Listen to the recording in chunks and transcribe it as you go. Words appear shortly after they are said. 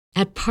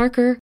At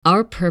Parker,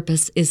 our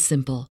purpose is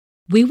simple.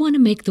 We want to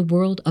make the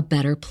world a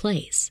better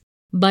place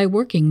by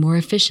working more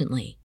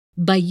efficiently,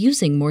 by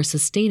using more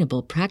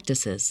sustainable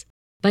practices,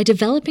 by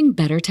developing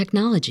better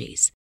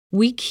technologies.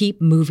 We keep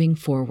moving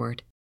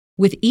forward.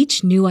 With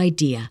each new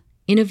idea,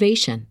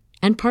 innovation,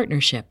 and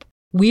partnership,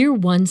 we're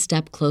one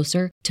step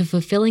closer to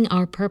fulfilling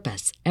our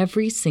purpose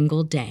every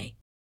single day.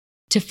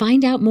 To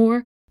find out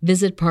more,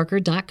 visit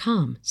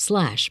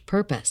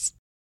parker.com/purpose.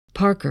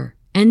 Parker,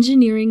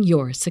 engineering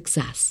your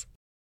success.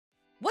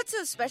 What's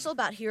so special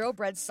about Hero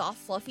Bread's soft,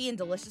 fluffy, and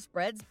delicious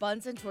breads,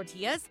 buns, and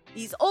tortillas?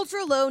 These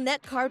ultra-low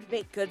net-carb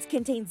baked goods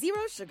contain zero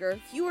sugar,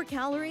 fewer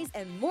calories,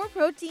 and more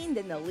protein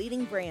than the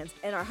leading brands,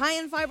 and are high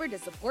in fiber to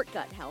support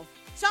gut health.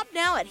 Shop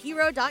now at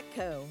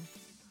hero.co.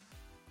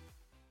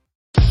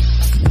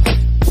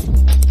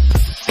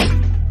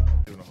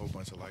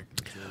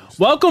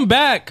 Welcome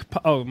back.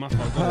 Oh, my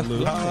fault. Go ahead,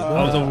 Luke.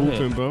 I was over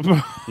whooping, bro.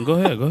 Go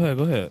ahead.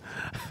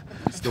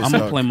 I'm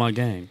going to play my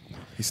game.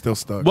 He's still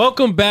stuck.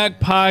 Welcome back,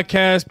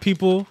 podcast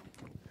people.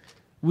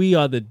 We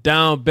are the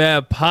Down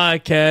Bad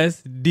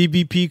Podcast,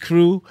 DBP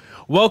crew.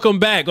 Welcome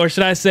back, or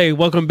should I say,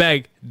 welcome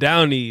back,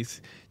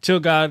 Downies. Chill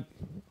God.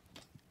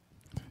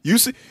 You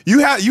see, you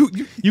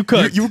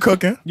cooked. You were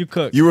cooking. You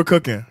cooked. You were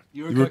cooking.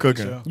 You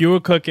were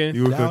cooking.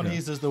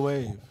 Downies is the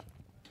wave.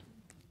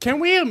 Can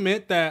we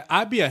admit that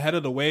I be ahead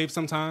of the wave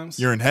sometimes?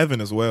 You're in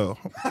heaven as well.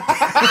 That's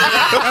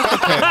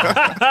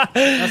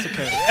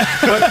okay.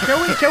 But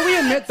can we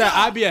admit that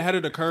I be ahead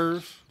of the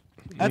curve?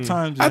 At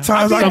times, yeah. At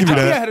times, I'll give you I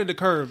be that. ahead of the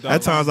curve, though.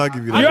 At times, I'll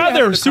give you that. You're ahead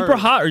either of the super curve.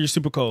 hot or you're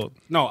super cold.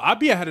 No, I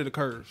be ahead of the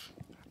curve.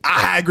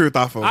 I agree with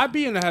that, folks. I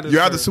be in ahead of the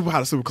You're curve. either super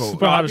hot or super cold.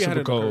 Super hot I or be ahead super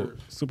of the cold. curve.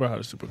 Super hot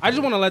or super cold. I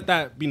just want to let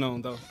that be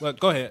known, though. But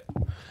go ahead.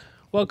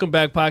 Welcome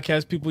back,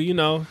 podcast people. You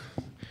know,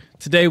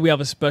 today we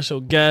have a special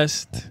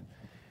guest.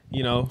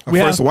 You know,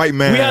 white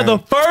man. We have the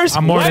first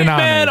I'm more white than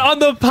man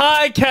honored. on the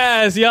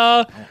podcast,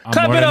 y'all.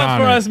 Clap more it than up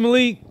for honored. us,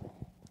 Malik.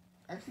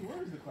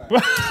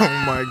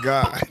 Oh my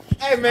god.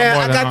 Hey man,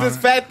 more I than got this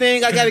honored. fat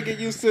thing. I gotta get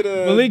used to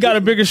the. Malik got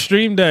a bigger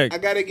stream deck. I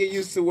gotta get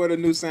used to where the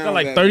new sound. Got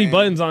like 30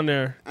 buttons on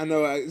there. I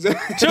know.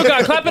 Chill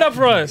God, clap it up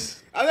for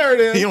us. There it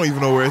is. He don't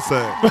even know where it's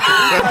at.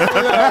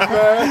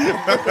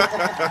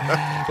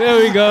 There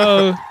we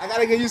go. I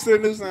gotta get used to the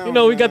new sound. You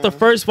know, we got the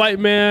first white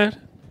man.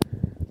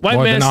 White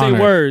More man than say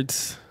honored.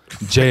 words.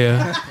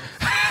 Jaya,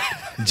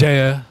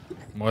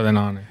 more than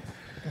honored.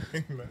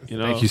 You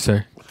know, Thank you,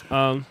 sir.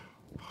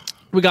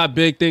 we got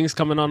big things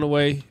coming on the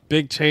way.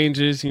 Big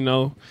changes. You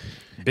know,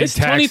 Big it's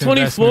tax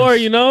 2024.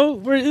 investments. You know,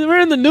 we're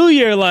in the new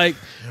year. Like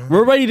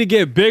we're ready to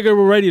get bigger.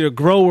 We're ready to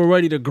grow. We're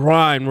ready to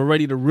grind. We're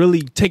ready to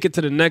really take it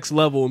to the next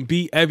level and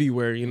be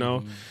everywhere. You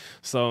know,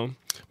 so.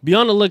 Be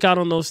on the lookout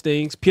on those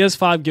things.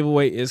 PS5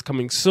 giveaway is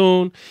coming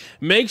soon.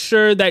 Make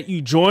sure that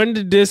you join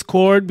the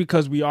Discord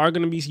because we are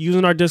going to be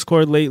using our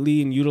Discord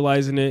lately and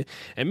utilizing it.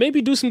 And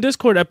maybe do some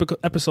Discord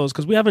episodes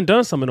because we haven't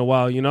done some in a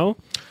while, you know?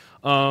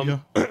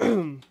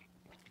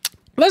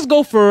 Let's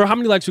go for how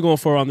many likes we're going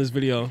for on this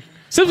video.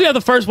 Since we have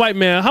the first white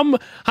man, how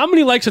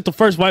many likes did the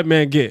first white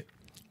man get?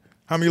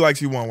 How many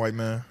likes you want, white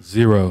man?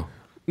 0.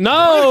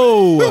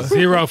 No!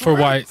 0 for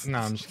white. No,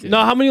 I'm just kidding.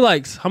 No, how many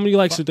likes? How many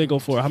likes should they go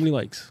for? How many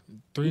likes?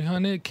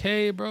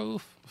 300K, bro.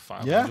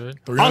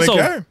 500. 300K.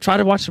 Also, try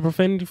to watch the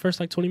profanity first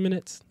like 20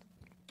 minutes.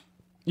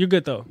 You're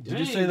good though. Did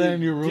you say that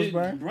in your rules,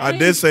 Brian? I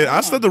did say. I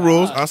said the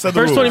rules. I said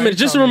the First rules. 20 minutes,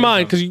 just to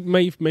remind, because you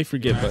may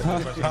forget. But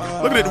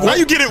Look at it.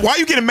 Why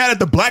you getting mad at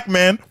the black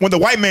man when the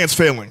white man's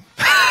failing?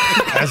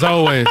 As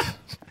always.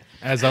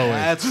 As always.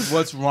 That's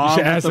what's wrong should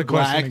with ask the the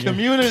question black again.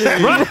 community.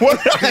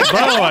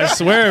 bro, I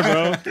swear,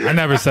 bro. I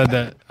never said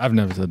that. I've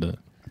never said that.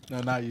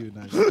 No, not you.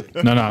 Not you.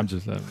 No, I'm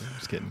just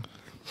kidding.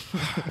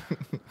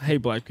 I hate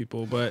black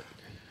people, but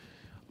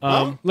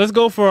let's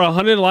go for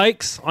 100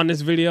 likes on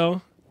this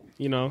video.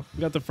 You know,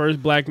 we got the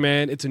first black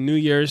man. It's a New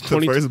Year's. The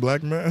first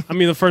black man. I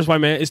mean, the first white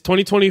man. It's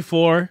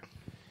 2024.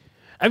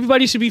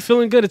 Everybody should be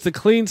feeling good. It's a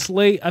clean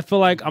slate. I feel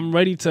like I'm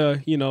ready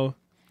to, you know,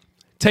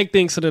 take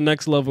things to the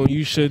next level.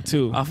 You should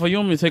too. I feel you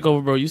want me to take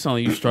over, bro. You sound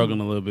like you struggling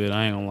a little bit.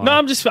 I ain't gonna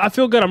lie. No, I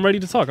feel good. I'm ready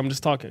to talk. I'm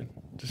just talking.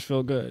 Just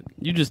feel good.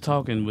 You just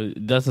talking,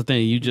 but that's the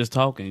thing. You just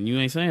talking. You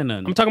ain't saying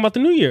nothing. I'm talking about the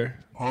new year.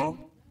 Bro,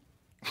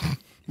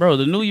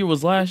 the new year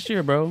was last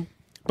year, bro.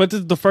 But this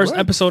is the first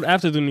episode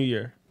after the new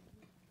year.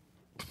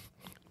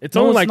 It's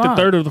No, only it's like not.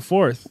 the 3rd or the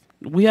 4th.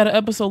 We had an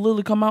episode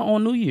literally come out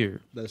on New Year.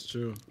 That's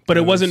true. But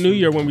it wasn't New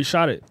Year when we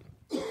shot it.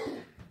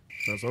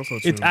 That's also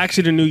true. It's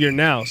actually the New Year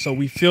now, so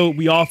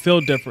we all feel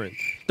different.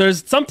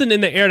 There's something in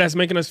the air that's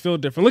making us feel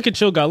different. Look at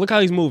Chill God. Look how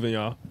he's moving,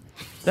 y'all.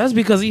 That's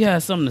because he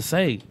has something to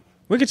say.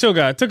 Look at Chill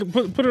God.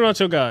 Put it on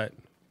Chill God.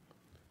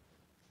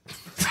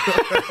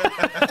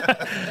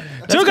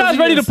 Chill God's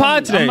ready to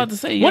pod today. I'm about to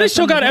say, he when has is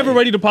Chill something God to ever say.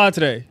 ready to pod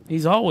today?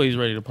 He's always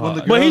ready to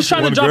pod. But he's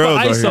trying to when the drop an girls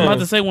are ISO. here. I'm about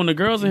to say when the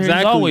girls are here,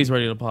 Exactly. he's always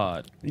ready to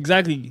pod.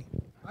 Exactly.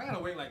 I gotta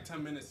wait like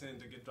 10 minutes in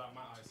to get drop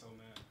my ISO,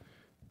 man.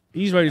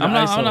 He's ready to I'm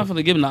not ISO.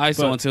 gonna give him the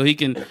ISO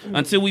But-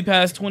 until we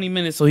pass 20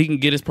 minutes so he can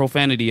get his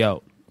profanity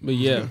out. But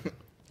yeah.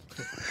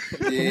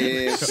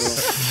 Yeah.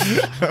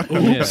 So.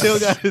 Yeah. Chill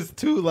got his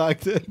 2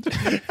 locked in.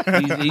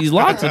 He's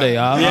locked today.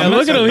 Yeah,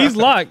 look at him. He's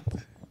locked.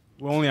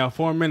 We only have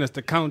 4 minutes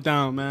to count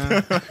down, man.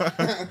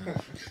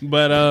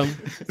 But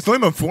It's only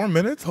been 4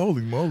 minutes.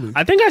 Holy moly!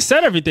 I think I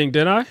said everything,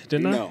 didn't I?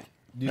 Didn't I? No.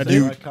 You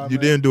You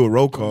didn't do a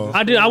roll call.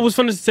 I did. I was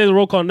going to say the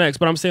roll call next,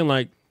 but I'm saying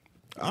like,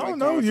 I don't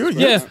know. You're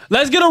yeah,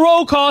 let's get a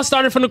roll call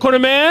starting from the corner,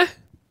 man.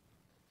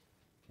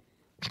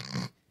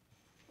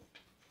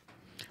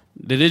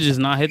 Did it just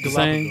not hit the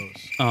same?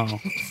 Oh,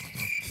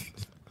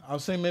 I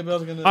was saying maybe I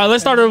was gonna. All right,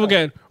 let's start over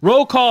again.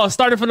 Roll call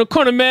starting from the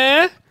corner,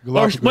 man.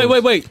 Or,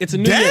 Galapagos. wait. It's a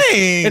new year.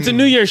 Dang. It's a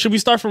new year. Should we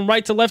start from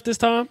right to left this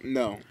time?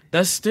 No.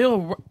 that's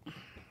still.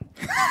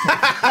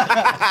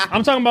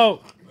 I'm talking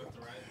about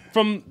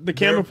from the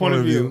camera point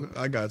of view.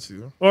 I got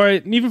you. Or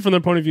even from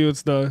their point of view,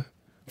 it's the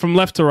from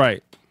left to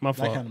right. My That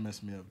fault. kind of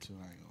messed me up too.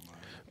 I ain't gonna lie.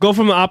 Go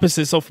from the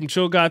opposite. So from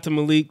Chill God to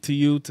Malik to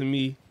you to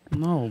me.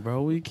 No,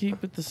 bro, we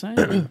keep it the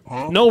same.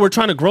 No, we're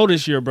trying to grow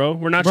this year, bro.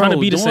 We're not Bro, trying to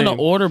be the doing same.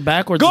 the order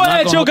backwards. Go is not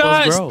ahead, gonna Chill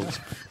help us guys.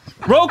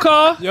 grow. Roll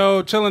call.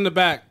 Yo, chill in the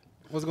back.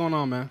 What's going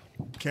on, man?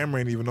 Camera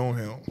ain't even on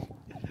him.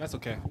 That's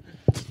okay.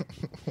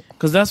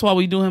 Because that's why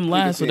we do him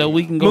last, so that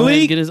we can go ahead Malik.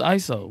 and get his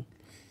ISO.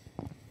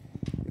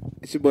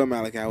 It's your boy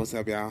Malachi. What's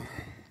up, y'all?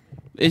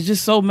 It's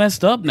just so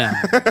messed up now.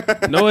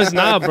 No, it's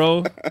not,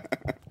 bro.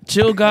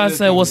 Chill God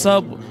said, "What's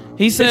up?"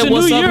 He said, It's a new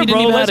 "What's up?" year, He didn't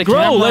bro. even have Let's the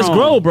grow. camera Let's on.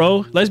 grow,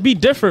 bro. Let's be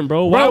different,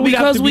 bro. Why Bro, we have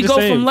because to we be the go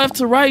same? from left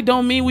to right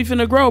don't mean we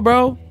finna grow,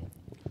 bro.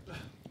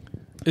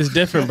 It's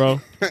different,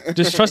 bro.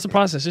 Just trust the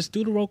process. Just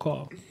do the roll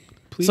call,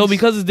 please. So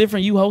because it's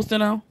different, you hosting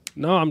now?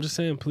 no, I'm just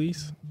saying,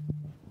 please.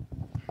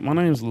 My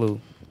name's Lou.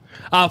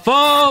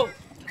 Fall.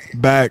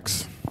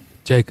 Backs.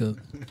 Jacob.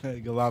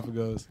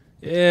 Galapagos.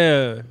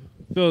 Yeah,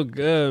 feel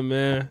good,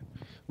 man.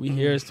 We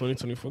here. It's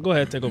 2024. Go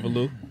ahead, take over,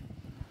 Lou.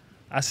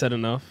 I said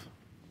enough.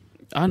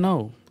 I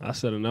know. I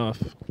said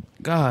enough.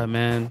 God,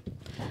 man.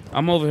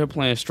 I'm over here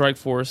playing Strike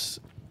Force.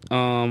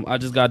 I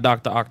just got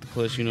Dr.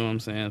 Octopus, you know what I'm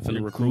saying? For the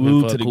You're recruitment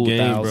glued for to a the cool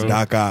game, bro. 1,000.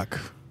 Doc Ock.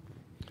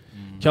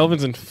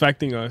 Kelvin's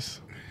infecting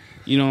us.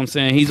 You know what I'm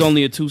saying? He's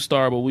only a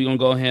 2-star, but we gonna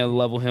go ahead and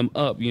level him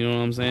up. You know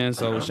what I'm saying?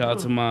 So shout out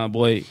to my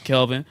boy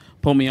Kelvin.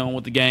 Put me on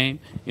with the game.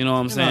 You know what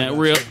I'm saying?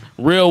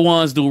 Real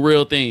ones do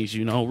real things.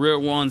 You know,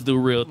 real ones do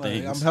real Like,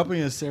 things. I'm helping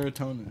your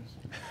serotonin.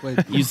 Wait,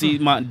 You see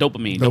my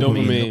dopamine.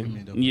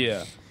 Dopamine.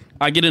 Yeah.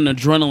 I get an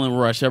adrenaline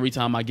rush every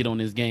time I get on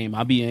this game.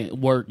 I be at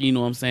work, you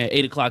know what I'm saying,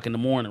 8 o'clock in the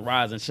morning,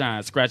 rise and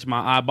shine, scratch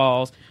my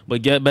eyeballs.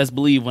 But best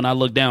believe when I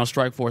look down,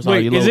 Strike Force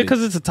already Wait, loaded. is it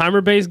because it's a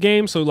timer-based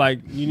game? So,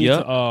 like, you need Yep.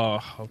 to... Oh,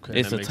 okay.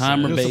 It's that a makes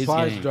timer sense. Your based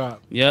supplies game.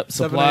 drop. Yep,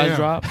 7 supplies a.m.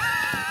 drop.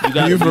 You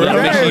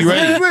gotta make sure you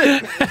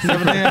ready.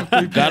 7 a.m. 3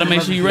 p.m. Gotta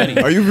make sure you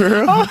ready. Are you for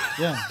real?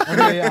 Yeah,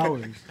 every 8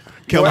 hours.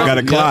 Kelvin got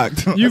it Yeah.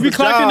 clocked. You be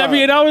clocking job.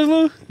 every 8 hours,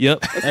 Lou?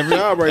 Yep.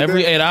 job right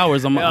Every there. 8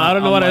 hours, I'm. I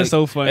don't know I'm why like, that's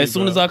so funny, As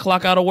soon bro. as I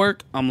clock out of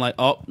work, I'm like,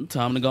 oh,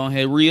 time to go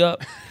ahead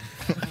re-up.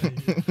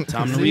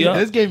 Time to See, re-up.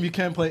 this game you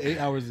can't play 8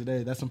 hours a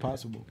day. That's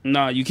impossible.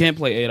 Nah, you can't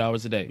play 8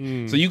 hours a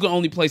day. So you can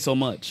only play so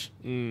much.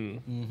 You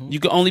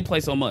can only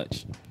play so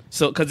much.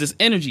 So because it's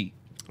energy.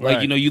 Like,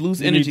 Right. you know, you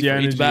lose You need energy the for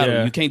energy, each battle.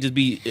 yeah. You can't just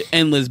be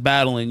endless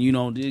battling, you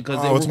know, because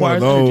Oh, it it's one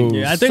of requires those. energy.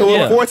 Yeah, I think... So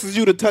yeah. it forces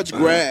you to touch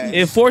grass.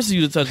 It forces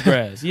you to touch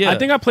grass. Yeah. I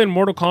think I played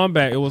Mortal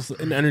Kombat. It was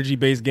an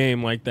energy-based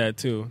game like that,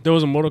 too. There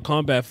was a Mortal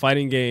Kombat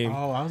fighting game.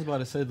 Oh, I was about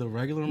to say the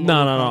regular. No, Mortal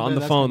on Kombat, the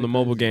that's phone, kinda the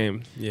mobile crazy.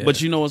 game. Yeah.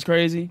 But you know what's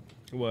crazy?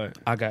 What?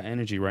 I got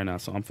energy right now,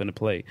 so I'm finna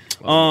play.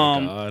 Oh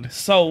my God.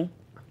 So,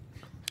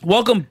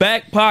 welcome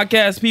back,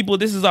 podcast people.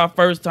 This is our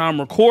first time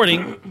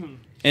recording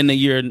in the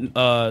year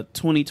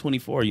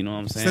 2024. You know what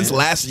I'm saying? Since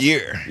last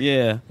year.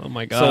 Yeah. Oh,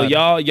 my God.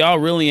 So y'all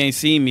really ain't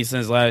seen me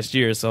since last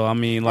year. So I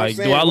mean, like,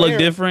 do I look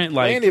different? I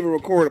Like, ain't even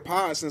recorded a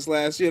pod since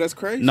last year. That's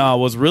crazy. no.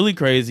 What's really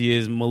crazy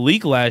is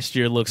Malik last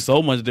year looked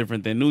so much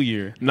different than New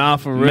Year. Nah,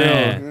 for real.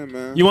 Man. Yeah,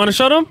 man. You want to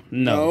show them?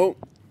 No.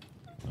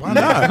 Why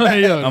not?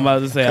 I'm about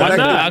to say Why I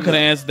not? could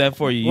have answered that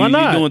for you. Why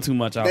not? You're doing too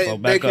much, They,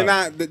 Alpha. they Back up.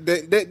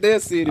 cannot. They'll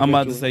see it. I'm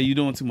about to eventually. say you're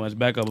doing too much.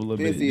 Back up a little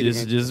They'll bit.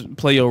 see it Just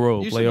play your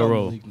role. You Play should your know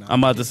role. Malik now.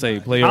 I'm about to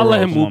say play your I'll role.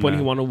 let him Come whoop on, when man.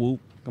 he want to whoop.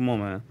 Come on,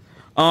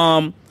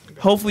 man.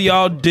 Hopefully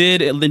y'all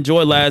did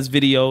enjoy last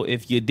video.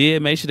 If you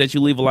did, make sure that you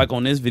leave a like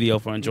on this video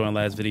for enjoying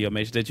last video.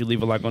 Make sure that you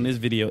leave a like on this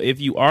video. If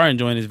you are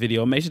enjoying this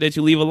video, make sure that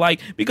you leave a like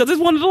because it's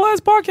one of the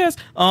last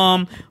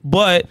podcasts.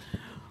 But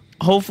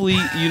hopefully,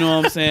 you know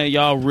what I'm saying,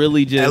 y'all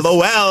really just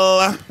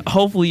LOL.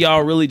 hopefully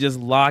y'all really just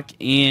lock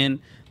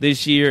in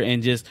this year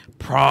and just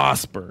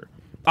prosper.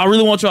 I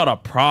really want y'all to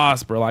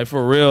prosper, like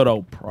for real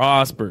though,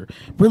 prosper.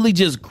 Really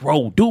just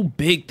grow, do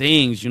big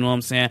things, you know what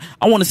I'm saying?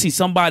 I want to see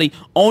somebody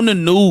on the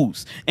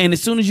news. And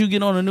as soon as you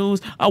get on the news,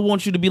 I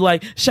want you to be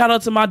like, shout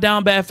out to my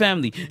Down Bad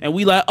family. And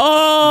we like,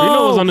 oh. You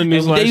know what's on the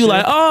news And last then you year.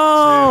 like,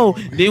 oh.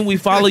 Then we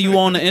follow you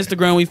on the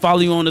Instagram, we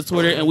follow you on the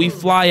Twitter, and we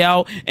fly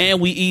out and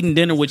we eating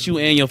dinner with you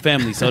and your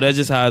family. So that's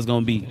just how it's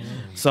going to be.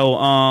 So,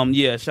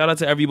 yeah, shout out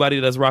to everybody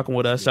that's rocking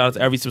with us. Shout out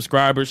to every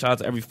subscriber. Shout out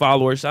to every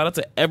follower. Shout out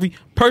to every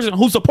person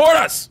who support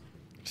us.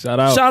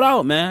 Shout out. Shout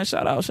out, man.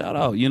 Shout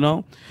out, you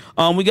know.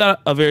 We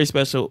got a very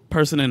special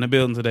person in the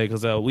building today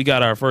because we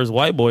got our first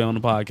white boy on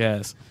the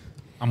podcast.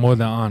 I'm more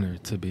than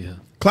honored to be here.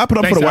 Clap it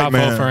up Thanks for the to white Alpha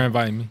man. for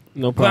inviting me.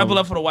 No Clap problem.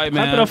 it up for the white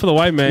man. Clap it up for the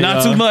white man.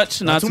 Not y'all. too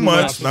much. Not too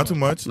much. Not too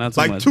much. Not too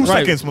Like much. 2 Right.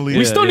 seconds, Malik.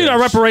 We still need our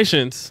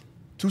reparations.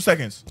 2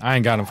 seconds. I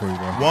ain't got them for you,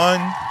 bro.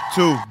 1,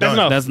 2. Done.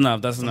 enough. That's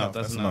enough. That's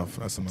enough.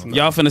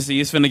 Y'all finna see.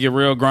 It's finna get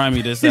real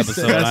grimy this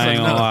episode. I ain't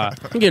gonna lie.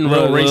 I'm getting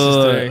real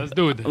racist today. Let's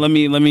do it. Then. Let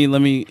me.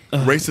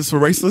 Racist for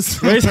raceless.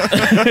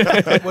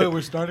 Wait,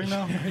 we're starting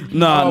now?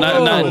 No,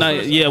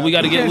 not. Yeah, we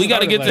gotta get. We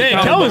gotta get to.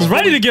 Damn, Kelvin's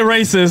ready to get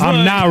racist. I'm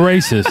Look. not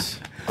racist.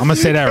 I'm gonna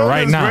say that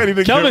right now.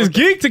 Kelvin's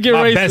geek to get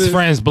My racist. best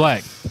friend's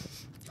black.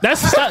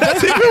 That's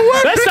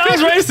that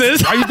sounds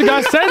racist. Why you think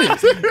I said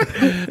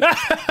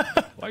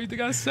it? Why you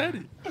think I said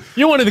it?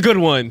 You're one of the good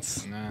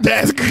ones.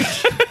 That's good.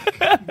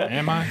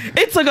 Am I?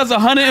 It took us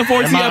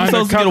 114 Am I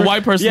episodes to get a undercover?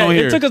 white person Yeah, on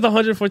here. it took us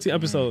 114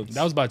 episodes.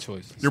 That was by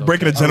choice. You're So-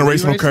 breaking a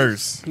generational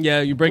curse.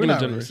 Yeah, you're breaking We're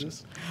the not generation.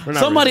 racist. We're not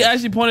Somebody racist.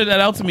 actually pointed that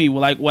out to me,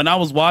 like when I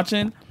was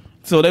watching.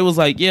 So they was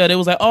like,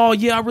 oh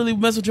yeah, I really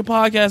mess with your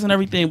podcast and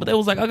everything. But they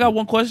was like, I got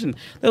one question.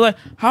 They're like,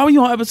 how are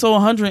you on episode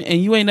 100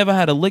 and you ain't never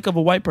had a lick of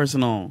a white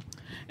person on?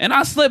 And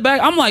I slipped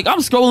back. I'm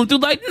scrolling through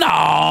like,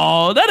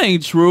 no, that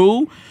ain't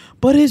true.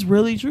 But it's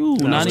really true.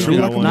 Not true.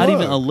 even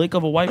a lick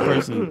of a white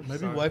person.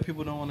 Maybe white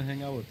people don't want to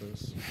hang out with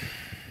us.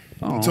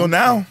 Until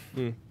now.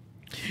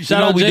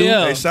 Shout out we do?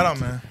 JL. Hey, shout out,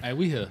 man. Hey,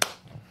 we here.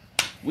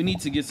 We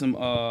need to get some.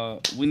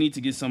 We need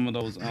to get some of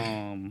those.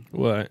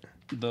 What?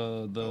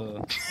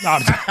 The.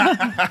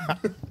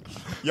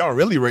 Y'all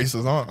really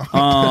racist,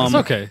 huh? It's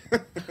okay.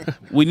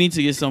 We need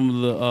to get some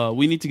of the.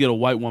 We need to get a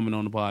white woman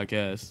on the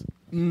podcast.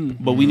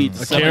 But we need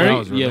to Karen? separate. I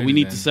was Yeah, we related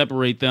need then. to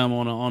separate them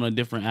on a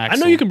different I axle.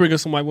 know you can bring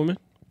us some white women.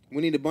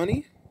 We need a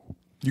bunny.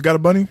 You got a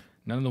bunny?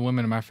 None of the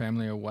women in my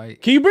family are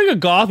white. Can you bring a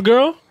goth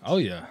girl? Oh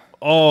yeah.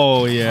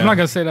 Oh yeah. I'm not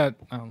gonna say that.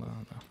 I don't know.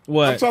 I'm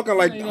What? talking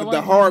like the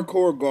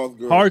hardcore golf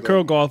girl.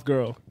 Hardcore goth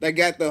girl. That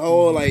got the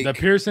whole like The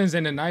piercings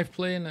and the knife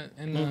play in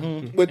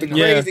the with the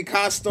Yeah. crazy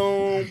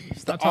costume,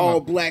 the talking all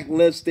about- black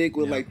lipstick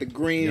with like the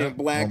green and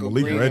black Oh, or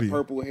Malik green ready. and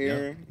purple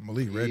hair.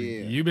 Malik ready.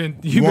 Yeah. You've been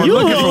weren't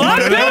looking for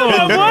Like one.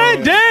 that, my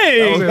boy?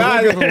 Dang. Nah,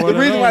 looking for one the of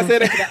reason why I those.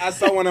 said that 'cause I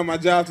saw one of my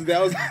jobs today.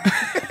 I was,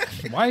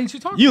 Why ain't you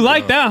talking? You to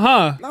like her? that, huh?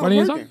 I What was are you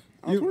working. talking?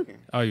 I was working.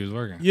 Oh, you was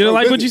working. You didn't Oh,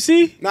 like what busy.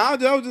 you see? Nah,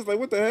 I was just like,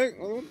 what the heck?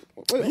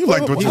 What You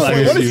liked what you what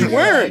see. is he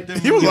wearing?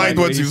 He was like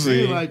what you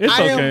see. It's I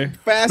okay. am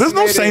fascinated. There's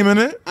no shame in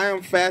it. I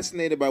am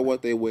fascinated by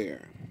what they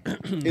wear.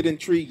 It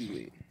intrigues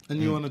me. And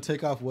you want to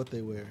take off what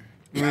they wear.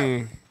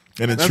 And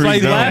it That's why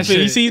he's trees down. laughing.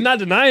 You see, he's not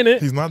denying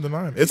it. He's not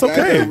denying. It's Guys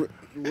okay. are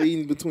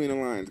reading between the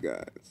lines,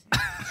 guys.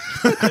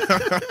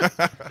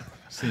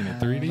 Seen it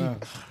 3D.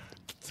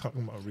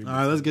 Talking about reading. All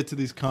right, let's get to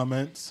these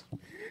comments.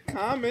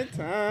 Comment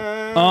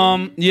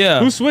time. Yeah.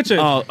 Who's switching?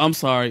 Oh, I'm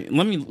sorry.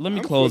 Let me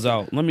close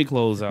out. Let me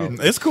close out.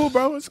 It's cool,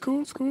 bro. It's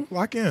cool. It's cool.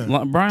 Lock in.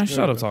 Brian,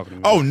 shut up talking to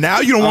me. Oh, now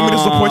you don't want me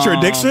to support your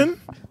addiction?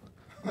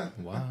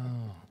 Wow.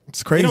 It's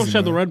You crazy. don't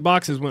share the man. red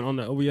boxes went on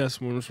the OBS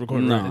when it was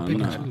recording. No, right?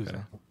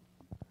 no.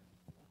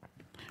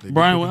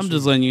 Brian, I'm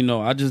just letting you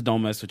know. I just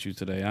don't mess with you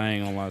today. I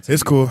ain't gonna lie to you.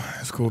 It's cool.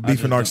 It's cool. Beef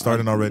just and arc don't-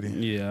 starting already.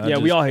 Yeah. Yeah,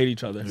 we all hate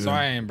each other.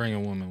 Sorry I ain't bring a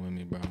woman with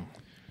me, bro.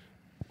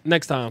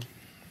 Next time.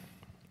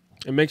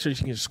 And make sure you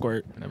can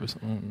squirt. Never.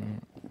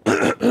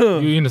 You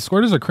eating the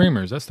squirters or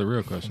creamers? That's the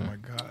real question. Oh my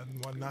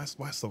God.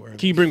 Why so early?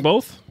 Can you bring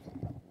both?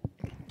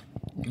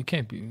 You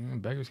can't be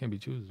beggars can't be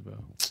choosers, bro.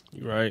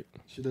 You're right.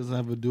 She doesn't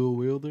have a dual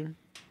wielder.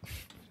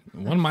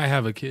 One might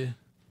have a kid.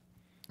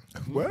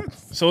 What?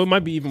 So it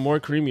might be even more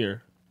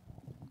creamier.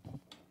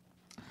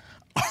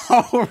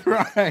 All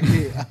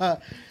right.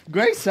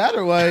 Great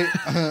Satterwhite.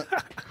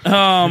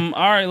 All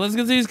right, let's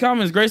get to these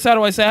comments. Grace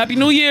Satterwhite said, Happy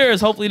New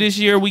Year's. Hopefully this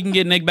year we can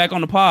get Nick back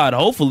on the pod.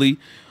 Hopefully.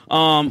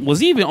 Was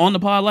he even on the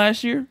pod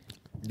last year?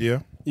 Yeah.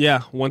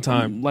 Yeah, one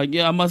time. Like,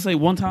 yeah, I must say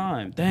one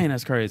time. Dang,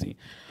 that's crazy.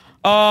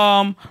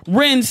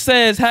 Ren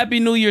says, Happy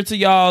New Year to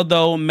y'all,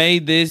 though. May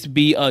this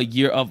be a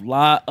year of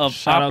lot of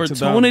Shout out to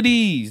them.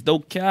 opportunities. No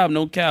cap.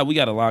 We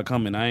got a lot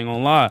coming. I ain't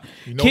gonna lie.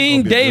 You know King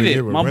it's gonna be a good David,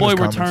 year with my boy Ren's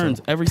comments, returns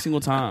so. every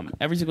single time.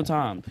 Every single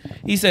time.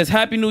 He says,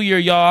 Happy New Year,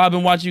 y'all. I've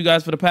been watching you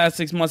guys for the past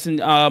 6 months.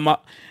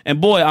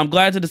 And boy, I'm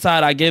glad to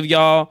decide I give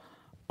y'all.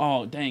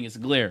 Oh, dang, it's a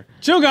glare.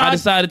 Chill, guys. I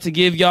decided to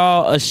give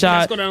y'all a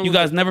shot. go down a You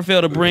little guys never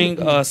fail to bring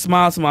a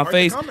smile to my the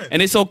face. comments.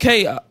 And it's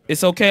okay.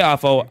 It's okay,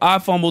 Afo. I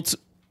fumbled.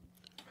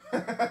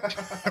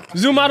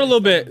 Zoom out a little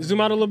bit.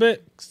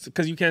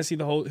 Because you can't see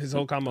his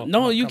whole comment.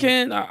 No, you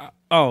can.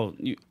 Oh,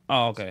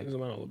 okay.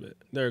 Zoom out a little bit.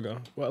 There you go.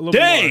 Well, a little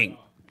Dang.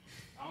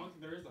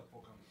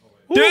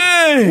 bit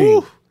Dang.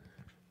 more.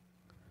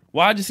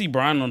 Why'd you see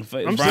Brian on the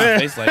face? I'm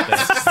Brian's saying. face like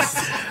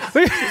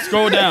that.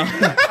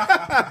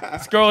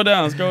 Scroll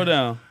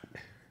down.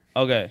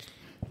 Okay.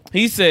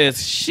 He says,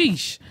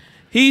 sheesh.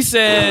 He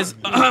says,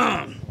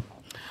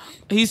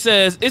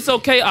 it's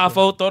okay,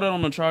 Afo. Throw that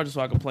on the charger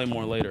so I can play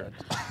more later.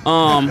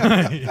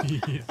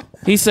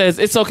 He says,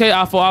 it's okay,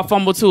 Afo. I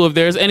fumble too. If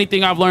there's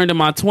anything I've learned in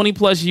my 20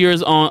 plus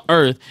years on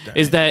Earth,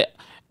 is that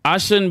I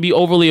shouldn't be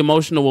overly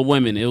emotional with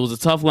women. It was a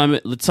tough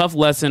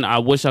lesson I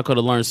wish I could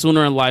have learned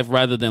sooner in life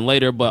rather than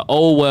later. But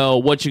oh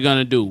well, what you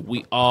gonna do?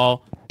 We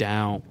all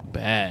down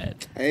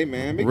bad. Hey,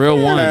 man. Real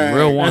one.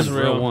 That's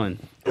real. One.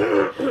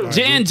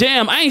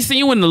 Jam, I ain't seen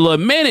you in a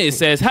little minute. It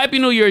says, Happy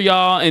New Year,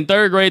 y'all. In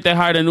third grade, they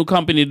hired a new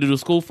company to do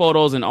school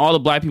photos, and all the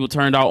black people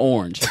turned out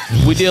orange.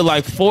 We did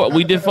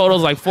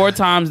photos like 4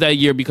 times that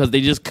year because they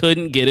just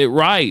couldn't get it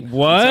right.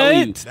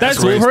 What? That's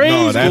crazy.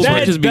 No, that's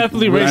That's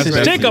definitely racist.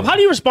 racist. Jacob, how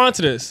do you respond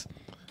to this?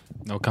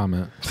 No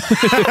comment.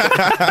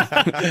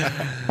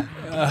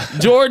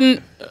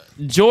 Jordan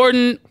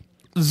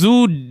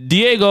Zoo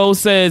Diego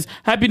says,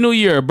 Happy New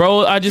Year,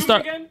 bro.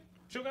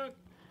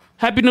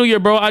 Happy New Year,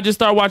 bro. I just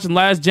started watching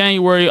last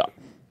January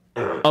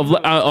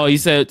of he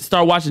said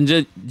start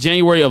watching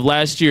January of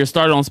last year.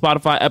 Started on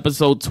Spotify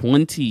episode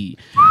 20.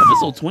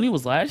 Episode 20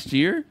 was last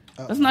year?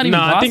 That's not even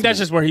possible. I think that's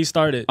just where he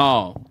started.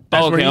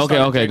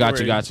 Okay.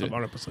 Gotcha.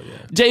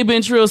 Jay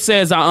Bentrill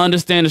says, I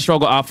understand the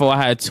struggle, Afo. I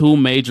had 2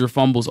 major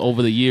fumbles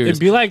over the years.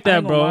 It'd be like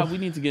that, bro. We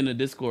need to get in the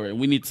Discord and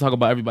we need to talk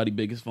about everybody's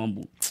biggest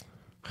fumble.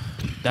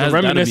 That'd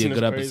be a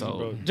good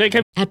episode.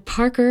 JK. At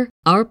Parker,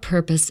 our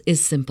purpose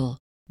is simple.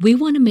 We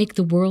want to make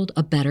the world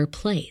a better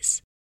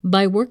place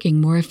by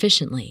working more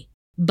efficiently,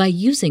 by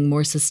using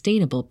more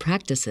sustainable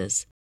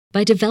practices,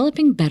 by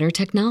developing better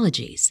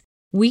technologies.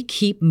 We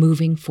keep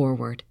moving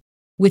forward.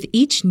 With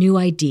each new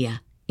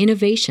idea,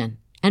 innovation,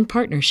 and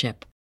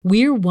partnership,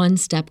 we're one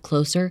step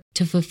closer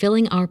to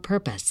fulfilling our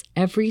purpose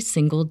every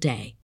single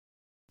day.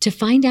 To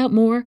find out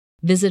more,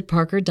 visit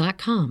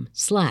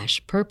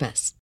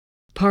parker.com/purpose.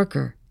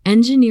 Parker,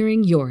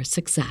 engineering your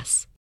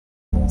success.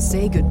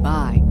 Say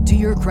goodbye to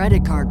your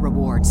credit card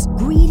rewards.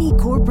 Greedy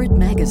corporate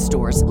mega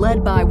stores,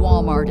 led by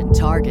Walmart and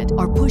Target,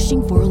 are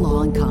pushing for a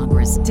law in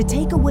Congress to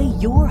take away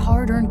your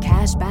hard-earned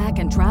cash back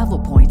and travel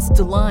points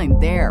to line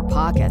their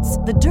pockets.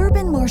 The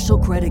Durbin-Marshall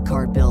credit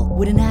card bill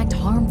would enact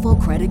harmful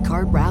credit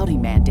card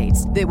routing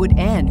mandates that would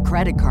end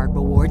credit card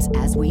rewards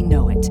as we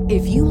know it.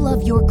 If you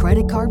love your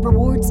credit card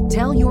rewards,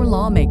 tell your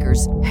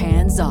lawmakers,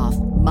 hands off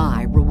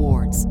my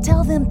rewards.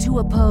 Tell them to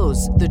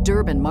oppose the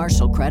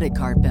Durbin-Marshall credit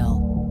card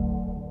bill.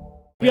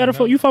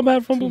 You fumbled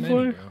bad fumble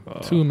before?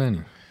 Too many.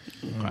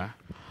 Okay.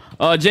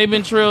 Jay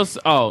Ventrill's.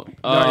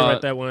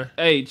 Read that one.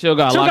 Hey, Chill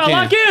God,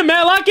 lock in,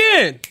 man. Lock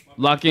in.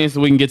 Lock in so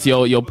we can get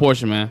to your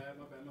portion, man.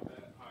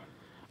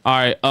 All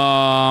right.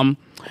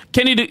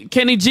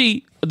 Kenny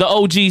G, the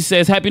OG,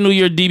 says, Happy New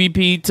Year,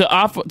 DBP.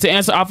 To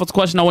answer Alpha's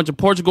question, I went to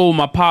Portugal with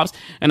my pops,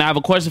 and I have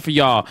a question for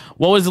y'all.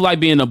 What was it like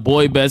being a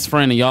boy best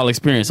friend in y'all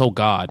experience? Oh,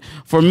 God.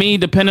 For me,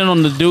 depending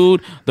on the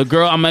dude, the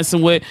girl I'm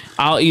messing with,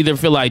 I'll either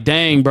feel like,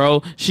 dang,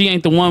 bro, she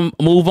ain't the one,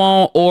 move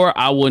on, or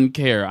I wouldn't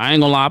care. I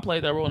ain't gonna lie, I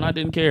played that role, and I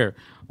didn't care.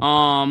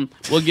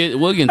 We'll get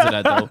into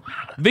that though.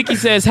 Vicky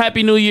says,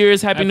 Happy New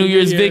Year's, Happy New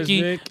Year's,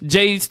 Vicky. Vic.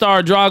 J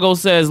Star Drago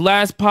says,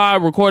 last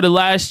pod recorded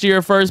last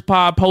year, first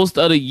pod post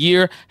of the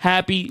year.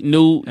 Happy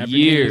New Year. New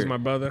Year's, my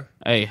brother.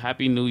 Hey,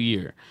 Happy New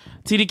Year.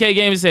 TDK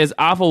Gaming says,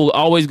 Alpha will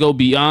always go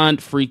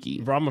beyond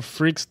freaky. Bro, I'm a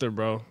freakster,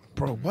 bro.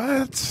 Bro,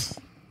 what?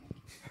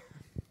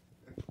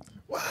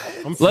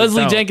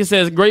 Leslie Jenkins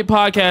says, great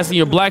podcast and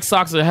your black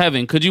socks are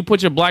heaven. Could you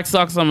put your black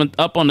socks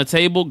up on the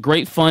table?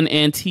 Great fun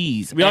and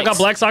tease. We all got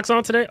black socks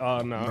on today? Oh,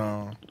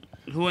 no.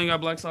 Who ain't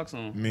got black socks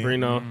on? Me.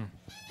 Brino.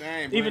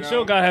 Dang, Even Bruno.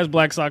 Chill Guy has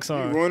black socks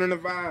on. Ruining the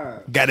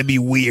vibe. Gotta be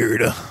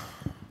weird.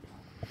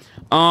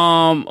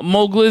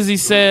 Mo Glizzy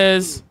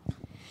says,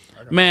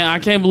 man, I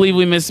can't believe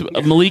we missed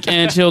Malik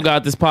and Chill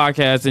got this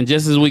podcast, and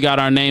just as we got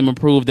our name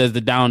approved as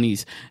the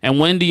Downies. And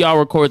when do y'all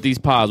record these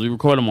pods? We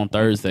record them on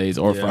Thursdays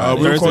or Fridays.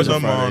 We record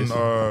Thursdays them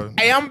or on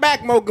Hey, I'm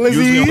back, Mo Glizzy.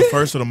 usually on the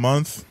first of the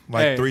month,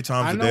 like Hey, 3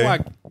 times I a know day. I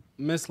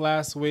missed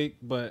last week,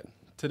 but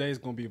today's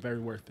gonna be very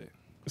worth it.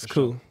 It's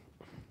cool.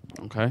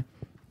 Okay.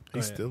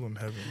 He's still in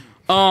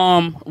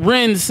heaven.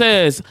 Ren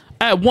says,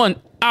 at 1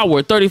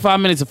 hour, 35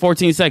 minutes and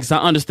 14 seconds, I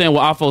understand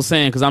what Afo's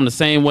saying because I'm the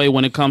same way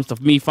when it comes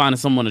to me finding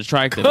someone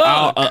attractive.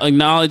 I'll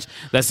acknowledge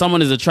that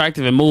someone is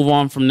attractive and move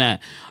on from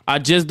that. I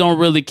just don't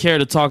really care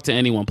to talk to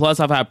anyone. Plus,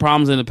 I've had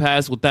problems in the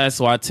past with that,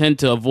 so I tend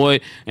to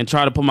avoid and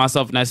try to put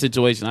myself in that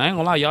situation. I ain't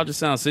gonna lie, y'all just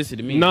sound sissy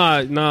to me. Nah.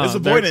 It's They're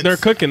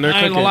avoidance. cooking. They're I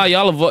ain't cooking. gonna lie,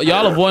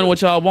 y'all avoiding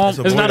what y'all want.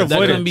 It's not That couldn't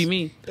avoidance. be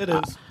me. It is.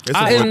 It's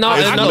It's not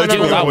literally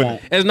what I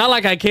avoidance. want. It's not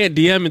like I can't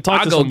DM and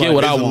talk I to go somebody. get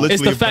what I It's want.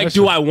 It's the literally fact,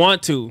 do I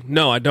want to?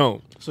 No, I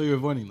don't. So you're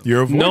avoiding them.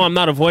 You're avoiding. No, I'm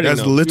not avoiding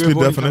That's them. literally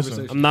You're the avoiding definition.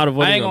 conversation. I'm not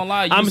avoiding I ain't them. gonna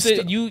lie.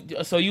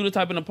 You the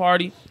type in a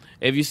party,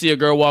 if you see a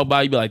girl walk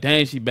by, you be like,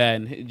 dang, she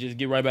bad, and just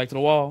get right back to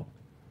the wall.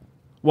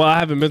 Well, I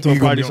haven't been to a You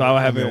gonna party, be so on I the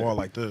haven't. wall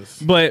like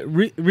this. But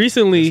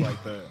recently, Just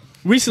like that.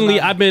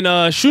 I've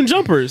been shooting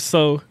jumpers.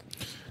 So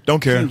Don't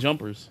care. Shooting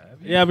jumpers.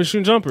 yeah, I've been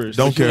shooting jumpers.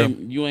 Don't care.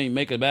 You ain't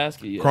make a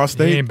basket yet. Cross He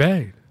state. ain't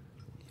bad.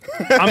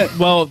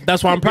 Well,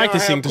 that's why I'm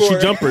practicing to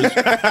shoot jumpers. It's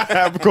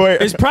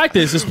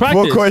practice. It's Full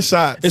practice. court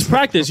shots. It's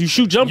practice. You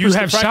shoot jumpers. You to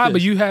have practice. shot,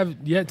 but you have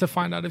yet to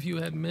find out if you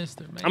had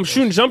missed or made I'm it.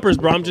 shooting jumpers,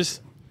 bro. I'm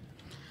just.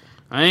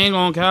 I ain't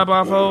gonna cap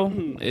off,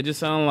 It just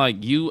sound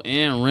like you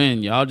and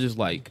Ren, y'all just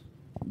like,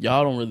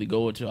 y'all don't really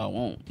go what y'all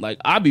want. Like,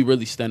 I be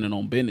really standing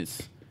on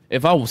business.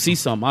 If I will see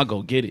something, I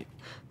go get it.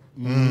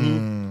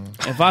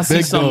 If I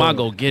see something, I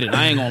go get it.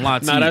 I ain't gonna lie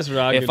to you. Nah, that's real.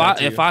 I'll give that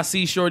to If you. I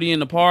see Shorty in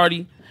the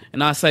party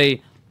and I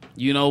say,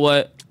 you know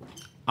what,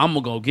 I'm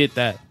gonna go get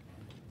that.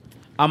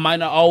 I might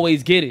not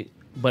always get it,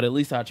 but at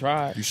least I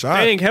tried. You shot.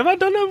 Dang, have I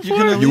done that before?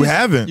 You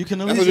haven't. You can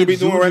at That's least what you be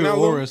doing exude right your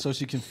now, aura Lou? so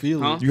she can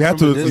feel Huh? it. You have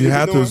From a to. You distance.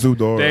 have to exude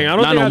the aura. Dang, I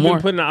don't Not think no I've more.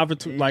 been put in the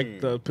opportunity,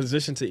 like the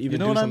position to even You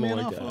know do what I something mean?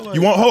 like I feel that. like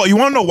You want? Hold on, you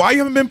want to know why you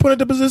haven't been put in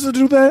the position to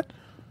do that?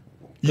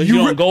 'Cause you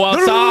don't go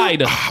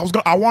outside.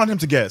 I wanted him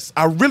to guess.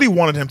 I really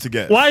wanted him to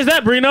guess. Why is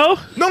that, Brino?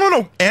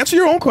 No. Answer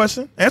your own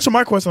question. Answer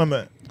my question on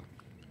that.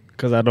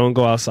 Because I don't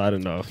go outside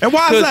enough. And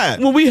why is that?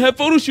 When we had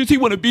photo shoots, he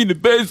want to be in the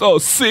bed all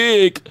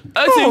sick.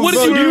 I said, Oh, what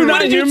bro, did you you, not what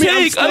did hear you me? I'm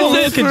take? still I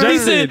said, he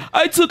congested. said,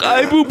 I took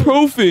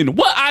ibuprofen.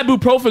 What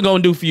ibuprofen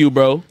gonna do for you,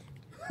 bro?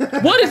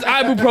 What is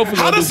ibuprofen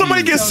How gonna do does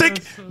somebody for you? get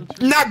sick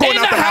not going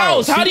in out the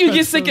house? How do you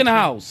get sick in the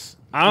house?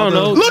 I don't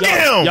know. Look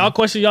at Y'all- him. Y'all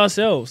question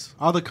yourselves.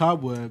 All the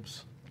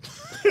cobwebs.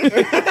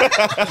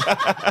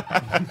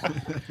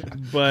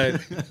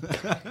 But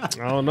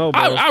I don't know,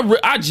 bro.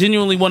 I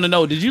genuinely want to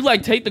know. Did you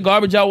like take the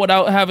garbage out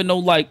without having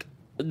no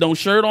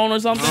shirt on or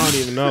something? I don't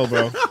even know,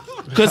 bro.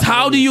 Because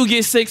how do you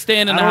get sick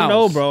staying in I the house? don't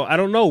know, bro. I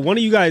don't know. One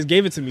of you guys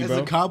gave it to me, It's bro.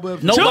 a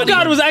cobweb. No. Chill Nobody-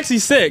 God was actually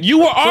sick. You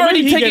were So already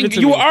maybe he gave it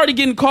to you me. were already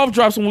getting cough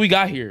drops when we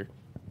got here.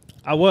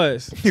 I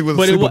was. He was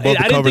but asleep it, above the I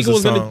didn't think covers it was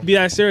or going to something. be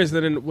that serious.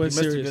 Then it You was missed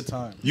a serious. good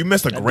time. You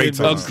missed a great did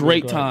time. A miss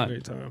great Great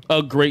time. time.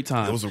 A great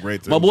time. It was a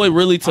great time. My boy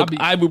really took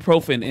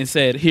ibuprofen and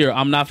said, "Here,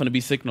 I'm not going to be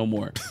sick no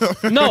more."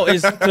 No,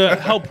 it's to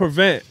help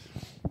prevent.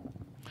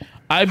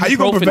 How you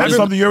gonna prevent is-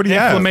 something you already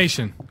have?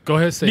 Inflammation. Go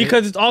ahead, say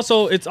Because it's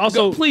also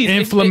Go, please,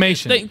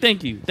 Inflammation.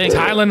 Thank you. it.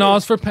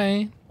 Tylenol's for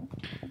pain.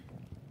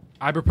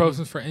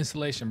 Ibuprofen's for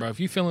insulation, bro. If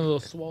you feeling a little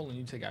swollen,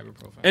 you take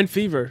ibuprofen. and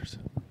fevers.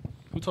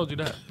 Who told you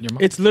that? Your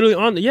mom? It's literally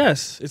on.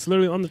 It's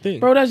literally on the thing.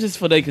 Bro, that's just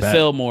for they could Bad.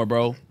 sell more,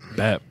 bro.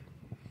 bad.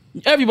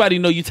 Everybody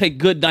know you take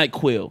good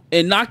NyQuil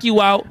and knock you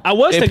out. I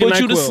was and taking put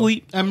you to NyQuil.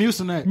 sleep. And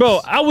Mucinex.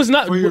 Bro, I was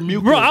not. For your Bro,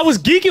 mucus. I was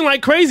geeking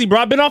like crazy, bro.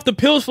 I've been off the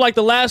pills for like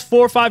the last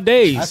 4 or 5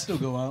 days. I still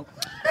go out.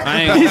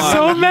 I ain't gonna He's lie.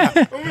 so mad.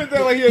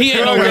 He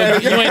ain't no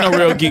real. You ain't no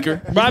real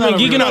geeker. Bro, I've been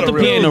geeking off the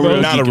real- pills, bro.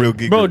 Not a real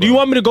geek. Bro, do you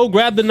want me to go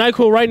grab the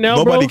NyQuil right now,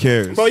 Nobody bro?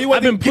 cares. Bro, you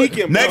I've been wasn't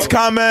peeking, bro. Next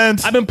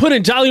comment. I've been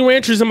putting Jolly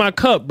Ranchers in my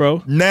cup,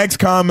 bro. Next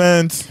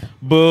comment.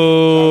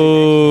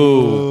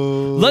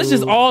 Boo. Let's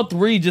just all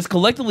three just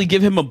collectively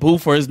give him a boo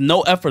for his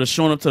no effort of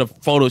showing up to the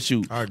photo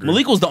shoot. I agree.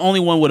 Malik was the only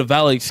one with a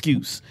valid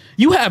excuse.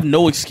 You have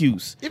no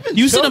excuse. Even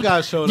you Chill him-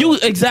 Guy showed you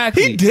up.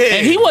 exactly. He did.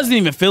 and he wasn't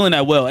even feeling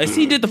that well. As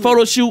he did the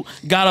photo shoot,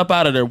 got up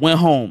out of there, went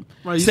home.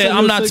 Right, you said, said you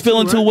 "I'm were not sick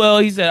feeling too, too right? well."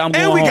 He said, "I'm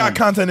going And we home." got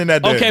content in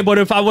that day. Okay, but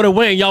if I would have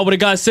went, y'all would have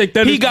got sick.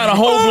 Then He got a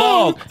whole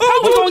vlog.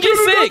 How we gonna get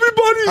sick?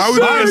 How we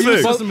gonna get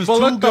sick? System is But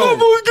too look, good.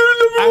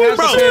 I had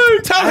Bro, to pay,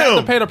 tell I had to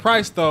him. pay the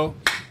price though.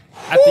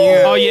 At the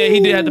end. Oh yeah, he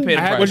did have to pay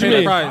the I had price. to What you pay the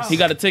mean? price. He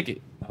got a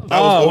ticket.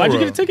 Oh, why'd you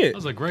over. get a ticket? That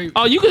was a great.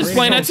 Oh, you can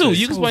explain that too.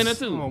 You can explain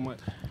that Oh too. my.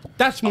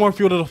 That's more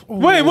fuel to the.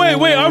 Wait. Nah, it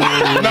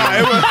was.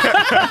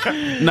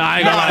 Nah, I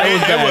ain't gonna lie. It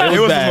was bad. It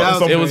was bad.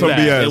 some, It was some bad.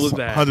 BS. It was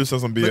bad. 100%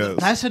 some BS.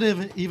 That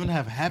should even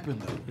have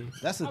happened though.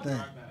 That's the thing.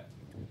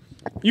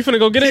 You finna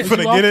go get it? He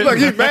finna get it. Look,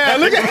 he's mad.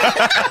 Look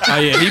at Oh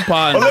yeah, he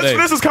paused. Oh, let's today.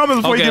 finish his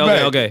comments before Okay, you get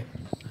back. okay.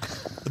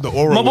 The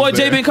aura My boy was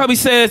J there. Ben Cubby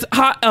says,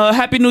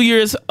 "Happy New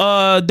Year's,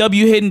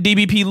 W hitting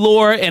DBP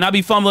lore, and I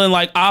be fumbling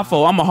like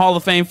Afo. I'm a Hall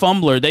of Fame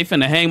fumbler. They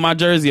finna hang my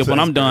jersey up when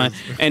I'm done.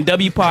 And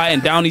W Pie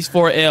and Downey's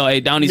 4L.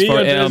 Hey, Downey's Me and 4L,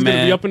 Andre's gonna be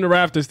man. up in the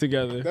rafters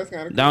together. That's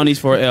kind of Downey's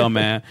 4L,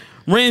 man.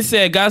 Ren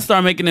said, gotta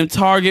start making them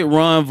Target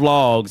run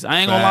vlogs.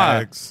 I ain't gonna lie.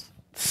 Facts.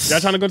 Y'all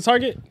trying to go to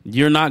Target?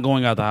 You're not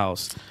going out the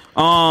house.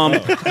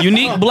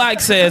 Unique Black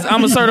says,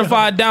 I'm a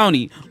certified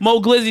Downey. Mo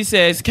Glizzy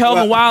says,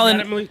 Kelvin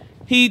Wilden,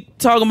 he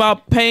talking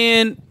about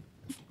paying.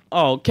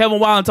 Oh, Kevin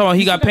Wilden talking about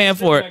he got paying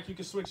for it. You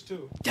can switch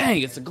too.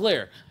 Dang, it's a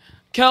glare.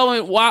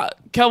 Kelvin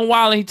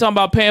Wilden, he talking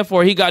about paying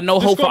for it. He got no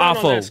hope for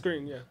Afo.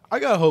 Screen, yeah. I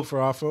got hope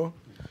for Afro.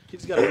 He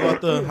just got to go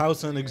out the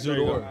house and exude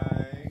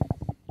aura.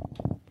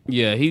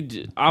 Yeah,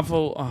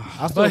 Afo.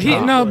 I still But he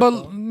got no, hope.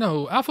 but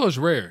no. Alpha is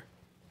rare.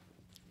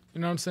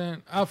 You know what I'm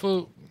saying?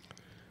 Alpha,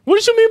 What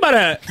did you mean by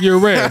that? you're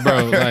rare,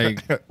 bro.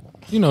 Like,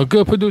 you know,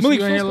 good producer. Malik,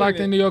 You ain't full locked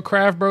screen into your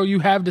craft, bro. You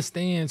have to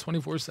stand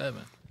 24/7.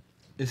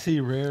 Is he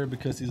rare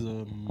because he's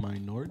a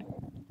minority?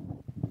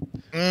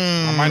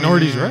 A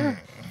minority's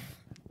rare.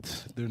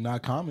 They're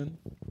not common.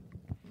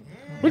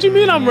 What you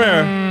mean I'm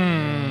rare?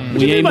 We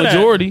mean ain't by that?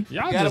 majority.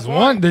 Y'all just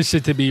want this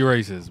shit to be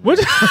racist. What?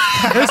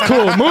 It's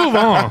cool. Move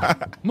on.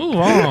 Move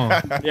on.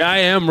 Yeah, I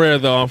am rare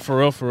though. For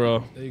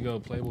real. There you go,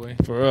 Playboy.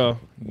 For real.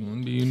 You want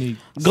to be unique.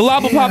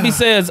 Galapa Poppy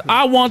says,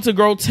 I want to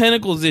grow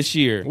tentacles this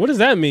year. What does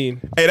that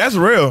mean? Hey, that's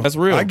real. That's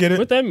real. I get it.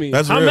 What that mean?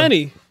 That's How real.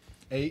 many?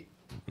 8.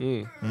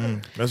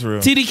 That's real.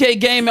 TDK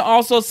Gaming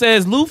also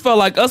says Lou felt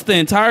like us the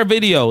entire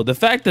video. The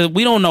fact that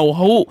we don't know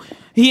who,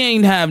 he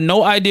ain't have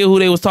no idea who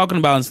they was talking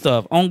about and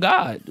stuff. On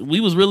God, we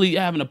was really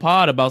having a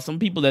pod about some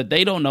people that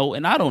they don't know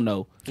and I don't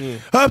know.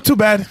 Too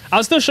bad. I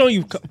was still showing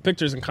you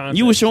pictures and content.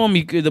 You were showing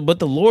me, but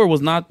the lore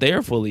was not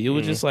there fully. It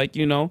was just like,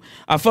 you know,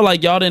 I felt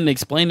like y'all didn't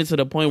explain it to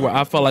the point where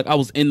I felt like I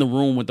was in the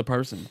room with the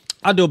person.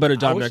 I'll do a better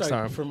job I wish next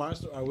time. For my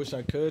story, I wish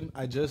I could.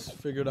 I just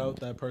figured out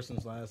that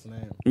person's last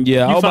name.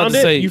 Yeah, I You was about found to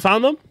it? say. You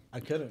found them? I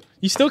couldn't.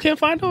 You still can't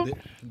find them?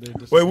 They're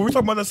just, Wait, were we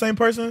talking about the same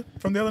person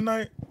from the other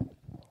night?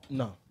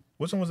 no.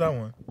 Which one was that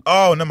one?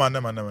 Oh, never mind. I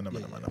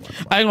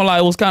ain't gonna lie,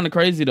 it was kind of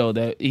crazy though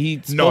that he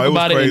spoke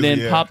about it and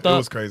then popped up. It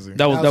was crazy.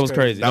 That was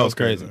crazy. That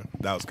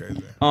was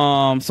crazy.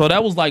 So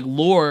that was like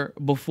lore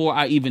before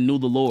I even knew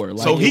the lore.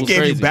 Like, so he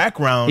gave you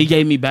background. He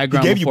gave me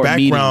background. He gave you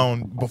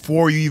background meeting.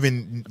 before you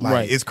even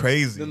like. It's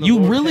crazy. You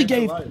really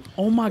gave.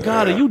 Oh my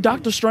God, are you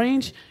Doctor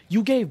Strange?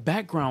 You gave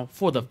background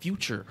for the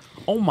future.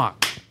 Oh my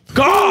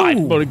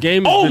God, But the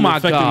game has been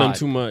affecting them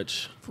too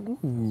much.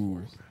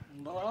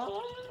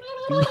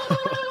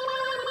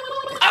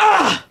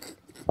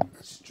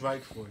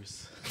 Strike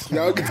Force.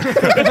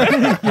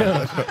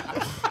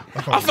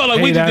 I felt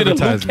like we just did a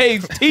Luke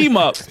Cage team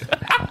up.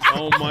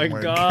 Oh my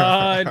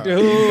God,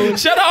 dude!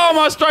 Shout out all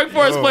my Strike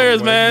Force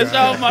players, man.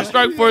 Shout out my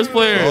Strike Force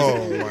players.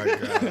 Oh my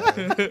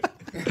God.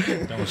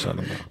 Don't shut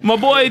him up. My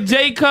boy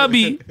Jay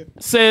Cubby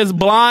says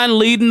blind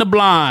leading the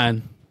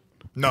blind.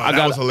 No,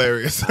 that was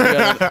hilarious.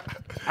 I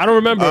don't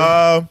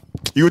remember.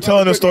 You were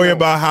telling a story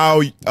about how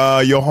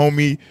your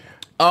homie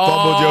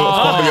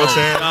fumbled your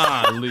chance.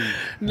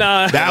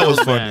 Nah, that was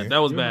funny. That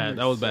was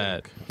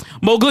bad.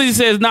 Mo Glizzy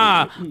says,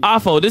 nah,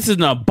 Afo, this is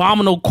an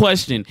abominable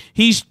question.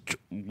 He's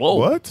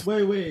what?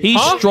 Wait.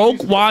 He's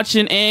stroke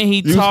watching and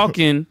he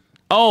talking.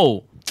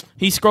 Oh,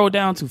 he scrolled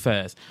down too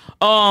fast.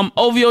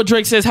 OVO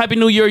Drake says, Happy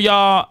New Year,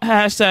 y'all.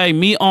 Hashtag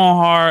me on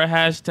hard.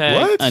 Hashtag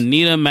What?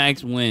 Anita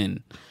Max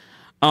win.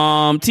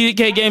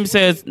 TDK Game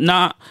says,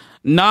 nah,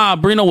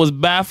 Brino was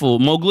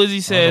baffled. Mo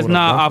Glizzy says,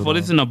 nah, Afo,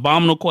 this is an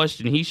abominable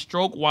question. He's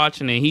stroke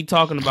watching and he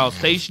talking about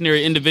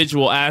stationary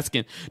individual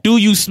asking, do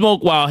you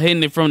smoke while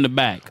hitting it from the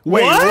back?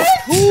 Wait,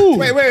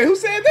 Wait, who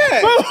said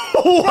that?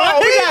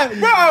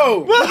 Bro,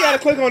 we gotta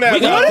click on that. We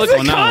gotta What click is the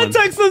on that one.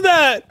 context of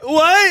that?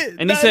 What?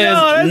 And he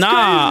says,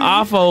 nah,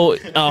 Afo,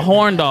 a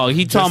horn dog.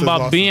 He talking as about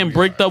awesome. being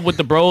bricked up with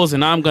the bros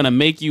and I'm gonna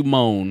make you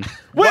moan.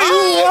 Wait,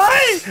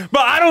 what?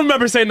 But I don't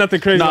remember saying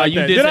nothing crazy Nah, like you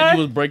that. did Did say I? you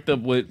was bricked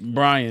up with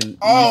Brian.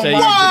 Oh, you said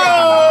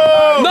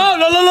wow. No.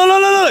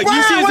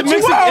 You see, what you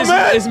want,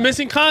 man? it's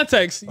missing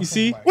context. You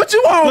see? What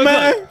you want, Look,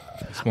 man? look.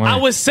 I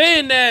was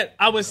saying that.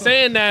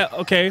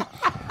 Okay.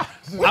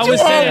 I was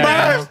saying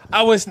that.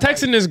 I was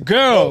texting this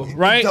girl,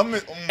 right?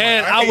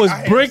 And I was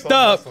bricked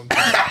up.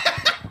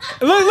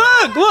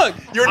 Look.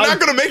 You're not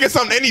gonna make it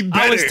something any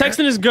better. I was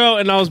texting this girl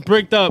and I was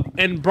bricked up,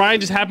 and Brian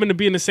just happened to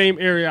be in the same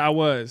area I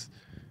was.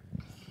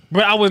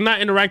 But I was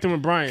not interacting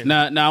with Brian.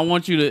 Now I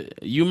want you to.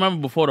 You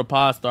remember before the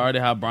pod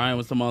started how Brian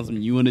was talking about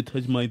something. You want to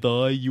touch my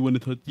thigh? You want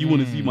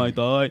to see my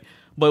thigh?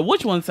 But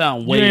which one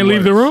sound way? You didn't worse?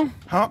 leave the room?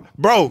 Huh?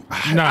 Bro,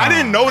 Nah. I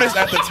didn't notice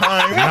at the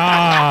time.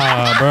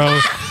 Nah, bro.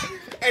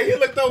 Hey, he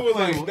looked over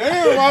like,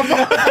 damn,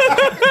 my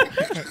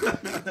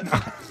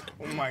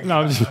Oh my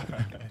No, I'm God.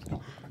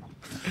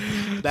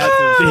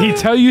 just, did he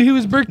tell you he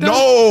was bricked up? No.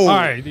 All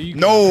right.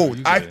 No,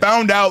 I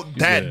found out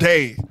that good.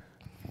 day.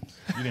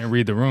 You didn't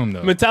read the room,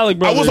 though. Metallic I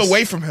Brothers. was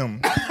away from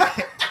him.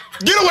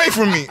 Get away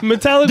from me.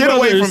 Metallic Get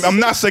Brothers. away from me. I'm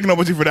not shaking up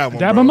with you for that one.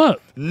 Dab bro. him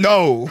up.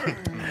 No.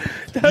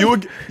 You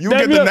Dab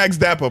get me the up. next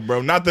dap up,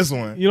 bro. Not this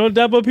one. You don't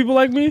dap up people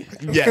like me?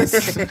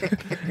 Yes.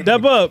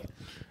 Dap up.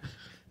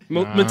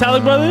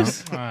 Metallic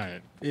Brothers? All right.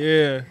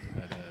 Yeah.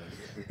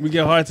 We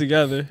get hard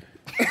together.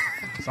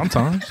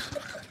 Sometimes.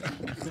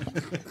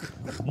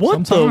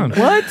 What Sometimes.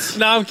 the what?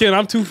 Nah, I'm kidding.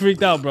 I'm too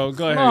freaked out, bro.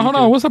 Go ahead. Hold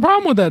on. What's the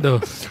problem with that, though?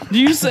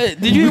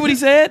 Did you hear what he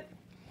said?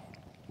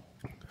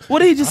 What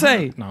did he just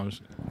say? No.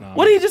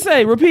 What did he just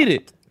say? Repeat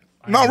it.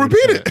 No,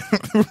 repeat it.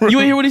 You didn't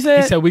hear what he He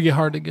said? said we get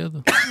hard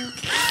together.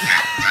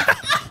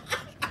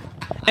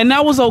 And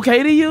that was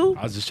okay to you?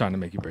 I was just trying to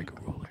make you break a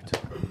rule or two.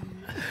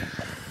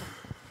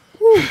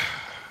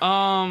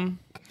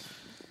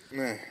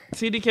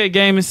 TDK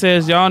Gaming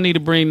says y'all need to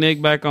bring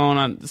Nick back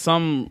on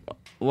some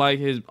like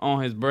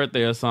on his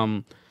birthday or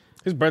something.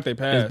 His birthday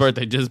passed. His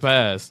birthday just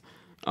passed.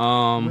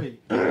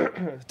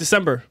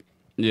 December.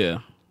 Yeah.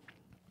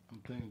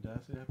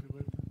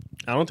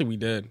 I don't think we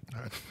did.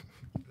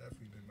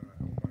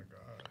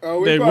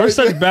 Oh, They were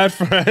such bad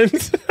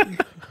friends.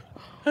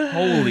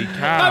 Holy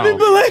cow. Happy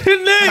belated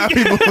Nick.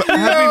 Happy belated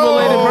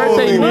Holy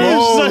birthday,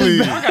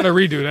 moly. I gotta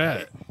redo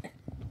that.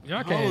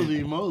 Y'all can't.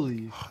 Holy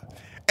moly.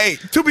 Hey,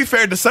 to be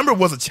fair, December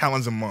was a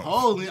challenging month.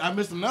 Holy, I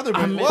missed another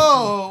birthday.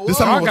 Whoa.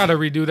 December Y'all was- gotta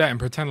redo that and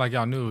pretend like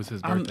y'all knew it was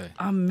his birthday.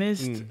 I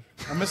missed.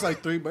 I missed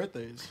like 3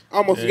 birthdays. I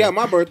almost forgot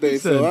my birthday,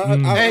 so I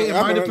Hey, in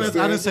my can defense, I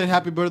understand. didn't say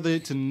happy birthday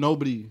to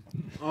nobody.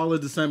 All of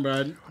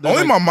December.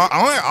 Only my mom.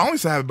 I only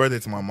said happy birthday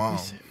to my mom.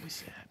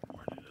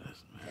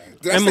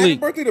 Did I say Emily. happy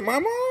birthday to my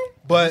mom?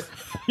 But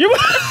You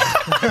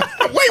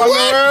Wait,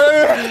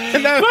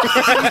 what?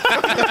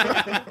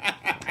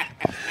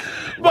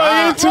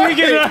 Wow. tweaking.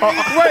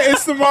 Wait,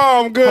 it's the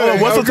mom. Good. Hold on,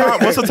 what's the I'm time?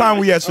 good. What's the time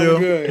we at, I'm Chill?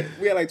 good.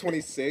 We had like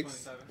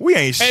 26. We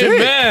ain't Hey shit.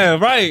 man,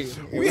 right?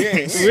 We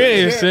ain't We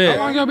ain't shit.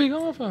 How long y'all be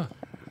going for?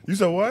 You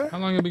said what? How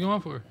long y'all be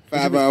going for?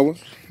 5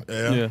 hours.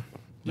 Yeah.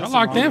 Y'all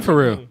locked in for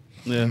real.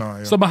 Yeah. No,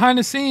 yeah. So behind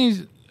the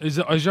scenes, is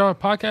your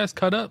podcast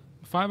cut up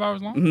 5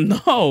 hours long? No,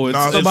 it's, No, it's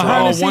it's Behind all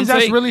the all scenes, one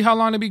that's take. really how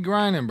long to be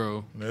grinding,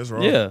 bro. That's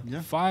wrong. Yeah.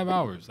 5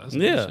 hours. That's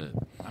good Yeah. shit.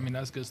 I mean,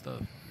 that's good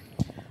stuff.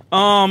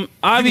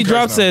 Ivy You can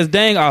Drop curse now. says,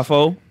 "Dang,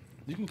 Afo,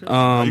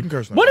 You can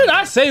curse now. What did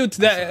I say to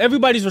that?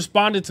 Everybody's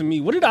responded to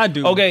me. What did I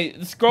do? Okay,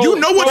 scroll. You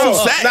know what you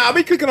said. Nah, I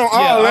be clicking on all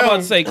Yeah, of I'm them. about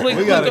to say,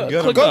 click gotta up. get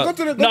 'em. Click Go up.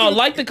 to the- No,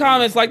 like the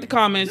comments. Like the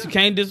comments. You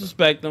can't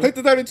disrespect them. Click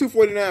the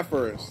 3249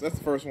 first. That's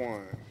the first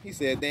one. He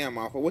said, "Damn,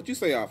 Alpha. What you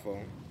say, Alpha?"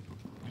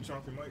 You turn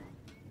off your mic.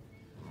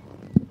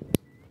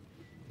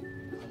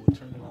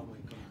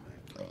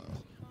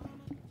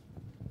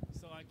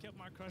 So I kept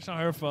my crush on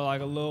her for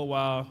like a little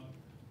while.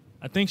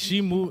 I think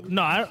she moved.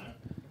 No, I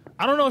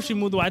don't know if she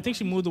moved away. I think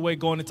she moved away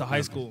going into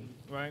high school,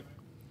 right?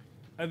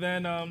 And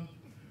then,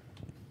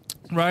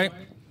 right?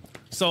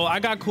 So I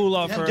got cool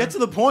off her. Get to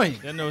the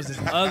point. Then there was this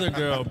other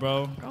girl,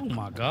 bro. Oh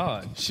my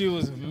god. She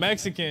was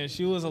Mexican.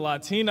 She was a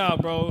Latina,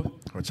 bro.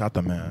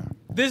 Horchata man.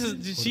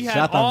 She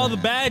had all the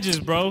badges,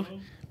 bro.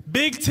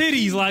 Big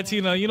titties,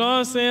 Latina. You know what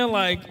I'm saying?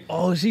 Like,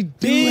 Oh, she do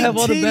big have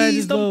all the titties,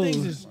 badges them though.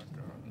 things just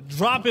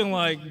dropping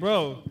like,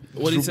 bro.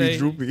 What he say?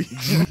 Droopy.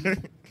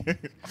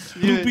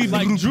 Droopy,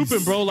 like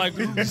drooping, bro. Like,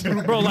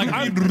 bro, like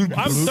I'm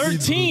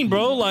 13,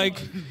 bro.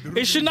 Like,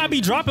 it should not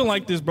be dropping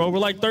like this, bro. We're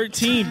like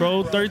 13,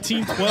 bro.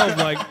 13, 12,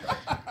 like.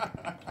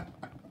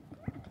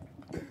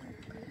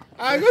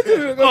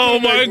 Oh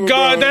my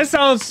God, that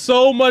sounds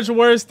so much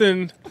worse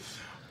than.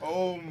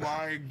 Oh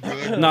my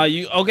god. Nah,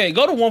 you okay?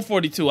 Go to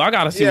 142. I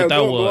gotta see what that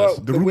was.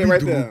 The way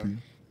right there.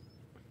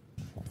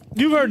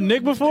 You've heard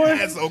Nick before?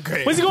 That's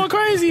okay. Was he going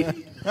crazy?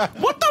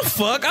 What the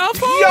fuck,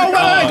 Alpha? Yo,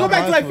 wait, go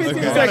back to like 15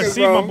 I gotta seconds,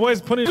 see my bro.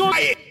 boys put it.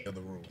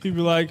 He'd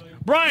be like,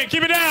 Brian,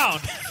 keep it down.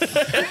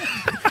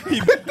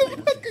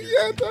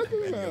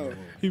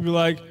 He'd be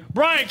like,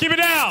 Brian, keep it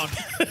down.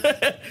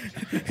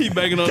 He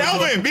banging on.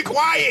 Kelvin, be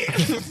quiet.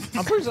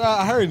 I'm pretty sure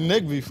I heard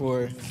Nick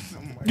before.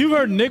 You've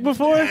heard Nick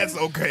before? That's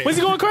okay. Was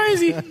he going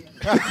crazy? What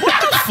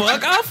the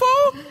fuck,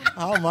 Alpha?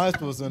 How am I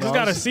supposed to know? Just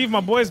gotta see if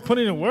my boys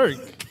putting in work.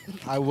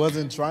 I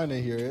wasn't trying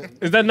to hear it.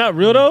 Is that not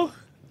real though?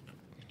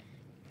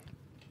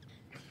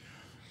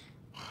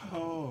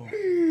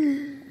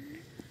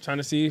 Trying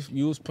to see if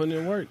you was putting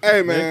in work.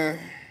 Hey, man.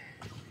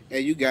 Hey,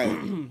 you got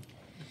it.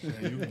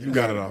 You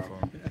got it off.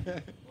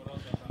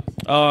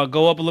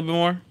 Go up a little bit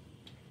more.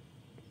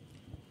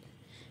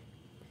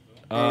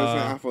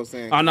 Alpha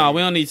saying. Oh no,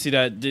 we don't need to see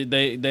that.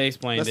 They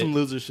explained That's it. some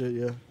loser shit,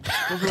 yeah.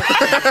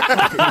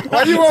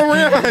 Why you on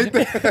real like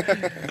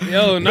that?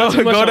 Yo, not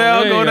too much Go on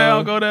down, Ray, go yo.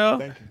 down, go down.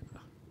 Thank you.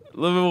 A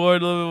little bit more, a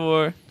little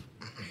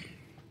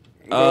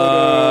bit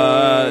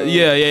more.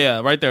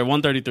 Yeah, right there,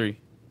 133.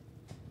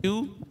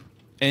 You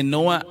and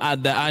knowing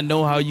that I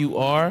know how you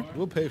are,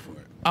 We'll pay for it.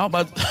 I'm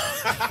about.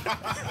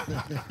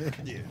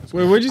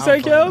 Wait, what'd you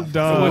say, Kel?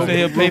 Someone said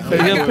he'll pay for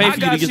you to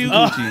get the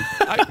Gucci.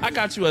 I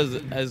got you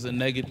as a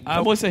negative. I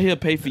always say he'll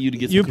pay for you to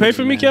get. You some pay Gucci,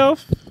 for me, man. Kel?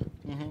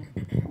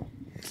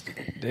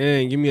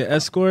 Dang, give me an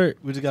escort.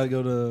 We just gotta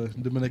go to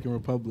Dominican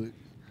Republic.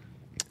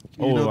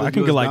 Oh, I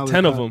can get like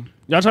 10 of them.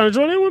 Y'all trying to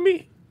join in with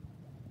me?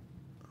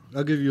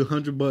 I'll give you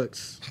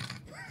 $100.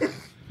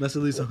 That's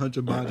at least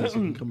 100 bodies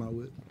you can come out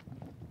with.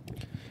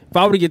 If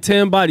I were to get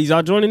 10 bodies,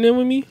 y'all joining in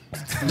with me?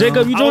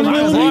 Jacob, you joining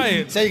in with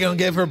me? Say you're gonna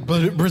give her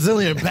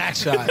Brazilian back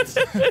shots.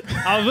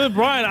 I was with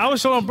Brian. I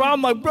was showing Brian.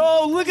 I'm like,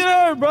 bro, look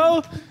at her,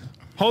 bro.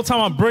 Whole time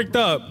I'm bricked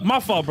up. My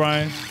fault,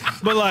 Brian.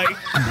 But like,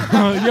 but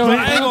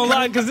I ain't gonna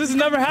lie, because this has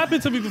never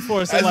happened to me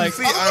before. So As like,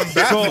 you see, I'm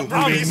baffled. bro,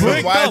 I'm So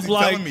bricked why is up. he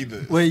Like, telling me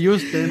this? Wait, you were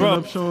standing Bro.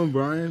 up showing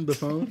Brian the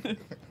phone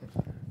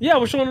Yeah, I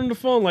was showing him the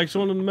phone, like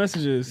showing him the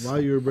messages. while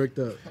you were bricked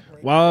up?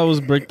 While I was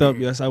bricked up,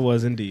 yes, I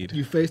was indeed.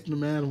 You faced the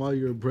man while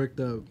you were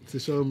bricked up to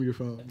show him your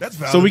phone. That's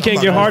valid. So we can't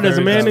I'm get not hard as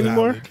a very man valid.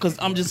 anymore? Because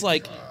I'm just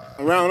like,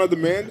 Around other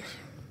men?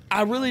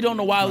 I really don't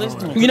know why I listen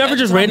to him. You never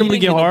just randomly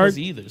get hard?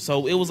 Either.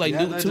 So it was like,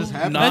 Yeah, that just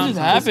happened. That just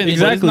happened. It's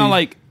Exactly. not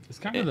like, It's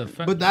kind of the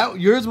fact. But that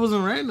yours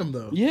wasn't random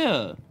though.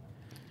 yeah.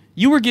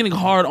 You were getting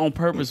hard on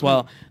purpose.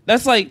 While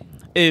that's like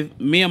if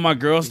me and my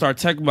girl start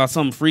talking about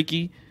something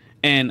freaky,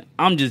 and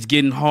I'm just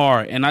getting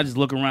hard, and I just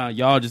look around,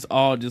 y'all just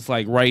all just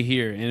like right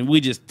here, and we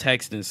just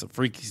texting some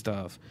freaky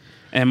stuff.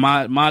 And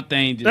my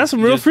thing just, That's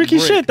some real just freaky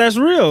brick. shit. That's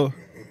real.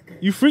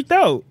 You freaked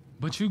out.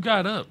 But you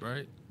got up,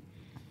 right?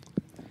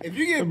 If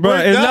you get Bro,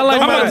 bricked it's up, not like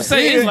don't I'm about my- to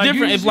say it's Like,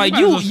 different. you If like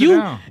might as well sit you,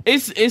 down.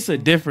 it's a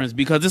difference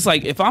because it's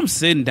like if I'm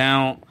sitting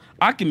down,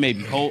 I can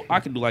maybe I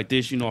can do like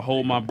this,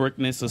 hold my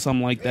brickness or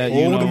something like that.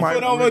 You Hold the know, mic.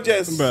 put over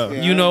just. Bro.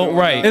 Yeah, You know, I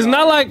right. It's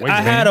not like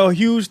I had a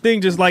huge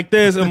thing just like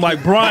this. I'm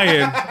like,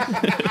 Brian,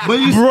 But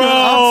you bro.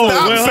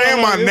 Stop wait, hold saying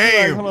on, my hold on,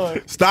 name. hold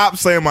on. Stop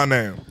saying my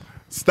name.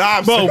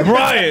 Stop. Bro, saying-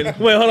 Brian.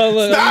 Wait, hold on.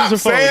 Look, Stop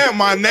use your phone. saying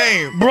my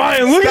name.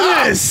 Brian, look Stop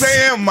at this.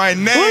 saying my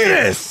name. Look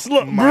at this.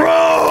 Look,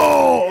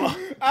 bro.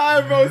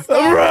 Alright, bro,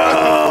 stop.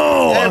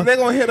 Bro. Hey, they're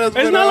gonna hit us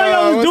It's with, not like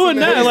I was what's doing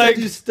the that. name? Like,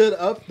 you stood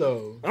up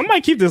though. I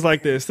might keep this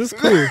like this. This is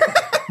cool.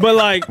 But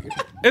like,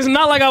 it's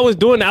not like I was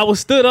doing that. I was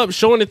stood up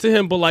showing it to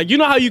him. But like, you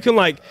know how you can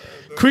like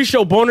crease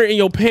your boner in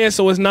your pants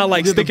so it's not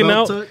like did the sticking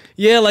belt out? tuck?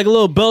 Yeah, like a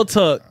little belt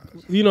tuck.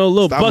 You know, a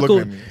little Stop buckle.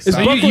 looking at me. It's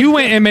Stop. buckled. You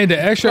went and made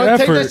the extra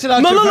Take effort. that shit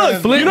out No, your look, pants.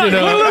 look. Flipped You know, it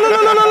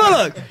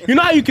up. look. You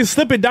know how you can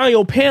slip it down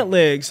your pant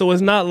leg so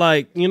it's not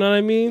like, you know what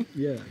I mean?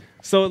 Yeah.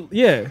 So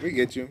yeah, We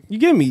get you. you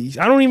get me.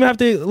 I don't even have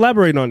to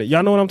elaborate on it.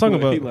 Y'all know what I'm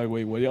talking He about. like,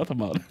 wait, what y'all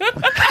talking about?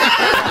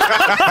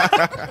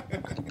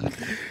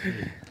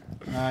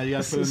 Nah, you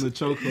gotta put in the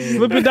chokehold.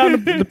 Slip it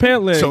down the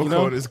pant leg. Chokehold You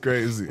know? is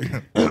crazy. You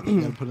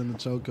gotta put in the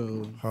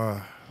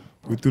chokehold.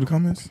 We through the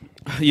comments?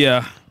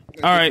 Yeah.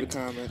 All right.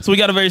 So we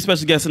got a very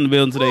special guest in the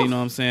building today. You know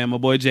what I'm saying? My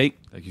boy Jake.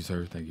 Thank you,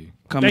 sir. Thank you.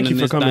 Thank you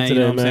for coming thing,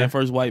 today, you know what I'm man. saying?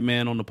 First white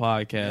man on the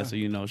podcast.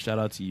 So, shout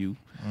out to you.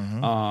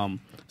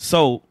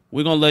 So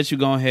we're going to let you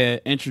go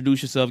ahead,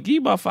 introduce yourself. Give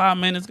you about 5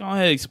 minutes. Go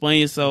ahead, explain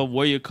yourself,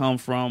 where you come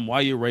from, why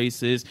you're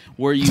racist,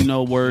 where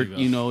work,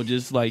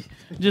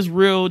 just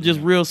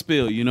real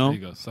spill, There you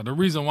go. So the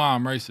reason why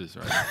I'm racist,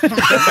 right?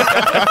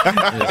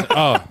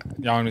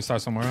 Y'all want me to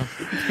start somewhere else?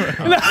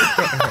 All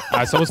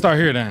right, so we'll start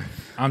here then.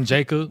 I'm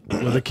Jacob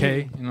with a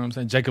K, you know what I'm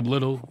saying? Jacob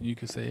Little, you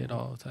could say it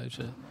all type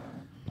shit.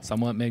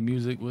 Somewhat make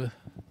music with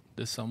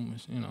this,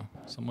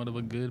 somewhat of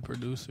a good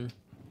producer.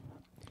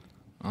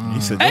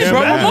 Hey,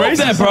 bro, remove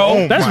that,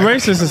 bro. That's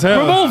racist as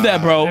hell. Remove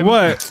that, bro.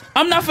 What?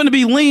 I'm not finna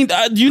be leaned.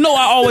 I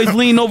always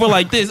lean over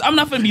like this. I'm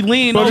not finna be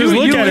leaned over. just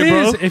look at it,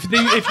 bro.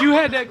 If you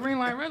had that green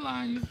light, red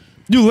line,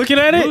 You looking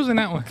at it? losing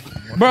that one.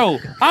 Bro,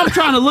 I'm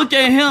trying to look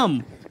at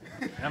him.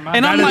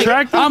 And I'm like,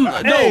 attractive?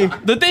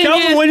 the thing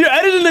Kelvin, is, when you're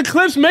editing the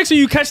clips, make sure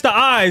you catch the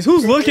eyes.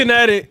 Who's looking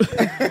at it?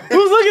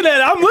 Who's looking at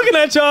it? I'm looking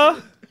at y'all.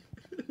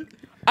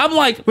 I'm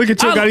like, Look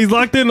at you, God. He's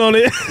locked in on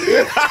it.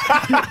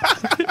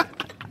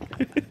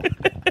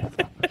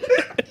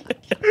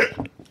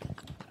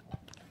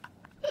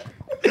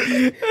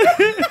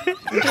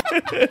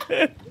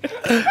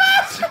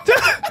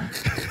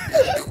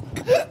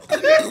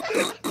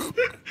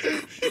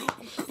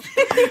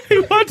 He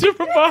watching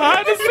from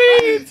behind the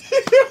scenes.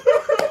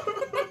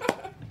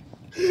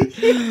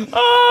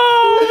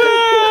 Oh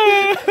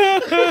man!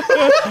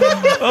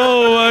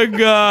 Oh my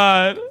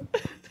God!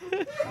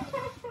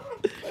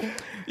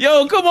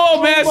 Yo, come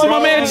on, man! So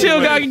my man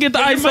Chill Guy can get the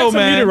ISO,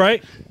 man.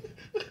 Right?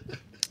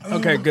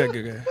 Okay,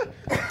 good.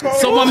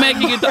 So my man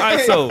can get the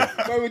ISO.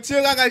 Wait,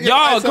 Chill Guy gotta get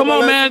Y'all, the ISO, come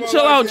on, man!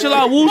 Chill out!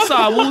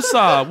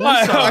 Woosah.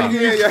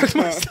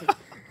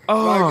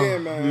 Oh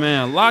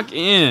man, lock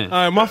in.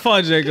 All right, my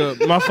fault, Jacob.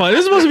 My fault. This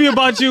is supposed to be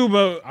about you,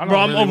 but bro,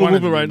 I'm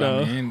overmoving right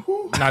now.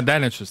 Not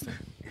that interesting.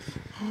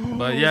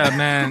 But yeah,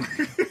 man.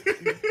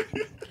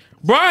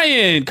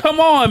 Brian, come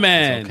on,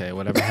 man. It's okay,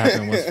 whatever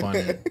happened was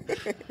funny.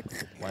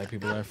 White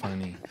people are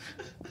funny.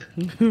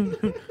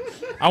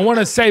 I want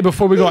to say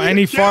before we go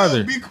any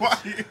farther. Be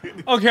quiet.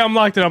 Okay, I'm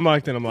locked in.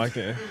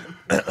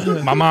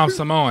 My mom's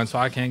Samoan, so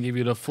I can't give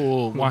you the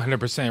full 100%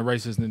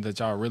 racism that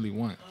y'all really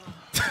want.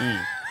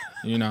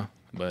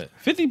 But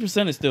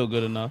 50% is still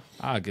good enough.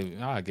 I'll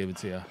give it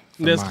to you.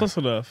 That's close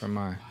enough. From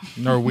my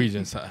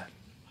Norwegian side.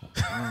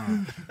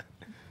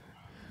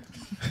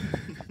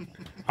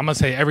 I'm gonna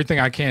say everything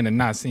I can and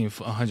not seem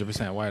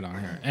 100% white on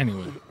here.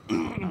 Anyway,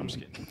 I'm just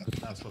kidding.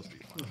 That's supposed to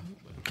be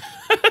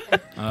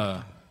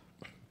fun.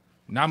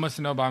 Not much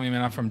to know about me,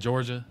 man. I'm from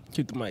Georgia.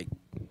 Keep the mic.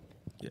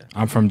 Yeah,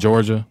 I'm from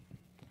Georgia.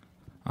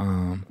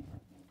 Not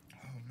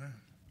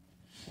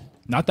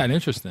that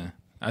interesting,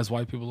 as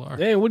white people are.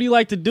 Hey, what do you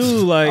like to do?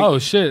 Like, oh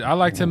shit, I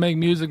like to make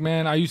music,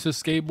 man. I used to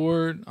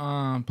skateboard,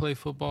 play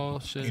football.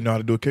 Shit. You know how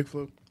to do a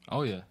kickflip?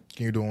 Oh yeah.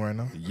 Can you do one right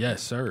now?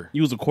 Yes, sir.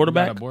 You was a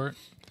quarterback?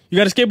 You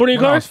got a skateboard in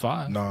your When I car? was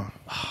 5. No.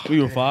 When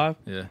you were 5?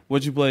 Yeah.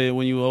 What'd you play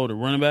when you were older?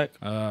 Running back?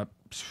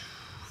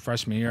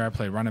 Freshman year, I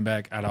played running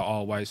back at an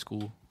all-white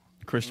school.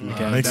 Christian Then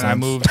McCaffrey. I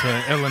moved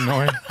to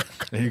Illinois.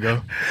 There you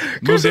go.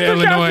 Moved to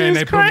Illinois, and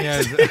they put me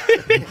as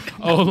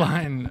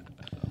O-line,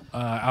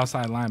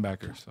 outside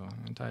linebacker. So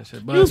I'm tired of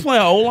shit. But You was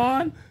playing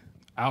O-line?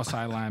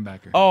 outside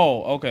linebacker.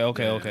 Oh, okay.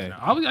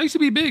 I used to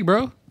be big,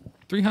 bro.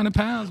 300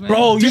 pounds, man.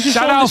 Bro, you can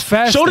shout show out this,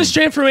 fast. show this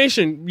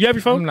transformation. You have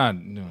your phone? I'm not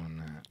doing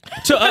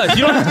that. To us.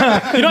 You don't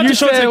have to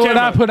show it to said the what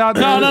camera. I put out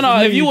there.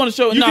 No. If you want to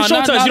show, You can show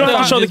it to us. You don't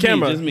have to show the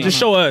camera. Just me. Just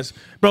show us.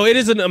 Bro, it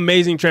is an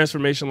amazing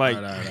transformation. Like,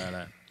 All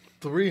right.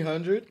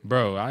 300?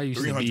 Bro, I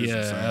used to be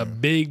a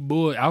big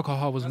boy.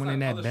 Alcohol was winning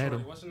that battle.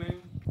 What's her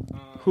name?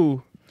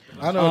 Who?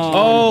 I know.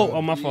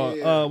 Oh, my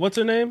fault. What's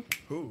her name?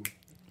 Who?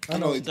 I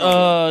know.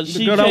 The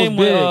She girl that was came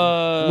big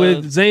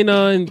with with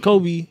Zaina and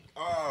Kobe.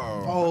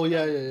 Oh,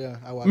 yeah.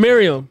 I watched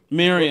Miriam.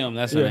 Miriam.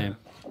 That's her name.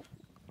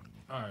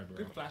 All right, bro.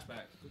 Good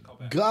flashback. Good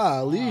callback.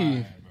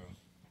 Golly.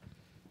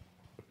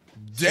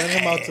 Send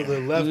him out to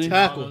the left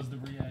tackle.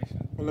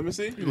 Well, let me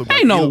see.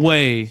 Ain't no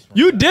way.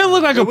 You did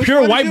look like a which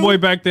pure one white you? boy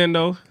back then,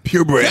 though.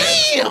 Purebred.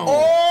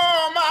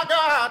 Oh my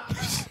God.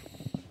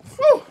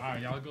 All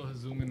right, y'all go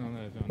zoom in on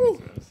that. If y'all need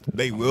to.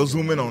 They will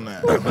zoom in on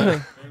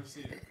that.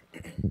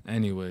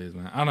 Anyways,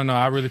 man, I don't know.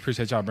 I really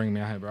appreciate y'all bringing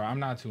me out here, bro. I'm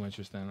not too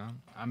interested.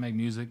 I make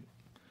music.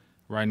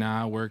 Right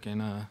now, I work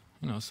in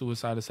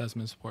suicide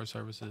assessment support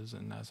services,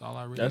 and that's all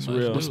I really. That's much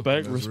real. do.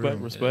 Respect.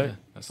 Yeah,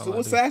 that's all I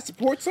do. Suicide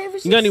support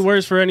services. You got any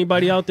words for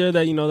anybody out there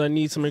that that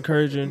needs some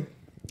encouraging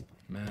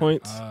Man,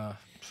 points?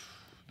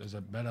 There's a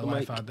better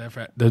life out there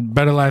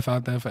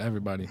for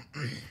everybody.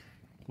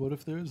 What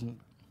if there isn't?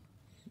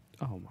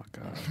 Oh my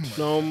God.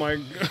 Oh my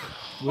God.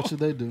 What should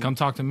they do? Come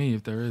talk to me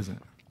if there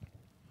isn't.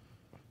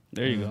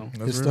 There you go.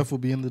 His stuff will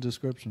be in the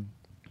description.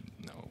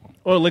 No.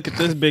 Oh, look at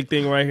this big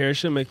thing right here. It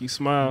should make you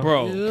smile.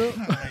 Bro. Oh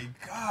my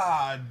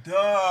God.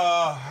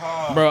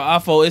 Bro,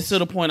 Afo, it's to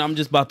the point I'm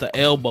just about to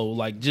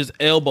just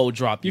elbow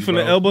drop you. You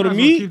finna bro. elbow to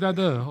me? Keep that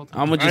there. I'm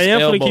gonna I just am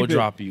finna elbow keep it.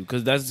 drop you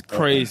because that's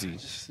crazy.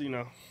 You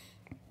know.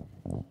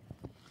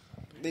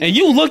 And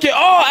you look at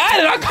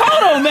I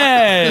caught him,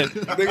 man.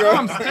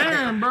 I'm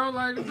staring, bro.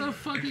 Like, what the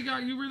fuck you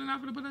got? You really not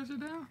gonna put that shit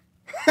down?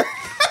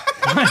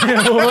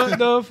 What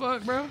the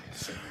fuck, bro?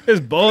 It's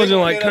bulging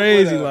like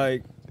crazy.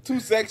 Like, too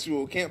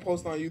sexual. Can't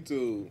post on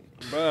YouTube.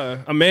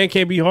 bruh, a man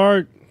can't be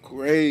hard.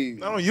 Crazy.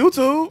 Not on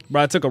YouTube.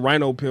 Bro, I took a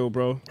rhino pill,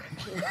 bro.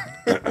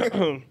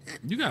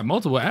 You got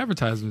multiple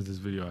advertisements this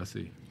video, I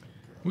see.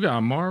 We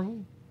got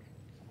Marvel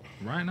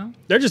right now.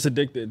 They're just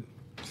addicted.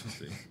 Let's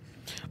see.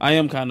 I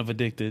am kind of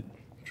addicted.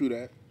 True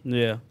that.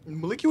 Yeah.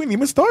 Malik, you ain't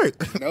even start.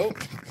 Nope.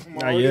 I'm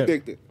Not already yet.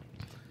 addicted.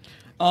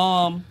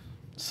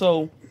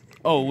 So,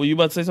 were you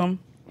about to say something?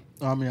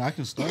 I mean, I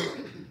can start.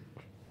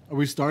 Are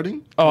we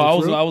starting? Oh, I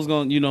For real? was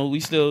going. We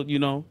still,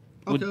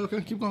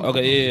 Okay, keep going.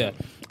 Okay, yeah.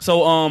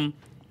 So,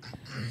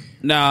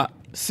 now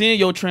seeing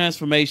your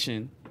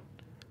transformation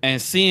and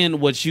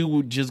seeing what you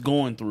were just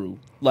going through,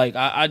 like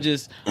I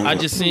just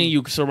seen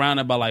you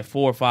surrounded by like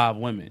 4 or 5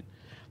 women.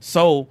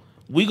 So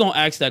we gonna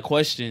ask that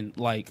question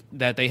like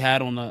that they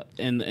had on the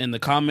in the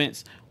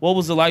comments. What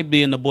was it like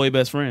being the boy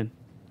best friend?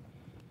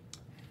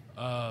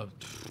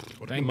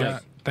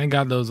 Thank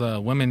God those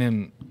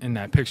women in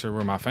that picture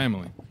were my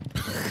family.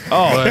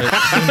 Oh,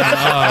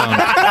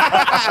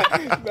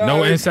 But,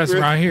 no incest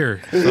around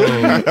here.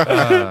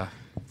 So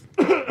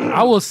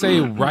I will say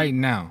right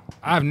now,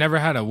 I've never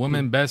had a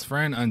woman best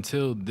friend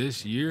until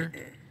this year,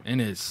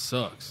 and it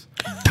sucks.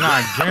 And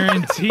I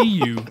guarantee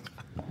you,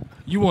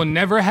 you will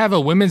never have a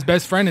women's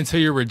best friend until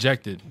you're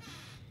rejected.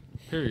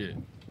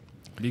 Period.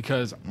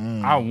 Because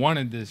I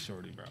wanted this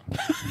shorty, bro.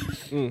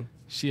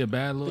 She a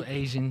bad little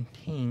Asian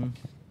teen.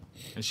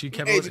 And she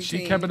kept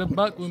it a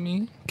buck with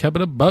me. Kept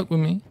it a buck with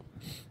me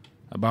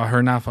about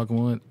her not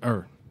fucking with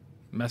or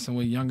messing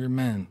with younger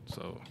men.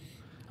 So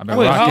I've been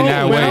rocking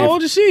that wave. How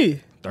old is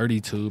she?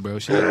 32, bro.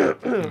 She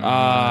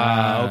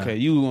okay.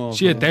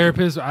 she a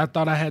therapist. I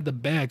thought I had the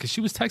bag because she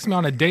was texting me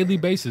on a daily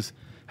basis.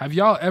 Have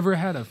y'all ever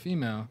had a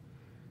female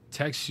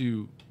text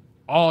you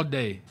all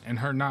day and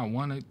her not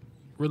want to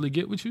really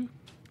get with you?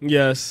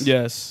 Yes.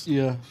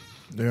 Yeah.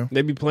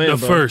 They be playing. The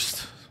bro.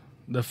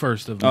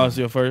 first of them. Oh, it's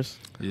your first.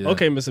 Yeah.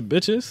 Okay, Mr.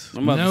 Bitches.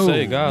 I'm about to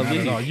say, God, not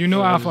at all. You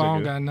know, Alpha, I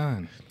don't got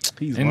none.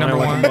 He's And lying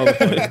number like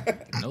a one,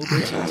 motherfucker. no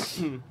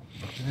bitches.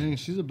 Dang,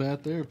 she's a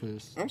bad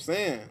therapist. I'm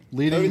saying.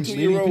 Leading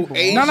 32-year-old people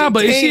Asian on. No,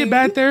 but is she a teen.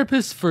 bad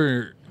therapist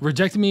for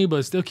rejecting me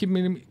but still keep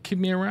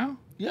me around?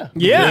 Yeah.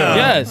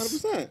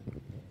 Yes. 100%.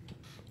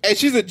 And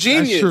she's a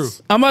genius. That's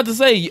true. I'm about to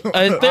say,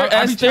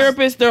 as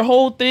therapists, their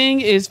whole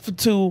thing is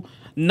to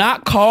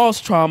not cause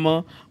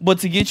trauma, but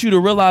to get you to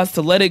realize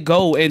to let it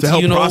go and To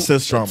help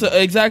process trauma.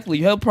 Exactly,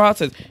 help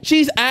process.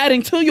 She's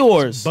adding to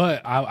yours.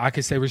 But I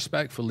can say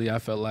respectfully, I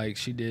felt like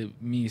she did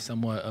me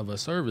somewhat of a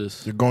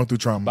service You're going through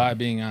trauma. by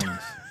being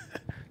honest.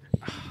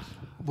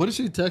 What is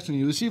she texting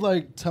you? Is she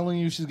like telling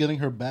you she's getting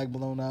her back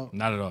blown out?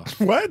 Not at all.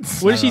 What?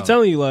 What is she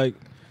telling you? Like,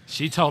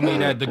 She told me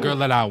that the girl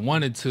that I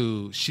wanted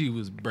to, she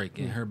was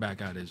breaking her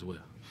back out as well.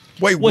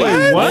 Wait, what?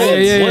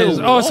 Yeah.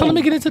 Oh, so let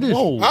me get into this.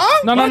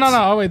 Huh? No.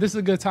 Oh, wait, this is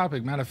a good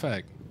topic. Matter of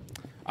fact.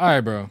 All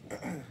right, bro.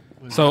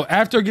 So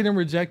after getting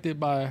rejected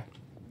by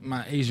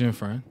my Asian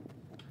friend,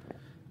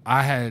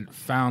 I had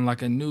found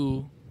like a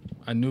new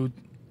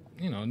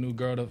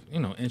girl to,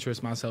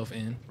 interest myself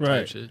in. Type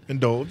Right. shit.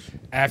 Indulge.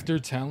 After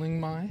telling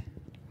my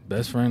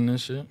best friend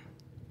this shit,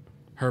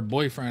 her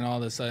boyfriend all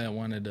of a sudden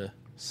wanted to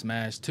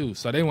smash too.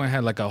 So they went and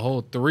had like a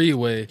whole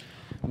 3-way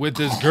with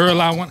this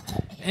girl I want.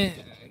 And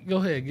go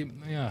ahead,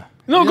 yeah.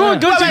 No, go.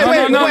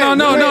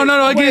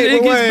 No.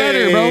 It gets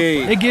better, bro.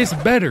 It gets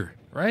better,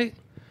 right?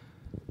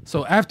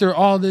 So after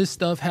all this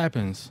stuff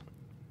happens,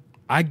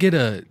 I get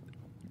a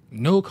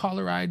no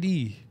caller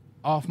ID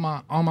on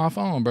my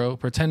phone, bro,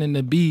 pretending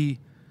to be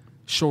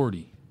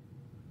shorty,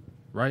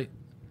 right?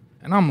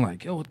 And I'm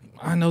like, yo,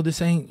 I know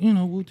this ain't,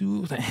 we'll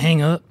do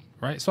hang up,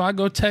 right? So I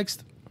go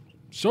text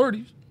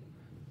shorties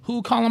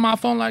who calling my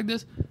phone like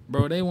this,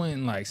 bro. They went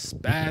and like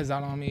spazzed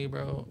out on me,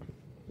 bro.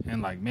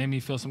 And like made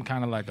me feel some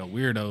kind of like a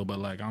weirdo, but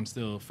like I'm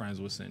still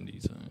friends with Cindy.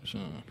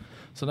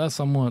 So that's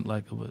somewhat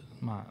like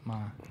my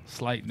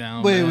slight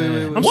down. Wait.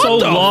 I'm so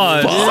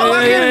lost. So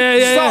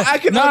I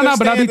can understand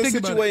but I be the thinking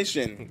about it.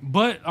 situation.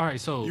 But all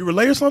right, so You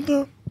relay or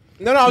something?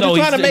 No, I'm just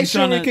trying to make he's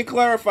sure we trying to- can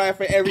clarify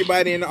for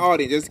everybody in the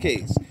audience, just in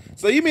case.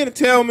 So you mean to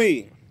tell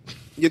me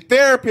your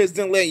therapist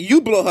didn't let you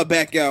blow her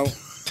back out,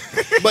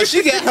 but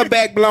she got her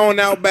back blown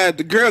out by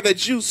the girl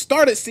that you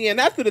started seeing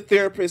after the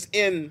therapist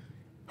in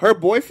her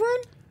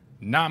boyfriend?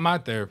 not my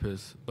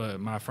therapist, but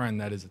my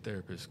friend that is a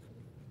therapist.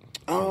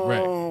 Oh,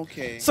 Right.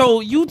 okay. So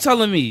you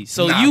telling me?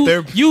 So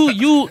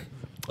you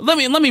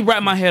let me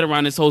wrap my head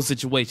around this whole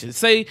situation.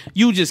 Say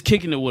you just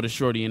kicking it with a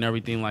shorty and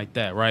everything like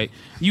that, right?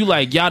 You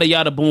like yada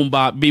yada boom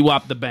bop be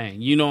wop the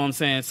bang. You know what I'm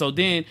saying? So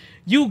then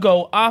you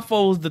go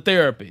Afo's the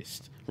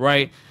therapist,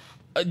 right?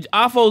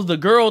 Afo's the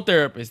girl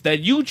therapist that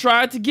you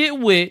tried to get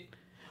with,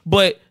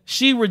 but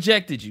she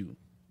rejected you.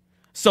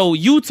 So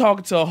you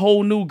talk to a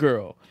whole new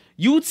girl.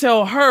 You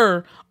tell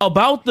her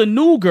about the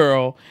new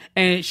girl,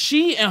 and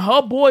she and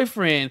her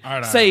boyfriend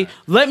say,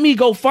 "Let me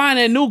go find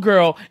that new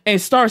girl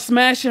and start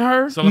smashing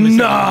her." So let me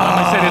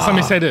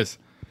say this.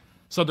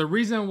 So the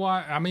reason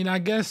why, I mean, I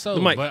guess so,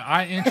 but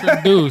I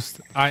introduced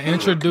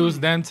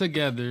them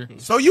together.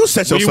 So you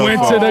set yourself up. We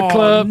went to the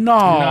club.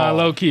 Nah,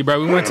 low key,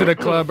 bro. We went to the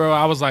club, bro.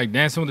 I was like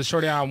dancing with the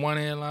shorty I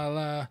wanted, la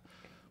la,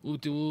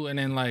 ooh, and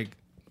then like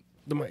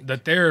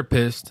the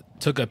therapist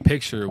took a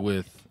picture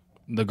with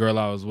the girl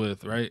I was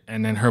with, right?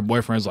 And then her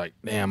boyfriend's like,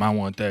 damn, I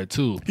want that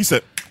too. He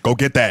said, go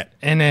get that.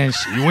 And then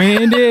she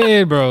went and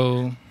did,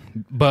 bro.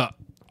 But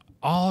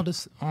all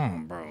this,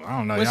 bro, I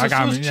don't know. Wait, so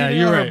she was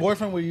cheating on her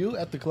boyfriend with you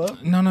at the club?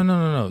 No.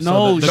 No,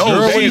 so the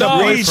girl they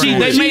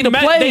made a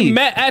play. They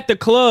met at the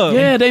club.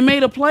 Yeah, they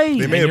made a play.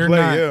 They made a play,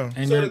 yeah.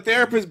 And so the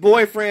therapist's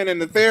boyfriend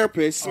and the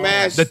therapist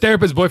smashed. The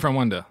therapist's boyfriend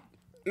one day.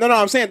 No,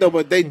 I'm saying though,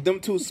 but them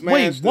two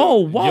smashed. Wait,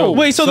 whoa.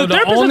 Wait, so the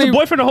therapist has a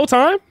boyfriend the whole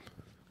time?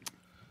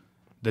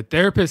 The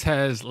therapist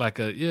has like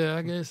I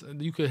guess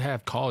you could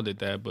have called it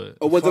that, but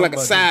or was it like a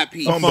side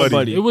piece? Fun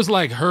buddy. It was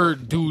like her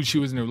dude she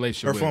was in a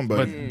relationship with. Fun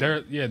buddy.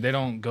 But they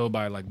don't go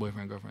by like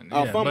boyfriend girlfriend.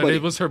 Oh, yeah, fun but buddy.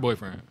 it was her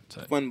boyfriend.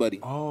 Type. Fun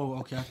buddy. Oh,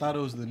 okay. I thought it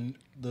was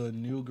the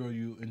new girl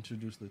you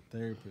introduced the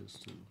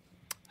therapist to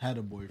had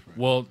a boyfriend.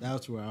 Well,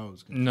 that's where I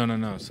was.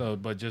 No. So,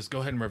 but just go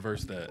ahead and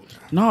reverse that.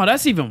 No,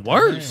 that's even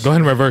worse. Go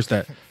ahead and reverse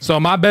that. So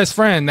my best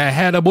friend that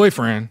had a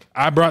boyfriend,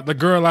 I brought the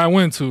girl I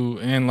went to,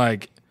 and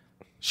like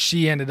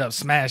she ended up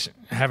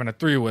having a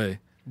 3-way.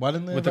 Why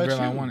didn't they with the girl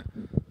you? I wanted?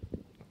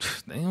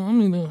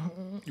 Damn,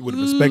 you would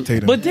have been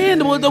spectating. But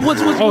then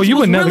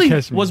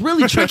what's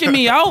really tricking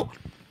me out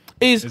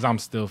is I'm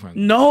still friends.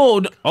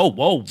 No. Oh,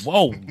 whoa.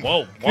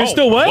 You're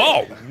still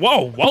what?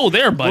 Whoa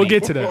there, buddy. We'll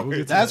get to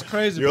that. That's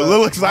crazy. You're bro. a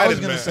little excited, I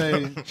was gonna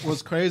say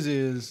what's crazy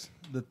is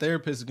the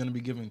therapist is gonna be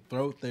giving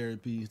throat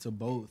therapy to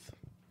both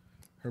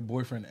her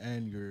boyfriend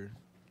and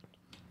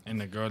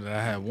the girl that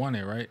I had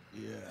wanted, right?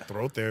 Yeah.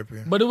 Throat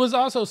therapy. But it was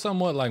also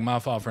somewhat like my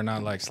fault for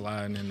not like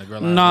sliding in the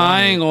girl. Nah,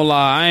 I ain't gonna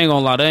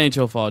lie. That ain't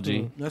your fault,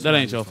 G. That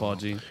ain't your fault,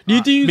 G.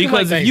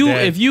 Because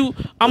if you,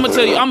 I'm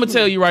gonna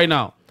tell you right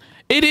now.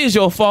 It is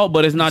your fault,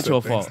 but it's not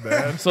your fault.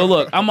 So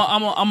look, I'm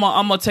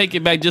gonna take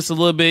it back just a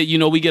little bit. You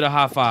know, we get a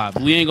high five.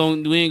 We ain't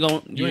gonna. You ain't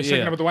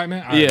shaking up with the white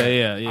man.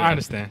 Yeah. I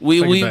understand.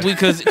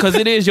 Because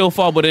it is your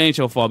fault, but it ain't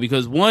your fault.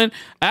 Because one,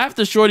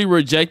 after Shorty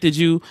rejected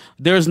you,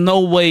 there's no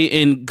way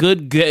in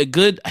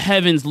good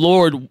heavens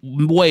Lord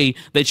way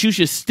that you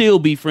should still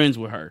be friends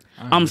with her.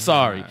 I'm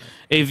sorry.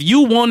 If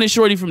you wanted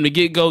Shorty from the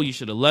get-go, you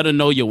should have let her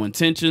know your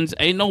intentions.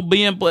 Ain't no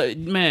playing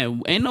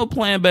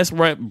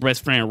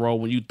best friend role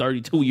when you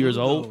 32 years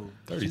old.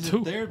 32. She's a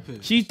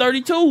therapist. She's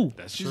 32.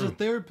 She's a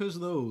therapist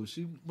though.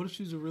 What if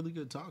she's a really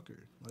good talker?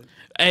 Like,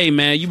 hey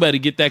man, you better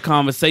get that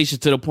conversation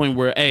to the point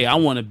where, hey, I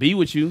want to be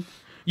with you.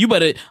 You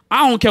better.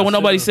 I don't care what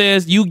nobody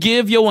says. You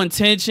give your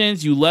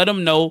intentions. You let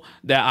them know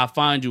that I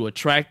find you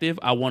attractive.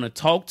 I want to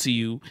talk to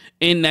you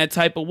in that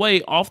type of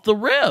way off the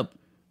rip.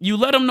 You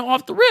let them know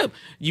off the rip.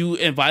 You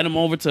invite them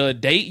over to a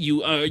date.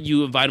 You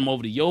invite them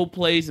over to your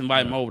place.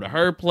 Invite them over to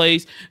her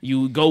place.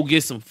 You go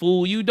get some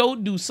food. You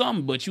don't do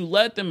something, but you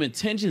let them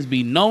intentions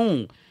be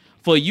known.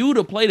 For you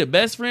to play the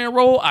best friend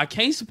role, I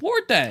can't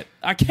support that.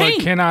 I can't.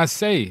 But can I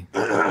say,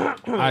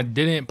 I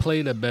didn't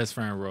play the best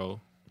friend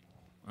role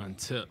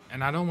until,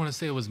 and I don't want to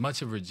say it was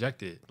much of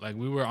rejected. Like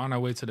we were on our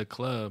way to the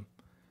club,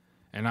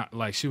 and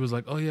she was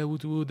like, "Oh yeah,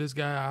 woo, this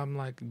guy, I'm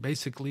like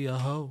basically a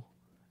hoe."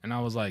 And I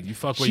was like, "You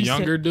fuck with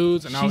younger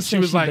dudes?" And she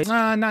was like,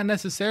 "Nah, not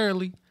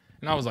necessarily."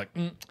 And I was like,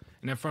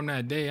 And then from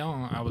that day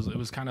on, it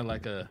was kind of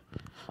like a,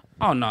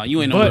 "Oh no,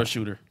 you ain't no real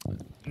shooter."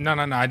 No,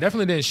 I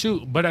definitely didn't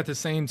shoot. But at the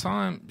same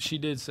time, she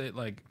did say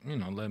like,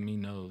 let me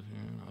know,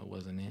 it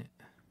wasn't it.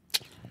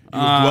 You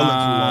was dwelling too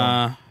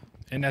long.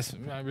 And that's,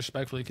 I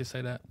respectfully could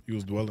say that. You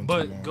was dwelling too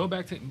long. But go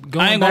back to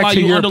I ain't gonna lie,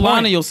 you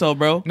underlining yourself,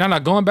 bro. No,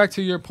 going back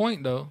to your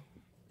point though,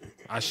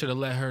 I should have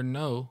let her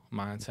know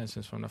my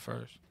intentions from the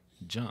first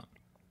jump.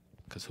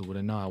 Because who would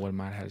have known I wouldn't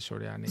mind had a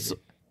shorty I needed.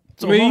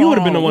 So you would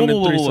have been the one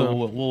in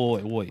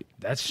threesome. Wait.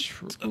 That's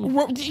true.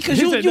 Because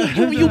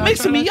you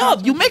mixing me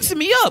up. You mixing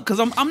me up because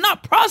I'm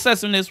not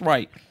processing this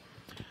right.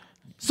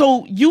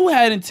 So you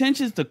had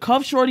intentions to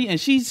cuff Shorty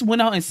and she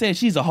went out and said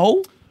she's a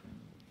hoe?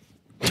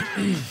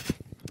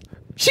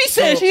 She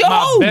said she a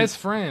hoe. My best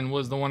friend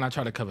was the one I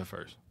tried to cover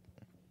first.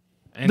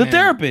 And the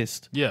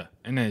therapist? Yeah.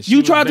 And then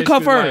you tried to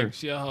cuff her. Like,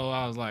 she a hoe.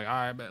 I was like, all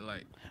right, but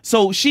like.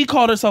 So she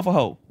called herself a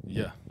hoe?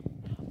 Yeah.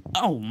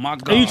 Oh my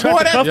God! And you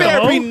tried to cuff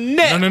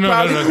her?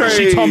 No.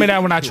 She told me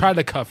that when I tried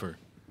to cuff her.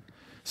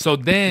 So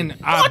then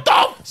what the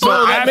fuck? So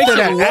after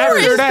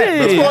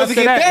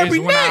that is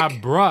when neck. I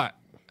brought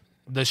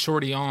the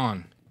shorty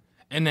on,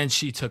 and then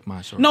she took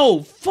my shorty.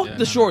 No, fuck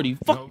the shorty.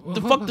 Fuck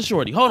the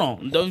shorty. Hold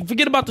on, don't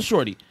forget about the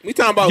shorty. We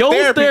talking about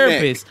your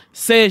therapist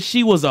said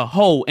she was a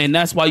hoe, and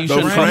that's why you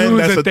shouldn't. Friend,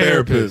 that's a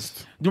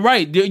therapist.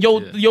 Right,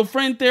 your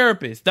friend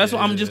therapist. That's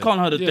what I'm just calling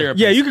her the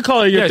therapist. Yeah, you can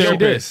call her your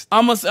therapist.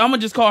 I'm gonna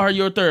just call her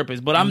your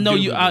therapist. But I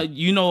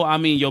know I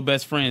mean your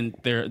best friend.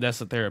 That's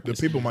a therapist.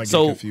 The people might get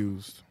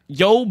confused.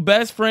 your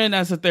best friend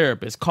as a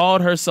therapist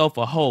called herself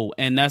a hoe,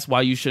 and that's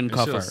why you shouldn't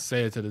cuff She'll her.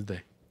 say it to this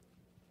day.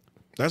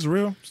 That's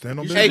real. Stand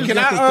on Hey, business. can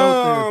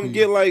I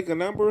get like a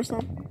number or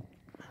something?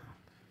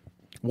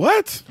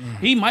 What?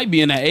 He might be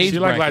in that age She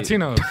like bracket.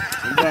 Latinos.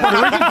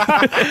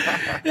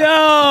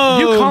 Yo,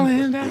 You calling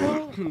him that?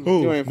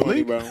 Who? You ain't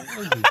funny, Malik? bro.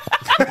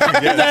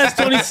 That's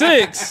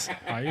 26.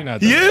 Oh, you're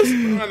not. He is?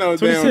 I know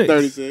damn 26.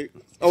 36.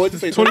 Oh, what'd you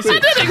say?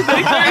 26?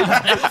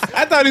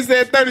 I thought he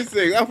said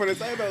 36. I'm finna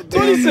say no.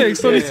 26,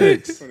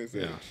 26.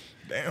 26.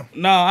 Damn.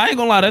 No, I ain't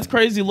gonna lie. That's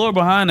crazy lore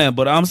behind that,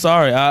 but I'm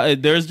sorry.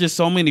 There's just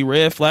so many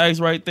red flags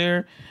right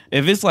there.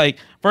 If it's like,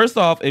 first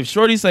off, if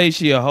Shorty says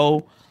she a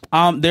hoe,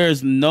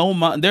 there's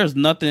nothing in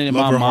Love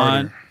my her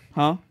mind,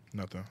 harder. huh?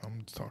 Nothing.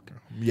 I'm just talking.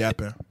 I'm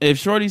yapping. If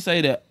Shorty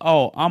say that,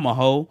 oh, I'm a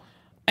hoe,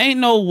 ain't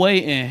no way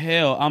in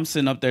hell I'm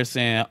sitting up there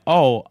saying,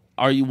 oh,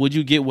 would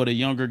you get with a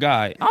younger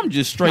guy? I'm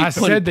just straight I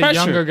putting said the pressure.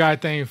 younger guy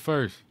thing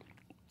first.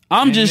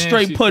 I'm And just then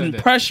straight she putting said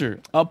that. pressure.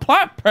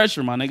 Apply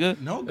pressure, my nigga.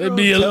 No It'd girl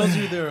be a- tells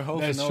you they're a hoe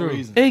for That's no true.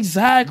 reason.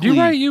 Exactly.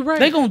 You right.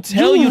 They gonna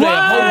tell you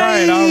that hoe.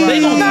 right, all right,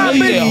 They gonna all tell right.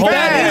 you that hoe.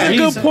 That's for a a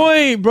good reason.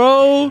 point,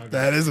 bro.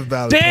 That is a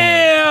valid Damn.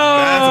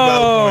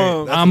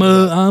 point. That's a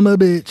valid point. I'm a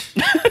bitch.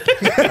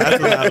 That's a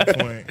valid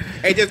point.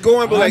 Hey, just go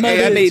and be like, I'm a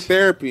hey, I need bitch.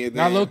 therapy. And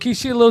Now, then- low key,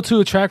 she a little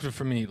too attractive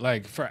for me.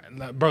 Like,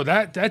 bro,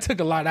 that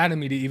took a lot out of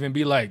me to even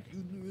be like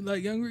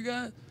younger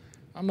guy.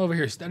 I'm over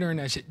here stuttering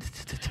that shit.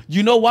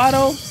 You know why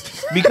though?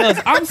 Because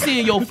I'm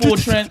seeing your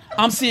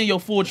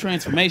full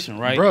transformation,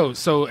 right? Bro,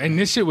 so, and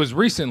this shit was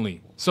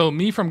recently. So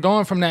me from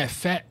going from that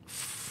fat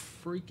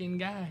freaking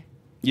guy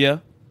Yeah.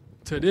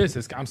 to this,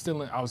 I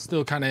was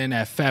still kind of in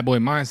that fat boy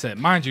mindset.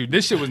 Mind you,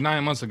 this shit was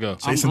 9 months ago.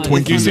 Say some I'm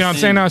Twinkies. You see what I'm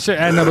saying now? Shit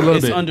adding up a little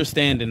It's bit.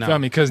 understanding now. Feel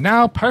me? Because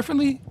now,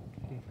 perfectly,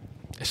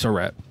 it's a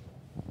wrap.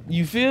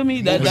 You feel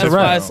me? That's a why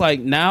wrap. it's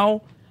like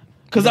now.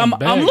 Cause I'm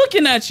bag.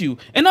 looking at you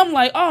and I'm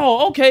like,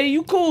 oh, okay,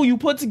 you cool, you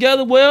put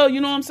together well,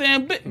 you know what I'm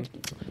saying?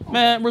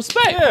 Man,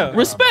 respect,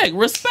 respect.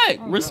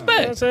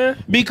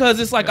 Because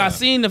it's like I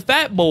seen the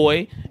fat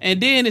boy,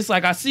 and then it's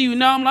like I see you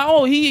now. I'm like,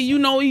 oh,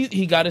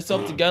 he got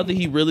himself together.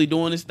 He really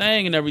doing his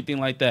thing and everything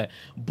like that.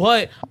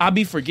 But I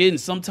be forgetting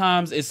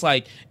sometimes. It's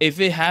like if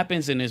it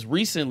happens and it's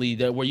recently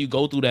that where you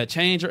go through that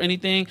change or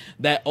anything,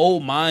 that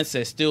old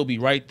mindset still be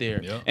right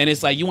there. Yep. And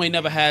it's like you ain't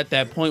never had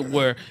that point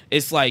where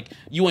it's like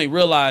you ain't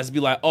realized. Be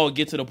like, oh,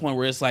 get to the point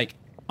where it's like,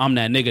 I'm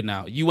that nigga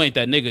now. You ain't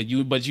that nigga.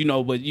 You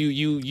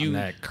I'm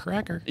that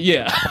cracker.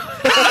 Yeah.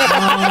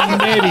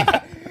 Baby.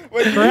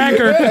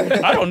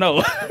 Cracker. I don't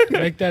know.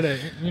 Make that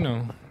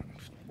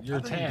your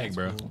tag,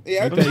 bro.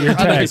 Yeah, Make that your I think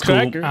tag. it's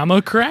cool. I'm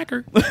a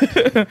cracker.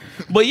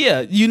 But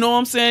yeah, you know what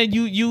I'm saying?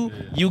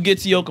 You get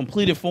to your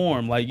completed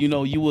form. Like, you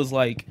was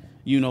like,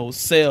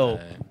 Cell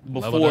Leveled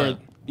before, up.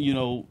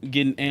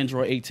 Getting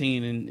Android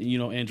 18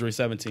 and, Android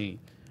 17.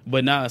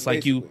 But now it's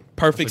like you Basically.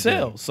 perfect That's a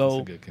Cell. good- So,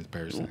 that's a good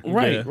comparison.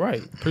 right,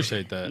 right.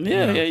 Appreciate that.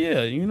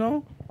 Yeah.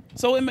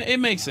 So it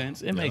makes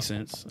sense. It makes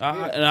sense.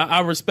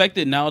 I respect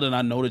it now that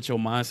I know that your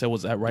mindset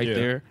was at right Yeah.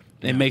 there.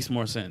 It makes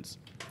more sense.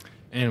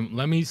 And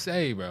let me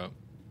say, bro,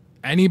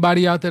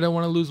 anybody out there that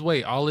want to lose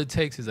weight, all it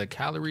takes is a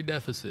calorie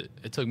deficit.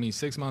 It took me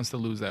 6 months to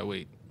lose that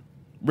weight.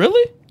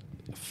 Really?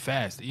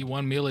 Fast. Eat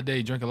 1 meal a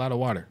day. Drink a lot of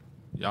water.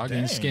 Y'all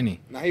getting skinny.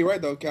 Nah, he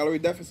right though. Calorie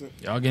deficit.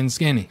 Y'all getting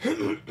skinny.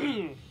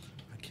 I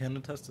can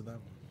attest to that one.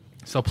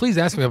 So please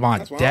ask me about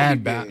That's why I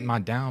don't be big. my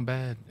down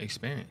bad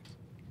experience.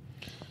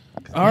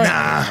 All right.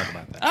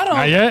 I don't.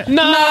 Not yet.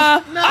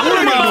 Nah.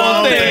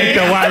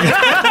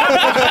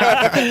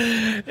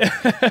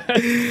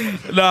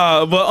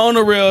 Nah, but on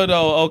the real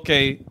though,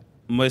 okay,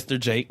 Mr.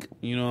 Jake,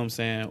 you know what I'm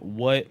saying?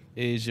 What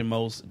is your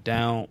most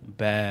down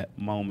bad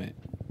moment?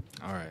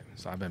 All right.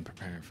 So I've been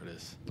preparing for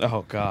this.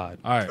 Oh God.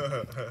 All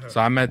right.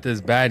 So I met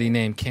this baddie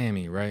named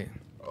Cammy, right?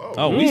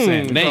 Oh, we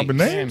saying Dropping names.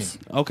 names.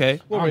 Okay.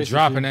 I'm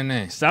dropping that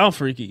name. Sound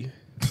freaky.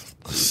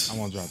 I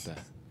won't drop that.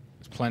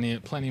 There's plenty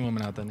of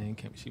women out there named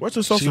Cammy. What's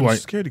your She social white.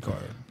 security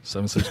card?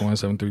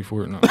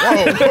 761-734. No.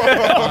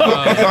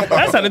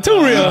 That sounded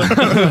too real.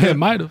 It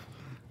might have.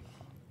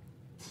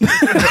 No,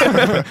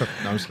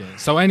 I'm just kidding.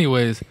 So,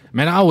 anyways,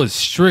 man, I was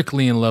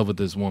strictly in love with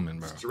this woman,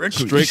 bro.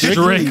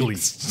 Strictly.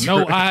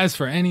 No eyes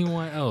for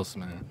anyone else,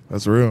 man.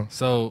 That's real.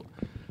 So,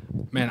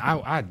 man,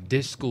 I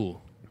ditched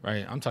school,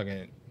 right? I'm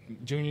talking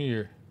junior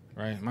year,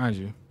 right? Mind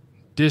you.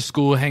 Ditched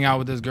school, hang out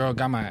with this girl,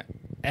 got my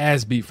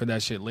ass beat for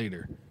that shit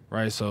later,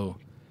 right? So,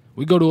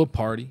 we go to a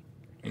party,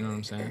 you know what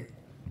I'm saying?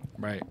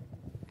 Right.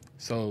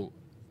 So,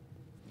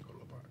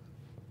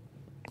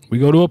 we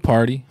go to a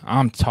party.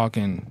 I'm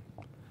talking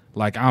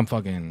like I'm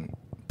fucking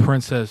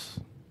Princess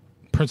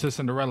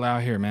Cinderella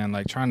out here, man.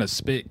 Like trying to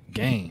spit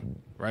game,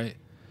 right?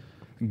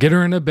 Get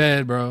her in the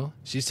bed, bro.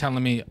 She's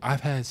telling me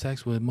I've had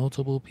sex with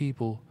multiple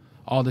people,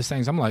 all these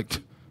things. I'm like,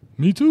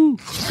 me too.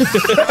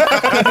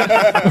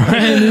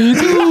 Right, me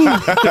too.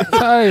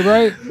 Tight,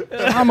 right?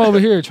 I'm over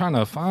here trying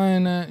to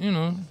find that,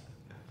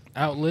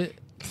 outlet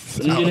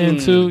to get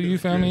into. You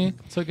feel me?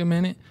 Took a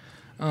minute.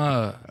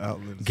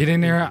 Get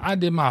in there. I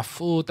did my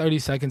full 30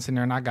 seconds in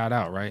there and I got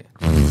out, right?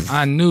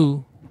 I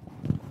knew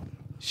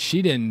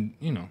she didn't,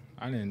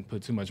 I didn't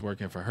put too much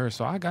work in for her,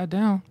 so I got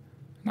down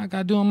and I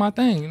got doing my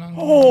thing. You know.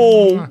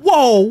 Oh,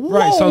 whoa.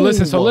 Right. So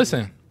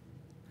listen.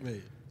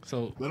 Wait.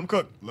 So Let him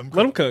cook. Let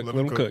him cook.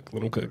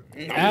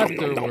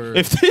 afterwards,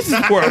 If this is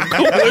where I'm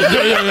going,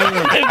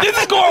 if this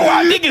is going where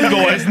I think it's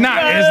going, it's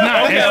not.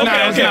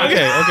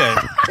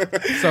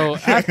 Okay. So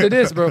after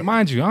this, bro,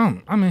 mind you,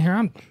 I'm in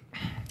here.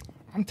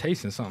 I'm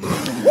tasting something.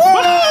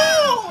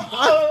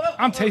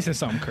 I'm tasting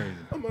something crazy.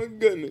 Oh my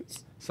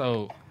goodness.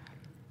 So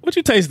What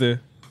you tasting?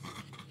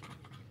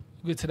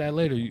 we'll get to that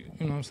later. You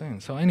know what I'm saying?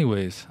 So,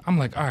 anyways, I'm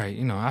like, all right,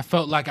 I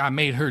felt like I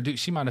made her do.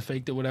 She might have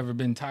faked it, whatever.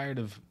 Been tired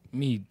of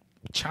me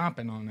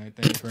chomping on that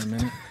thing for a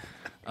minute.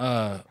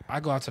 I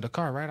go out to the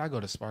car, right? I go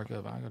to spark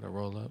up. I go to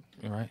roll up,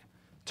 right?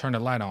 Turn the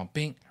light on.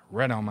 Bink,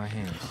 red on my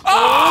hands.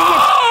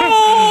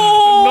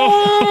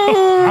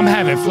 Oh! I'm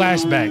having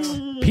flashbacks,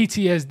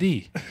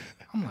 PTSD.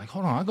 I'm like,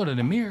 hold on. I go to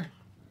the mirror,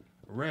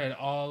 red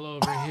all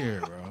over here,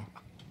 bro.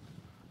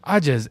 I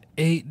just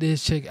ate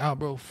this chick out,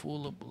 bro,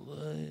 full of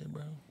blood,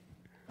 bro.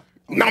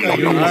 You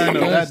ironed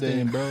up that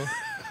day, bro.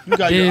 You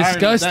got your iron up that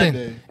Disgusting.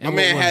 day. My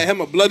man had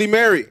him a Bloody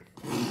Mary.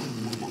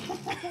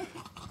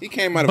 He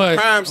came out of But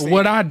a crime scene.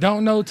 what I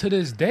don't know to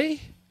this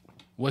day,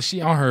 was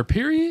she on her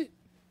period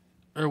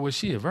or was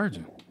she a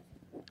virgin?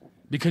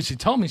 Because she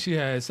told me she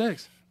had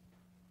sex.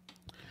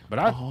 But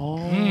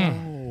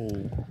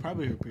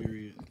Probably her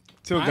period.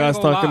 Two I guys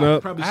ain't gonna talking lie.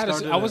 up. Probably I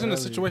started was in a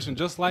early. situation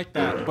just like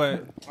that,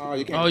 but Oh,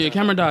 you can't. Oh, your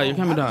camera died. Your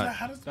camera died.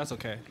 that's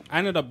okay. I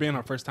ended up being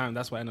her first time.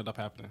 That's what ended up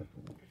happening.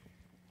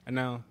 And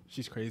now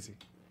she's crazy.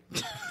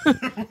 Bro,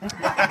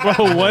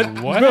 what?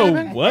 What Bro,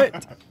 happened?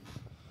 what?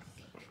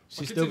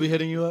 She still be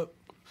hitting you up?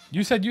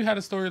 You said you had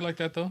a story like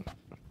that, though?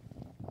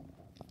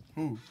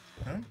 Who?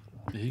 Huh?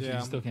 You Yeah.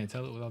 still can't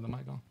tell it without the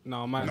mic on?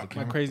 No, my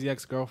crazy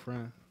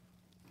ex-girlfriend.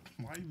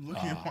 Why are you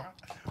looking at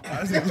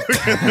why is he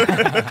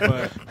looking?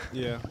 But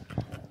yeah.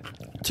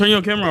 Turn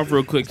your camera off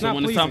real quick. So not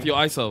when it's time for pleasing. your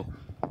ISO.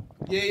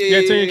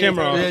 Yeah, turn your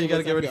camera off. Yeah, you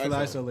gotta get ready for the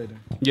ISO later.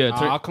 Yeah.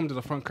 I'll come to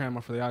the front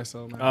camera for the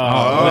ISO, man.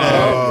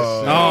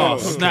 Oh,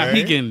 snap!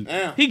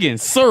 okay. He getting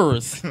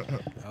service.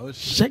 Oh, shit.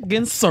 Shit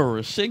getting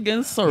service. Shit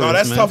getting service. No,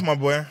 that's man. tough, my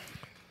boy.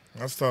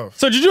 That's tough.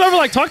 So did you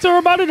ever talk to her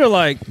about it or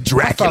like? I fell in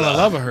Dracula.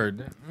 love with her.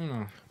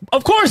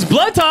 Of course,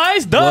 blood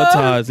ties. Duh. Blood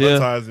ties. Yeah.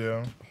 Ties,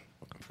 yeah.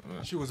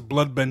 She was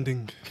blood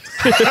bending.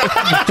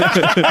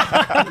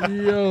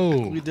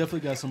 Yo. We definitely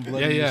got some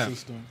blood Yeah, in yeah. the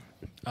system.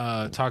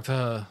 Talked to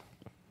her.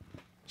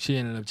 She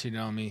ended up cheating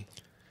on me.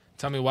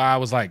 Tell me why I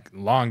was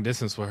long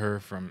distance with her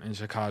from in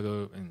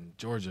Chicago and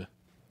Georgia.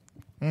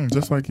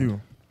 Just like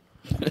you.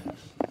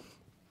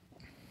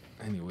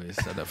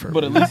 Anyways, said that for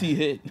But at least he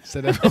hit.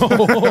 said that.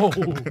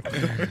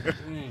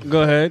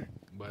 Go ahead.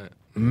 But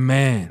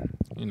man,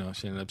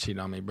 she ended up cheating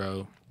on me,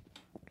 bro.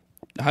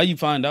 How you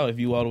find out if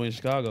you all the way in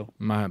Chicago?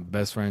 My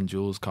best friend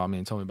Jules called me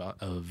and told me about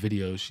a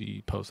video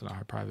she posted on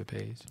her private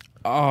page.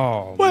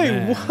 Oh, Wait,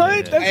 man. what?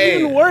 That's Hey,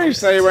 even I'll worse.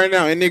 tell you right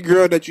now, any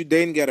girl that you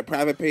dating got a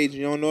private page and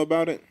you don't know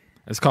about it?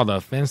 It's called a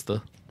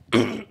Finsta.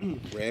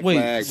 Red Wait,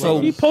 flag, so-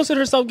 brother. He posted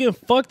herself getting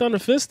fucked on the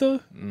Fista.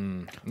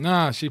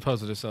 Nah, she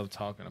posted herself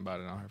talking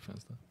about it on her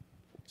Finsta.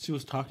 She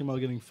was talking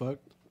about getting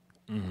fucked.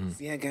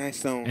 See that guy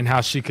so And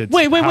how she could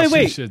Wait.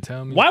 She should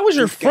tell me. Why was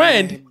your This guy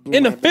friend blew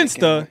in the my back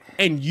Finsta out.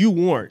 and you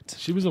weren't?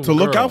 She was a To girl.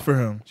 look out for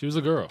him. She was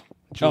a girl. Oh,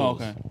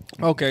 Jules. okay.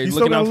 Okay, He's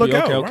still looking out gotta for you.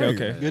 look Okay, out, okay,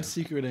 right. okay. Good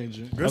secret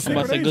agent. Good I'm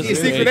about to say secret good agent.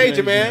 He's secret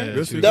agent, man. Yeah,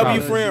 Good she was W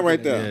solid. friend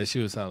right there. Yeah, she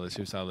was solid.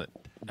 She was solid.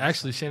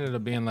 Actually, she ended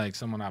up being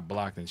someone I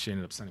blocked, and she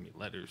ended up sending me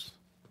letters.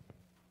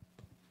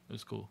 It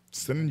was cool.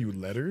 Sending you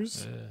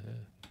letters? Yeah.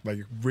 Like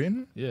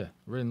written? Yeah,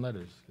 written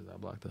letters because I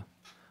blocked her.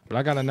 But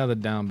I got another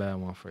down bad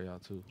one for y'all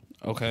too.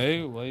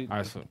 Okay, wait. All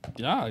right, so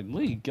Golly, Go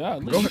you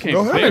ahead. can't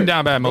Go ahead. I've been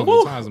down bad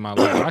multiple times in my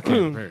life. I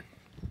can't compare.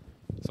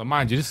 So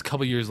mind you, this is a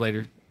couple years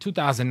later,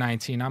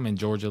 2019. I'm in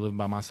Georgia living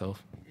by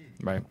myself,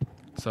 right?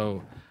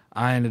 So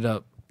I ended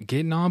up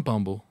getting on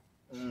Bumble.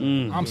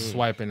 I'm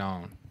swiping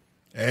on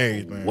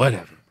Hey, man.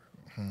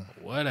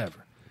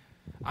 whatever.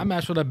 I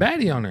matched with a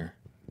baddie on there.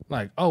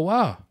 Oh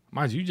wow,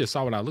 mind you, you just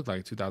saw what I looked like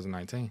in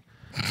 2019.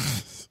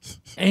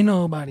 Ain't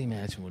nobody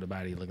matching with a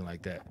body looking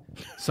like that.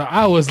 So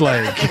I was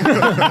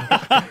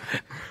I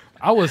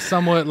was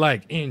somewhat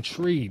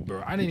intrigued,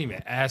 bro. I didn't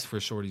even ask for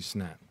Shorty's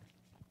snap,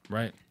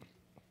 right?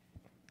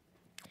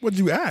 What'd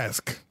you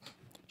ask?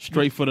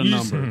 straight for the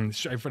number.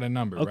 Straight for the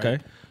number. Okay.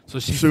 Right? So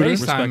she Shooter?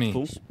 FaceTimed me,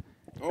 Respectful.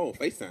 Oh,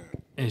 FaceTime.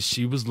 and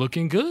she was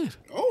looking good.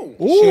 Oh,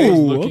 She was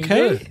Ooh, looking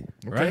okay. good,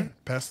 right? Okay.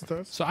 Pass the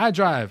test. So I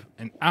drive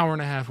an hour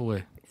and a half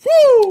away.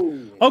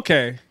 woo!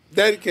 Okay.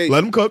 Dedication.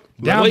 Let him cook.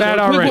 Down Wait, bad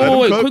quick, already. wait, Let him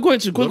wait, cook. quick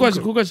question, Let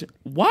him quick question.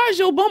 Why is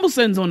your Bumble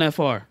settings on that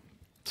far?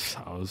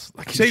 I was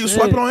like, Say you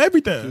swiping on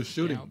everything.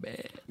 Shooting.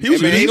 He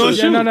was man, he gonna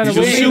shoot. No, He we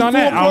gonna ain't shoot on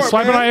that. full I was court,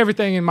 swiping man. on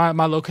everything, and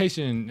my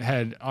location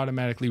had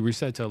automatically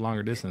reset to a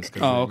longer distance.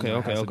 'Cause Oh, it, okay, you know,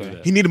 okay, has to okay. do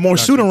that. He needed more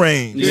shooting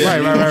range. Yeah.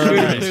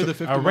 Right. Clear the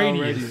 50 A mile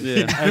radius,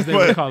 Yeah. as they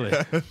would call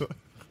it.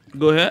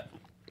 Go ahead.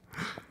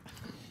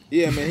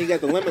 Yeah, man, he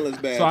got the limitless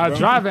bag. So I bro.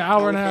 drive an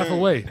hour and a half Okay.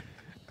 away.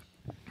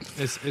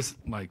 It's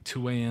like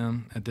 2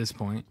 a.m. at this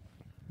point.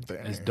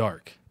 Damn. It's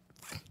dark.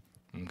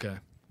 Okay.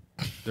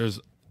 There's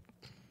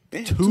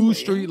Damn, 2 2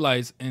 street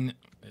lights in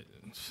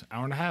an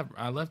hour and a half.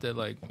 I left at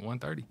like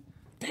 1:30.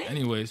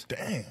 Anyways,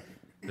 Damn.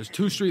 there's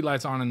 2 street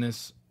lights on in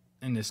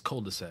this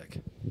cul-de-sac.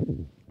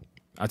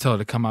 I tell her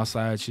to come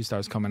outside. She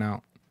starts coming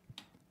out.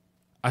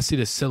 I see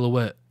the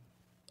silhouette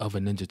of a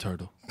Ninja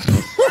Turtle.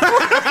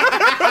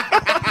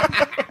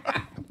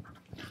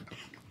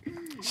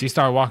 She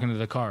started walking to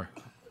the car.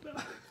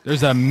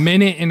 There's a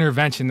minute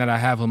intervention that I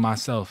have with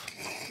myself.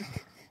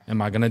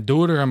 Am I going to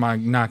do it or am I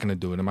not going to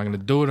do it? Am I going to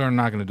do it or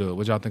not going to do it?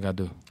 What y'all think I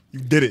do? You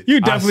did it. You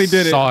definitely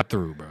did I it. saw it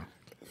through, bro.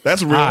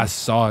 That's real. I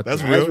saw it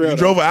That's through. real. That's real, You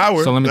drove an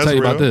hour. So let me That's tell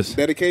you about real. this.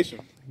 Dedication.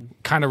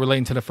 Kind of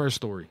relating to the first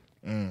story.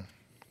 I'm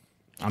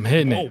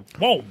hitting it.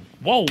 Whoa.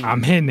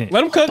 I'm hitting it.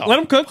 Let him cook. Let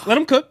him cook. Let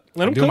him cook.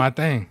 Let him do cook. my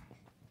thing.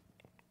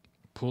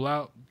 Pull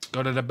out.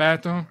 Go to the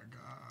bathroom.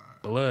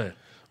 Blood.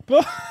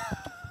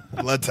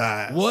 Blood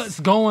ties. What's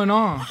going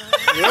on?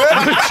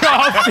 With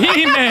y'all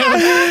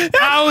females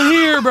out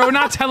here, bro,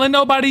 not telling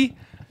nobody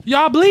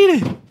y'all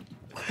bleeding.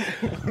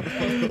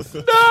 It's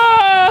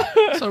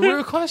a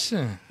real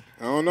question.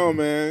 I don't know,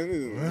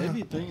 man. They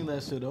be thinking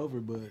that shit over,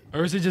 but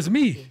Or is it just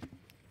me?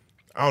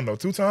 I don't know.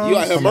 2 times. You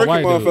out here I'm a murking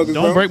white dude. motherfuckers,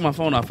 Don't bro. break my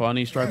phone off. I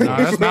need strike. Nah,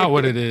 that's not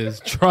what it is.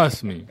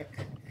 Trust me.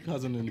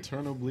 causing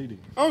internal bleeding.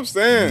 I'm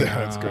saying.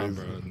 That's Nah, crazy.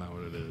 bro. That's not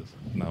what it is.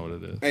 Not what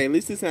it is. Hey, at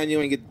least this time you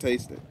ain't get to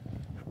taste it.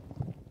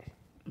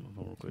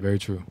 Very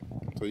true.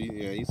 So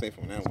you safe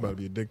on that It's about one.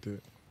 to be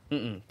addicted.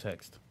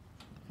 Text.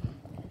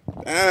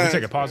 Ah,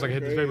 Take a pause. I can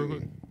hit this paper real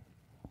quick.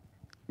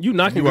 You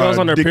knocking You girls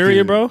are on their addicted.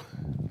 period, bro?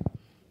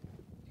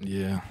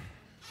 Yeah.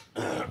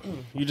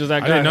 You just that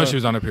guy. I didn't know huh? she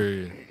was on a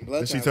period.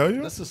 blood Did she type. tell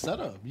you? That's a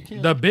setup. You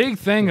can't. The big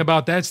thing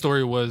about that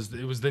story was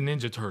it was the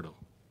Ninja Turtle.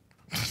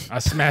 I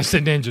smashed the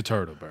Ninja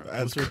Turtle, bro.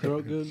 Was her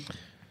throat good?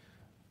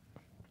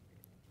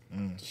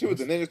 She was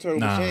a Ninja Turtle,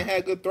 Nah. but she ain't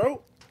had good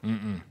throat.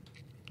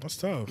 That's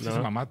tough. She's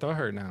like, my throat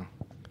hurt now.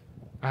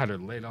 I had her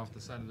laid off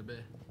the side of the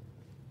bed.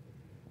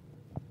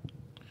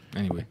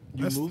 Anyway.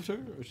 You moved her,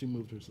 or she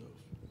moved herself?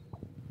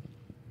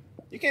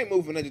 You can't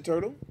move a Ninja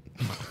Turtle.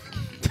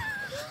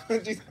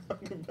 She's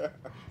talking about.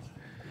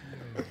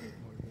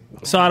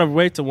 So out of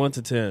rate to 1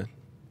 to 10,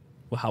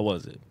 well, how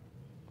was it?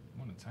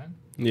 1 to 10?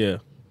 Yeah.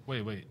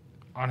 Wait.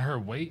 On her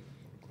weight?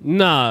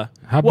 Nah.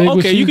 How well, big was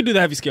okay, she? you can do the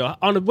heavy scale.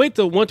 On the weight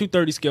to 1 to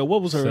 30 scale,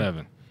 what was her?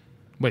 7.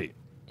 Wait.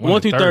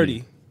 1 to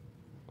 30.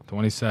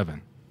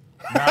 27.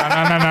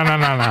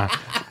 Nah.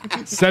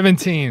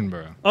 17,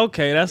 bro.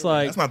 Okay, that's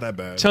like That's not that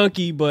bad.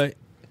 chunky, but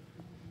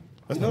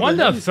 1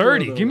 to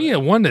 30. Give me a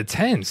 1 to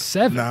 10.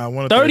 7. Nah,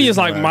 1 to 30 is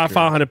not like my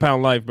accurate.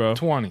 500-pound life, bro.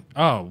 20.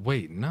 Oh,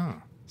 wait. No.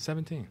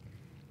 17.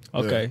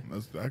 Okay. Yeah,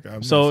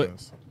 that So- makes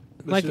sense.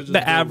 Like should've the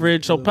just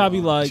average, so been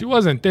probably like She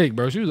wasn't thick,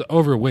 bro. She was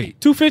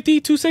overweight.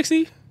 250,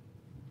 260?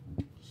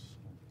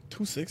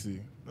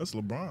 260. That's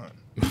LeBron.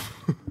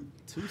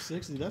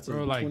 260. That's a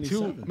Bro, like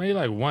 27. maybe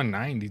like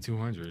 190,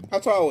 200. How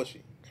tall was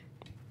she?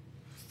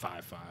 5'5".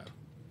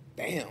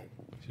 Damn.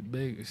 She's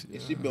big.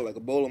 She built like a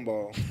bowling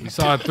ball. We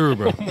saw it through,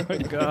 bro. My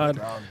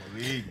God.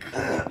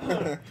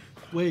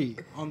 Wait,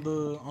 on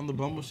the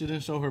Bumble, she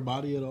didn't show her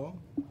body at all,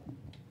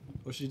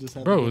 or she just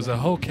had. Bro, to it was get a out?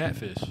 whole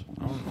catfish.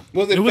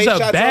 Was It was fake a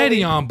shots baddie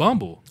only? on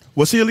Bumble.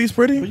 Was she at least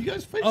But pretty? you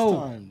guys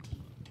FaceTimed.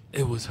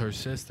 It was her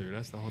sister.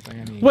 That's the whole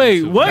thing I need.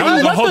 Wait, what? That was You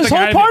the left this thing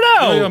whole I part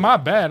didn't- out. Yo, my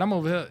bad. I'm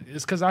over here.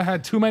 It's because I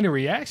had too many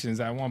reactions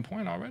at one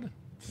point already.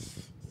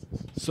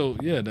 So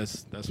yeah,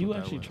 that's You what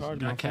actually that was.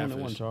 charged Got my phone at one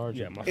catfish. charge.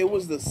 Yeah, my It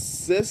was the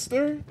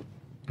sister.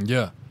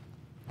 Yeah.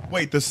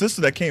 Wait, the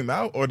sister that came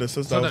out or the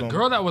sister So that was the on?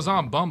 girl that was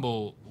on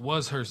Bumble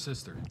was her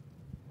sister,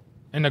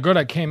 and the girl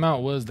that came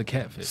out was the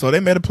catfish. So they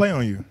made a play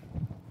on you.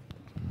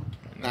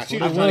 Nah, she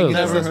what was it trying to was. get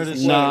Never that heard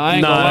sister's it way. Nah, I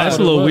ain't Nah, gonna lie. that's a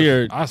little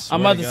weird. I swear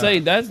I'm about to to God.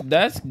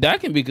 say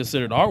that can be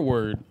considered art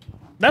word.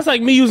 That's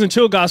like me using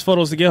chill guys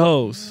photos to get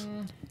hoes.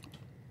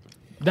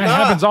 that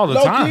happens all the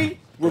low time. key,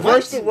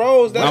 reverse the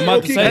roles. That's I'm about to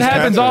low-key say That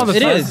happens all the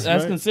It time. is.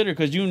 That's considered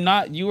because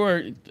you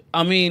are.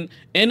 I mean,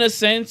 in a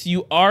sense,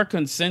 you are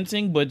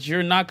consenting, but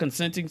you're not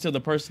consenting to the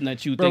person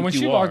that you Bro, think when you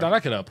she are. walked out, I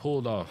could have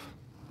pulled off.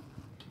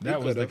 That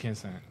was the could've.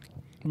 consent.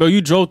 Bro,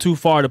 you drove too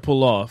far to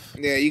pull off.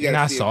 Yeah, you And gotta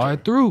I see saw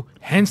it through.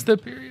 Hence the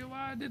period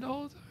why I did the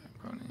whole time.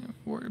 Bro, I didn't even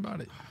worry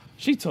about it.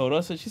 She told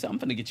us, she said, "I'm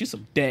finna get you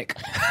some deck."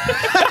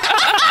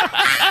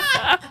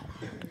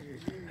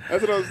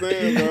 That's what I'm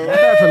saying, bro.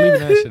 Bad for leaving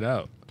that shit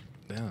out.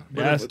 Damn.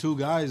 But if 2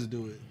 guys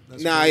do it.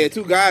 That's Nah, crazy. yeah,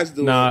 2 guys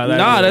do Nah, it. that-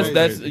 Nah,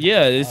 that's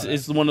yeah.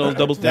 It's one of those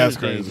double standard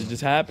crazy. things. It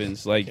just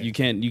happens. Like you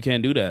can't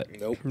do that.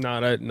 Nope.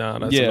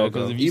 That's Yeah, a no-go.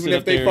 because if you Even sit if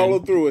up they there follow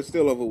and- through, it's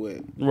still over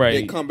with. Right.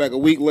 They come back a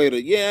week later.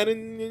 Yeah,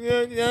 then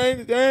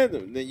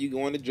you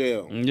go into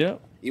jail. Yeah.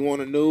 You want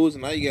the news,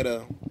 and now you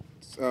gotta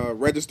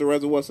register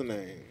as a what's the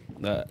name?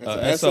 That's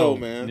an SO,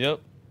 man. Yep.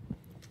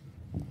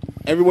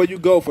 Everywhere you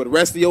go for the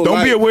rest of your Don't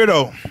life. be a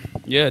weirdo.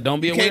 Yeah.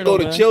 Don't be a You can't weirdo, go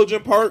to man.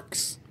 children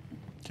parks.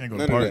 Can't go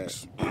None to of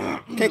parks.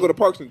 You can't go to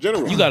parks in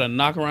general. You gotta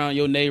knock around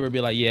your neighbor, and be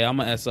like, "Yeah, I'm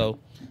an SO."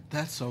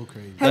 That's so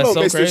crazy. Hello,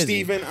 That's so Mr. crazy.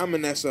 Steven. I'm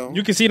an SO.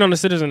 You can see it on the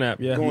Citizen app.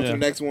 Yeah. Going to Yeah, the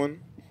next one.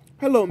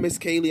 Hello, Miss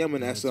Kaylee. I'm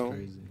an SO.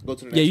 crazy. Go to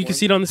the next yeah you one. can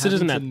see it on the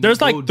Citizen app. Having to There's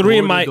go like 3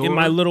 in door to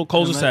my door little and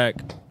cul-de-sac.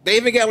 They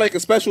even got like a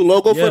special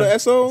logo for the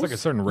SOs. It's like a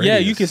certain Yeah,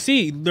 radius. you can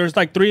see. There's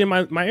like 3 in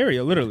my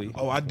area, literally.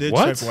 Oh, I did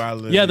What? check where I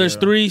live. Yeah, there's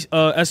 3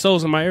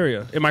 SOs in my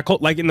area. In my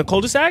like in the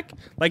cul-de-sac,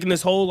 like in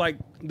this whole like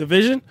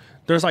division,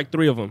 there's like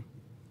 3 of them.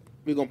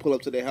 We're gonna pull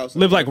up to their house.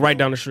 Live like right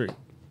down the street.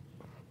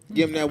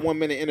 Give them that 1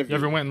 minute You interview.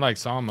 ever went and like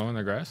saw them mowing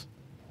their grass?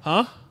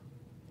 Huh?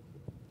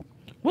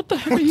 What the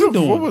heck are you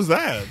doing? What was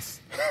that?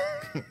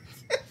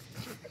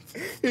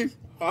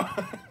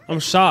 I'm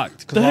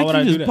shocked. 'Cause The why heck would you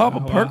I do just that? pop a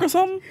Why? perk or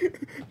something?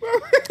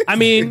 I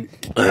mean,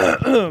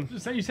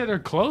 You said they're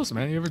close,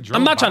 man. You ever drove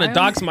I'm not trying by to 'em?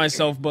 dox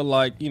myself, but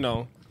like, you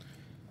know,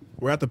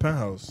 We're at the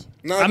penthouse.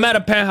 No, I'm at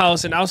a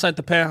penthouse, and outside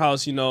the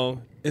penthouse, you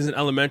know, is an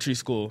elementary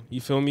school. You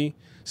feel me?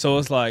 So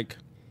it's like,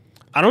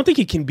 I don't think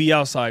he can be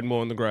outside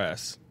mowing the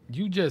grass.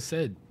 You just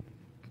said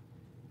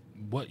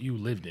what you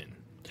lived in.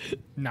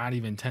 Not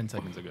even 10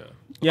 seconds ago.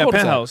 Yeah,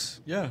 Cul-de-sac. penthouse.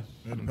 Yeah.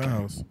 At the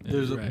penthouse.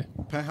 There's right.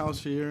 a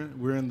penthouse here.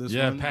 We're in this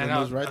Yeah, one.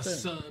 penthouse. Right A there.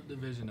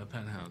 subdivision of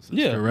penthouse.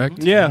 Yeah.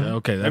 Correct? Yeah.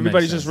 Okay, that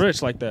Everybody's makes just sense.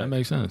 rich like That that.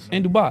 makes sense.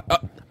 In Dubai.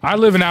 I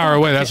live an hour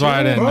away. That's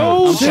why I didn't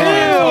know.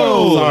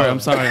 I'm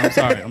sorry.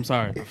 I'm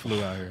sorry. I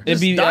flew out here. It'd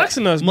be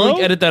doxing us, Malik,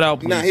 bro. edit that out,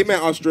 please. Nah, he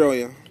meant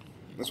Australia.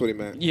 That's what he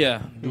meant.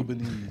 Yeah.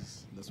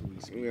 Dubanese. That's what we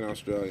say. We in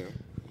Australia.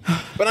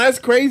 But that's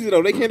crazy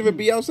though. They can't even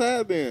be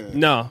outside then.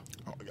 No.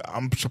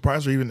 I'm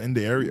surprised they're even in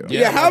the area.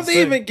 Yeah, I'm how about to they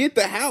say. even get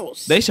the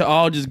house? They should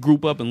all just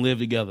group up and live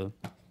together.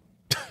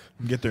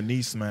 Get their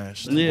knees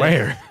smashed. Yeah.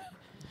 Where?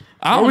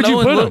 I don't Where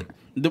would you know.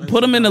 put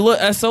Put them in the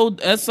little SO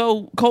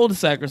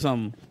cul-de-sac or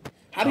something.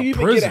 how do you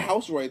even prison. get a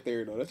house right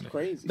there though? That's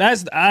crazy.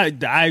 That's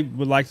I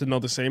would like to know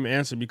the same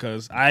answer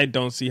because I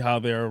don't see how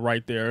they're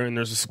right there and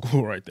there's a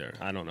school right there.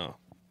 I don't know.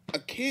 A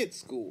kid's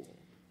school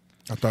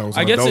I thought it was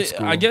I an guess. adult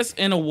school. I guess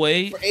in a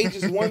way. for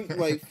ages one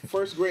like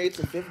 1st grade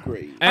to 5th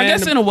grade. I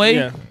guess in a way.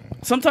 yeah.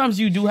 Sometimes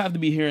you do have to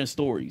be hearing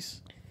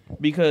stories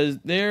because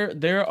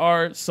there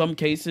are some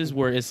cases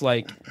where it's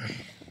like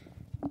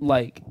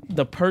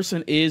the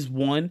person is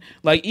one.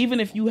 Like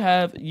even if you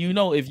have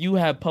if you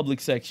have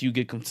public sex, you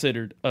get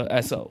considered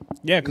a SO.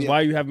 Yeah, because why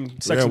are you having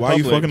sex Yeah, in why are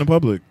public? you fucking in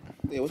public?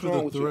 Yeah, what's For wrong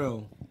the with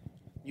thrill.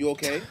 you? You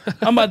okay?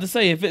 I'm about to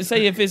say if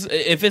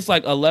it's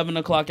like 11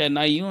 o'clock at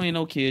night, you ain't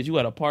no kids. You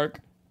at a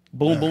park,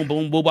 boom boom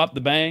boom boom bop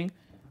the bang,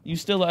 you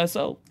still a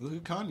SO. Look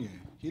at Kanye.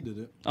 He did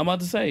it. I'm about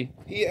to say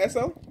He a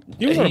SO?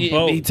 He was on a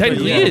boat. He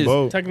technically He was on a is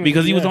boat. Technically,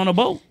 because he was yeah. on a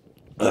boat.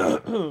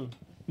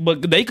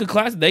 But they could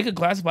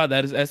classify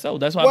that as SO.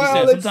 That's why I Well,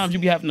 said it's- sometimes you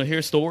be having to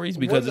hear stories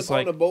because Wouldn't it's on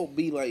like the boat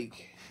be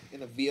like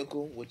in a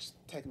vehicle, which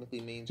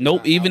technically means you're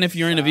nope. not Even if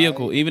you're in a outside.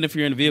 vehicle, even if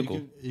you're in a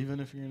vehicle, Even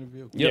if you're in a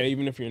vehicle. Yeah,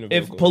 even if you're in a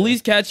if vehicle.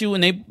 police catch you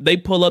and they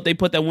pull up, they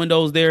put their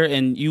windows there,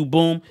 and you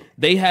boom,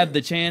 they have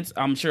the chance.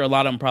 I'm sure a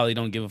lot of them probably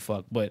don't give a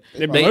fuck, but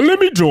They'd be like, let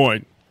me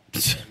join.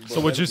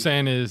 So what you're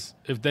saying is,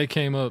 if they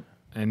came up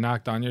and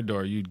knocked on your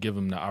door, you'd give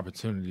them the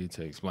opportunity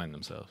to explain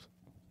themselves.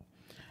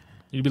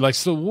 You'd be like,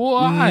 "So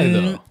why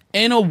though?"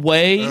 in a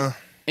way,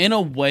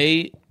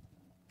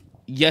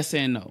 yes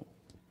and no,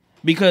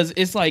 because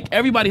it's like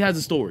everybody has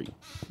a story.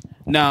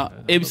 Now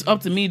it's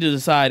up to me to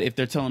decide if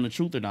they're telling the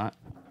truth or not,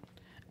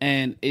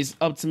 and it's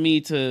up to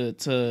me to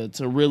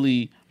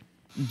really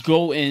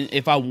go and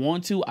if I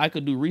want to, I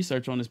could do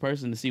research on this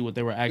person to see what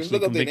they were Just actually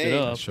look up their convicted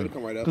name. of. It'll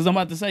come right up. Because I'm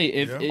about to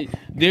say,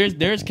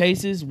 there's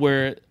cases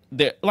where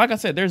like I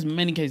said, there's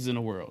many cases in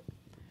the world.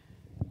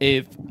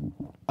 If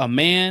a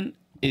man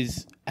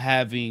is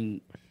having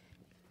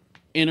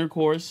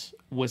intercourse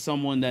with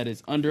someone that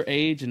is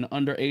underage and the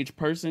underage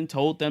person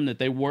told them that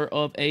they were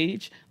of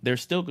age, they're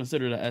still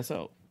considered a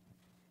SO.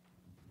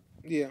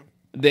 Yeah.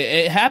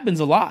 It happens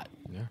a lot.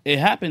 It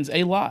happens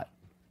a lot.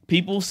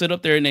 People sit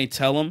up there and they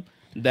tell them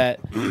that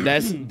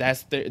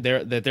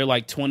they're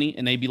like 20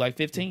 and they be like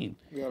 15.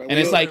 Yeah, like, And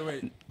it's like,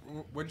 Wait.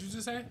 What did you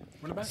just say?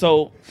 Run it back.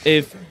 so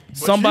if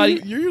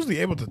somebody You're usually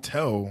able to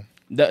tell.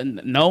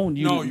 No,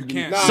 you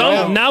can't.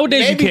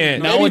 Nowadays you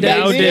can't.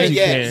 Nowadays you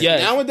can't.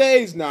 Yes.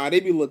 Nowadays, nah, they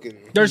be looking.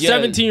 There's Yeah,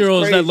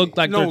 17-year-olds that crazy. look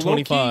like No, they're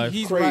low-key, 25.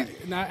 he's Crazy.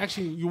 right. Nah,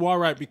 actually, you are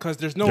right because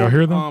there's no Y'all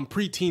hear them?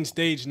 preteen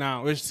stage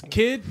now. It's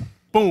kid,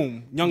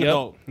 boom, young Yep.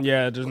 adult.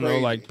 Yeah, there's no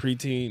Crazy. like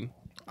preteen.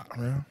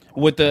 Yeah.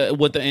 with the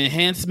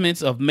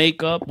enhancements of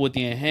makeup, with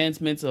the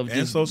enhancements of And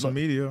just social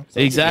media.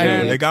 exactly.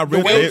 Yeah, they got The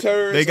rid.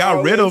 winters, They got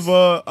all rid this.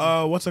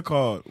 of what's it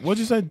called? What'd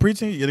you say?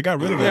 Preteen? Yeah, they got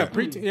rid of Yeah, that.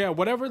 preteen. Yeah,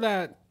 whatever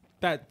that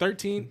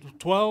 13,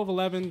 12,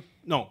 11,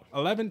 no,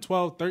 11,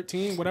 12,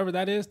 13, whatever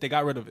that is, they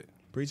got rid of it.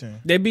 Preteen.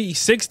 They be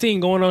 16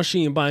 going on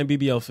Shein buying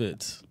BBL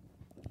fits.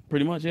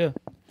 Pretty much, yeah.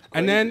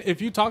 And then if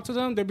you talk to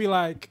them, they'd be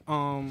like,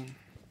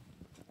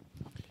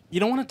 you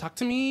don't want to talk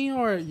to me,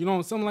 or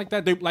something like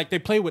that. They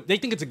play with. They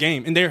think it's a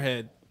game in their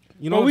head.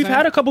 You know, Well, we've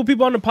had a couple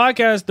people on the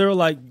podcast. They're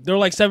like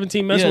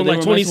 17, messing Yeah, with they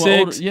like were messing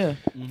with 26. older- yeah.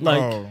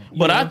 Like, Oh.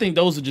 But I think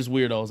those are just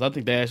weirdos. I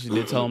think they actually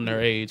did tell them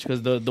their age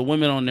because the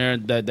women on there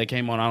that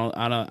came on,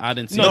 I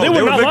didn't see. no, they they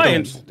were were not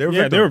lying. victims. They were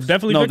yeah, they were victims.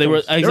 definitely No, they were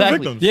victims. exactly.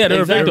 victims. Yeah, they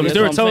were Exactly, victims. that's They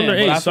were what I'm telling their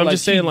saying. But I age. So feel I'm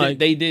just saying, like,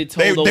 they did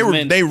tell those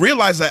men. They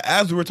realized that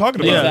as we were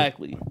talking about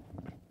it.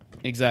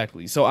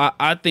 Exactly. So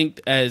I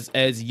think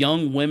as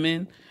young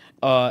women,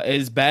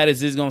 as bad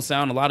as this is gonna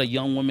sound, a lot of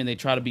young women they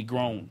try to be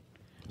grown.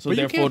 So But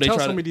you therefore, can't they tell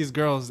try some to. of these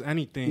girls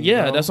anything.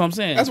 Yeah, bro. that's what I'm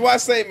saying. That's why I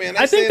say, man.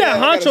 I think that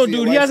Honcho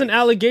dude, he has an license.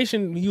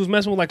 allegation he was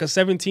messing with like a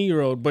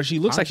 17-year-old, but she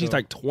looks like she's Honcho.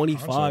 like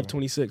 25,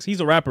 26. He's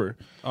a rapper.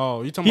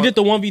 Oh, you talking He about?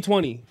 did the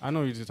 1v20. I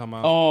know what you're talking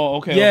about. Oh,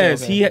 okay.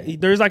 Yes, okay. he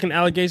there's like an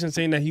allegation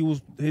saying that he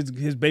was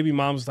his baby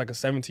mom was like a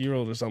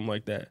 17-year-old or something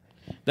like that.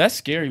 That's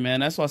scary, man.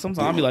 That's why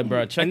sometimes I'll be like,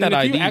 bro, check and that then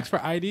if ID. you ask for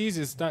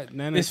IDs,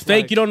 then It's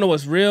fake. Like, You don't know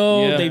what's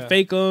real. Yeah. They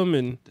fake them,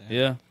 and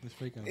Yeah. it's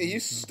fake And you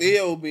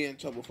still be in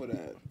trouble for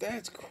that.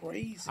 That's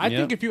crazy. I Yeah.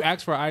 think if you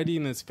ask for ID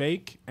and it's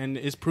fake and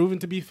it's proven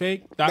to be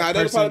fake, that Nah,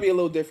 that'll person, probably be a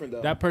little different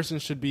though. that person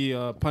should be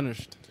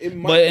punished. It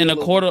might But be in a a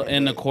little court of, different,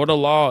 in the but- court of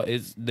law,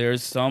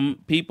 there's some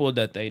people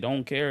that they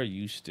don't care.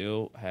 You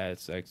still had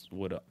sex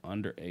with an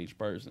underage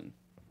person.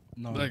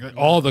 No, Like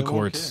all the they won't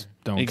courts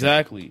don't. care.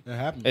 Exactly. It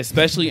happens.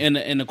 Especially in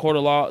the court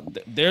of law,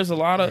 there's a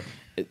lot of.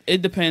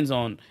 It depends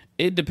on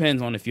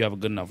if you have a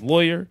good enough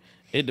lawyer.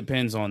 It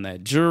depends on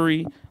that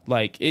jury.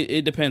 Like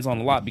it depends on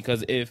a lot,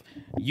 because if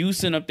you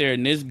sit up there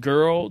and this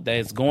girl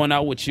that's going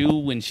out with you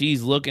when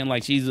she's looking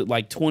like she's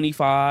like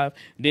 25,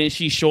 then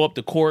she show up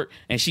to court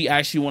and she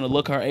actually want to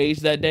look her age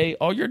that day,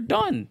 oh, you're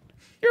done.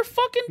 You're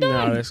fucking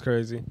done. no, that's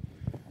crazy.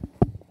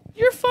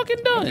 You're fucking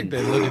I think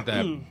done. they look at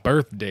that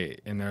birth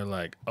date and they're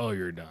like, "Oh,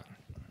 you're done."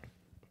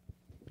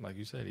 Like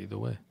you said, either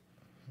way,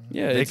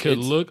 Yeah, they it's, could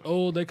it's- look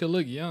old, they could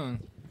look young.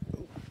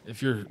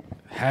 If you're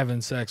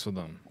having sex with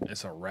them,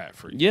 it's a wrap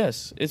for you.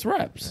 Yes, it's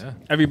raps. Yeah,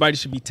 Everybody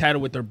should be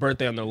tattooed with their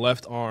birthday on their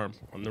left arm,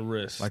 on the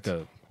wrist, like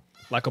a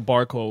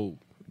barcode.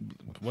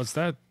 what's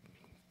that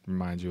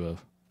remind you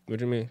of? What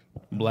do you mean?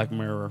 Black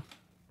Mirror.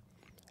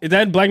 Is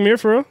that Black Mirror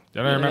for real?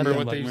 Y'all don't remember that's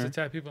what Black they used to Mirror.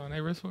 tap people on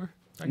their wrist for?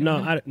 Back in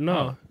No, the day?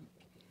 no.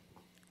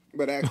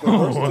 But ask the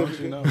birth certificate.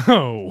 you know?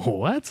 Oh,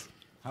 what?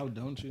 How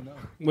don't you know?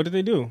 What did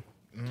they do?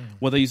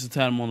 What they used to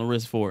tap them on the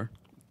wrist for?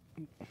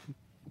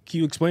 Can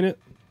you explain it?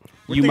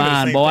 We're You thinking the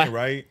mine, same boy. thing,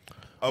 right?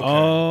 Okay.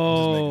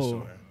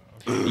 Oh.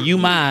 Just making sure. You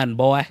mine,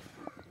 boy.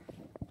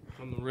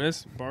 On the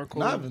wrist, barcode.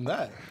 Not even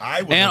that.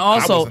 I wasn't, And I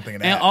also, wasn't thinking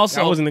that. and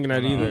also, I wasn't thinking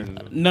that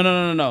either.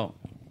 no.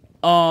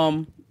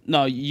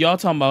 No, y'all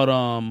talking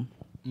about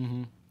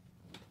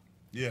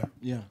Yeah,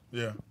 Yeah.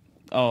 yeah.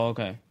 Oh,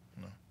 okay.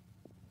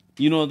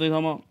 You know what they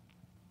talking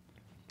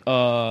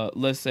about?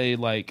 Let's say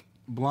like,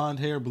 Blonde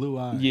hair, blue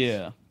eyes.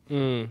 yeah,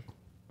 Mm.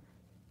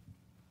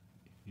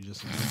 You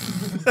just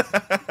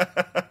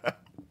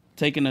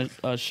taking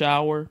a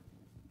shower.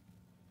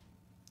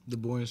 the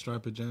boy in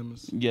striped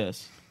pajamas.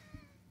 Yes,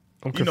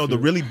 You know, the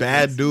really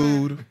bad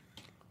dude.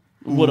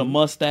 with a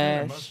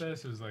mustache.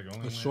 Mustache is like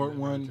only A short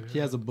one. He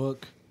has a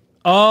book.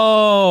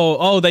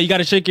 Oh, that you got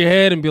to shake your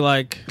head and be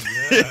like,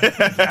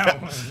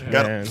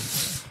 Got man.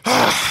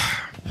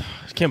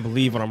 I can't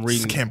believe what I'm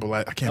reading. I can't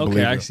believe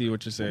Okay, I it. see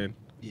what you're saying.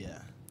 Yeah.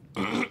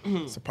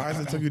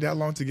 Surprised it took you that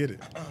long to get it.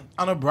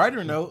 On a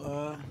brighter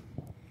note,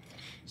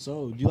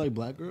 so do you like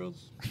black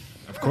girls?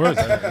 Of course.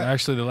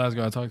 Actually, the last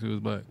guy I talked to was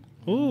black.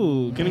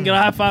 Ooh, can we get a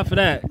high five for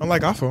that?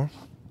 Unlike Afo,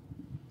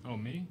 Oh,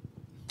 me?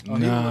 Oh,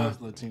 he Nah. loves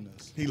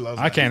Latinas. he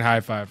loves. I can't high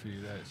five for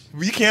you.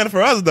 That's You can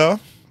for us though.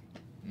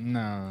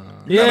 nah.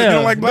 Yeah, you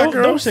don't like black don't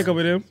girls? shake up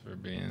with him. For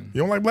being.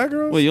 You don't like black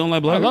girls? Wait, you don't like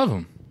I black? love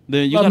him.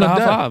 Then you Love got a them high to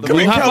death. five. Come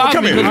You here, high come five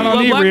here. me I because I you don't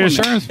love need black women.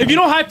 reassurance. If you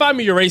don't high five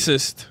me, you're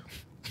racist.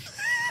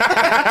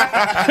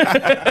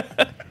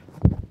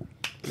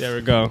 There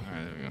we go. All right,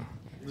 there we go.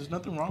 There's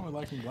nothing wrong with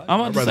liking black I'm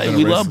girls. about to brother's say been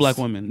we a love racist. black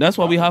women. That's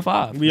why we high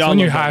five. We So all when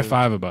you love high that.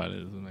 five about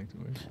it, it makes it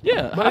weird.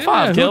 Yeah, high yeah,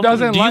 five, who Kel.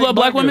 doesn't Do you like love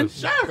black black women? girls?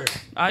 Sure.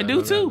 I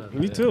do too.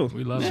 Me too.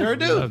 We love Sure that.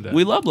 do. We love that.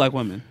 We love black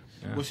women.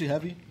 Was she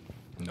heavy?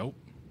 Nope.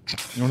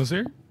 You want to see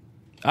her?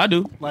 I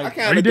do. I Like,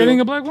 kind Are you of dating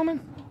do. a black woman?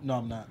 no,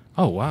 I'm not.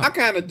 Oh, wow. I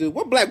kind of do.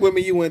 What black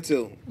women you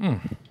into?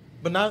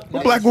 But not.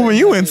 What black woman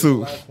you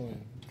into?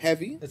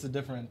 Heavy? It's a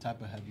different type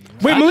of heavy.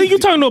 Wait, Malik, you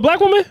talking to a black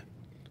woman?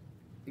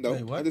 No,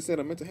 Wait, what? I just said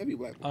I'm into heavy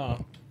black women.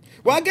 Oh.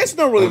 Well, I guess it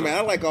don't really matter.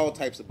 I like all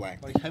types of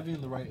black. Like heavy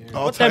in the right area.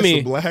 All What that types mean?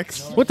 of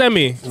blacks. What that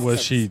mean?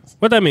 Was she?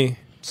 What that mean?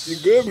 You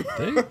good?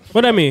 bro?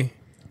 What that mean?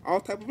 All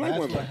type of black That's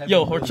women. what heavy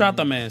Yo, really horchata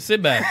means. man,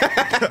 sit back.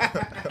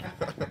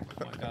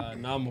 Oh my God,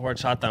 now I'm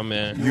horchata,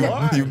 man.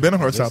 You've been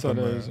a So horchata,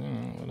 there's,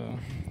 man. whatever.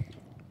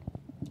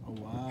 Oh,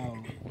 wow.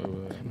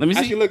 Let me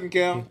How see. she looking,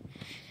 Cal?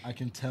 I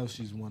can tell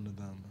she's one of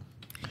them.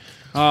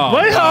 Oh,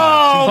 Wait,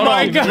 God. oh Hold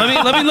my on. God.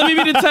 Let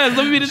me be the test.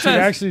 Let me be the She test.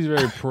 actually is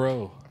very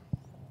pro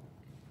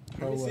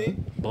Pro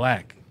what?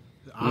 black.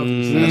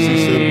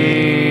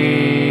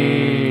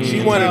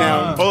 She wanted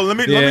them. Oh, let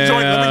me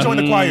join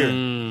the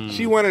choir.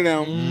 She wanted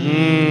them.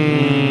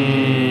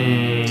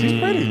 She's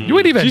pretty. You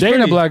ain't even dating a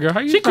pretty. black girl. How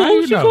you? She how cool.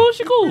 you She know? cool.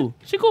 She cool.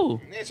 She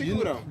cool. Yeah, she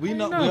cool though. We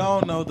know. We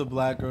all know the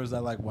black girls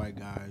that like white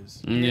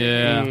guys.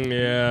 Yeah.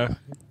 Yeah.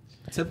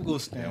 Typical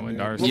standard.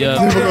 dark.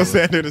 Yeah. Typical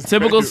standard is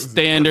Typical crazy.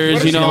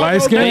 standards, you know.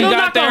 light skin? They There's no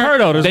got knock on her,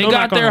 though. There's they no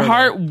got knock on their her,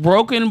 heart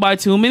broken by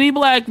too many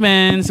black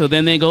men, so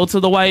then they go to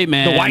the white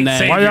man. The white that-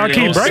 savior. Why y'all keep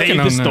They'll breaking save them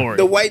the then? story.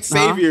 The white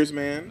saviors,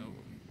 man.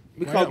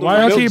 We call them Why the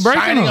y'all milk. keep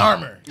breaking Shining them?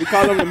 armor. We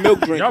call them the milk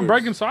drinkers. Y'all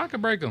break them so I can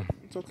break them.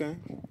 It's okay.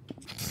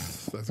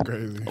 That's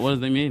crazy. What does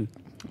they mean?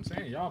 I'm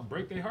saying y'all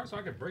break their heart so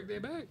I can break their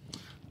back.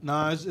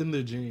 Nah, it's in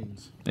their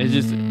genes. It's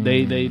just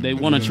they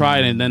want to try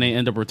it and then they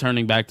end up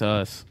returning back to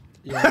us.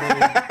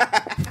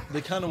 Yeah,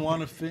 they kind of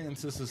want to fit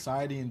into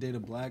society and date a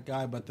black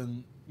guy, but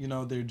then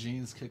their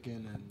genes kick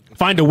in and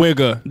Find a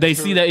wigger. They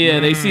see that,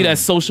 they see that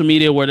social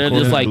media where they're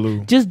just like,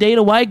 just date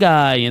a white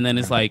guy, and then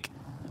it's like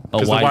a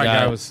white, the white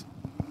guy was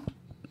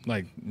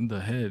like in the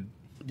head.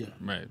 Yeah,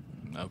 right.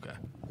 Okay,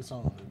 it's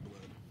all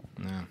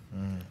in their blood.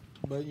 Yeah,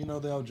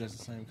 but they all dress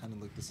the same, kind of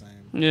look the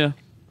same. Yeah,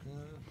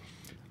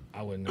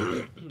 I wouldn't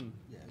know.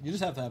 Yeah, you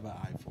just have to have an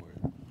eye for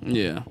it.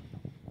 Yeah.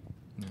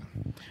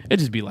 It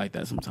just be like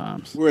that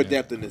sometimes. We're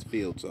adept in this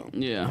field, so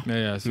yeah.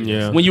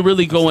 When you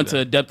really go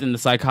into depth in the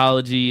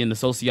psychology and the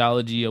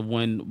sociology of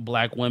when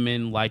black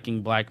women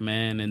liking black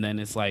men, and then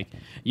it's like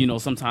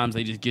sometimes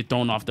they just get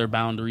thrown off their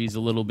boundaries a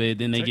little bit.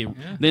 Then they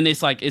then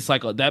it's like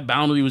that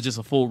boundary was just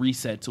a full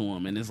reset to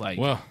them, and it's like,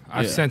 well,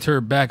 I sent her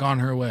back on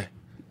her way.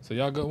 So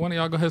y'all go. One of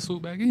y'all go ahead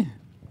swoop back in.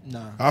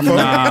 Nah.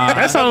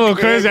 That sounds a little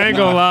crazy. I ain't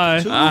gonna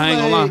lie. I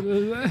ain't gonna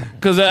lie.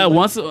 Because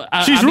once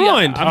she's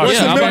ruined.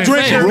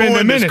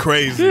 Ruined is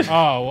crazy.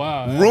 Oh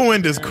wow.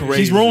 Ruined is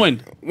crazy. She's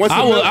ruined.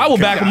 I will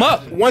back him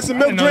up. Once a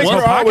milk drinks,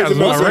 we're always a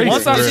milk drink.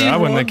 Once I see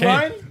ruined,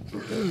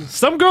 Brian.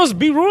 Some girls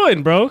be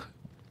ruined, bro.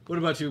 What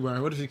about you,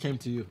 Brian? What if she came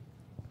to you?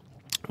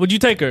 Would you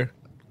take her?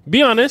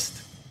 Be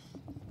honest.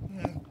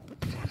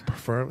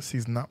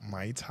 She's not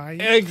my type.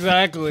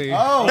 Exactly.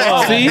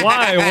 Oh, see?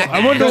 Why?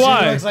 I wonder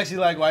why. She looks like she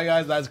like white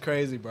guys. That's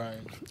crazy,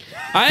 Brian.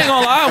 I ain't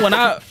gonna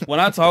lie. When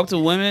I talk to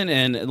women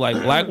and like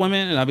black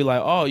women, and I be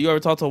like, "Oh, you ever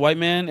talk to a white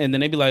man?" And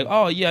then they be like,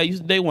 "Oh yeah, I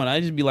used to date one."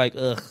 I just be like,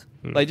 "Ugh,"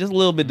 like just a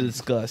little bit of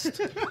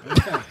disgust.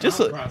 just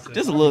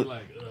a little.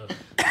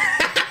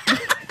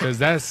 Because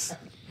that's.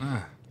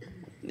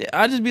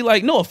 I just be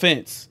like, no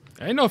offense.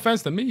 Ain't no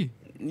offense to me.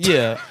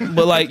 Yeah,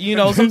 but like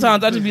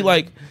sometimes I just be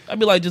like,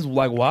 just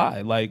like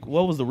why? Like,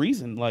 what was the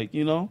reason? Like,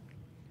 They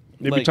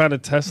be like, trying to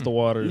test the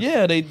waters.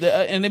 Yeah, they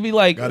and they be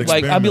like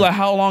I'd be like,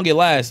 how long it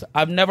lasts?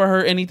 I've never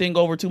heard anything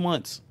over 2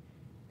 months.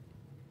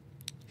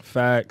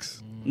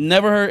 Facts.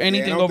 Never heard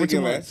anything over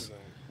 2 months.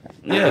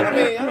 Yeah, I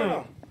mean, I don't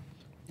know.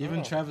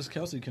 Even Travis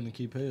Kelce couldn't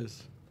keep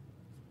his.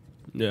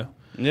 Yeah.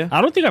 Yeah.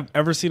 I don't think I've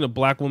ever seen a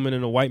black woman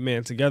and a white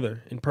man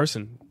together in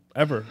person.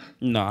 Ever.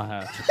 No, I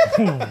have.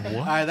 All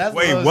right, that's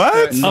Wait,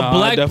 what? No,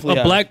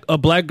 a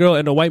black girl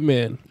and a white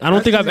man. I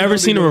don't think I've ever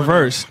seen a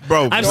reverse.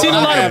 Bro, I've seen a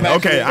lot of.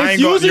 Okay, I It's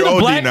ain't going. usually You're the OD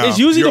black. now. It's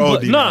usually You're the OD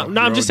black. No,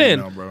 now. I'm just You're OD saying.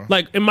 now, bro.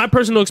 Like in my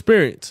personal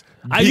experience,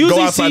 I Go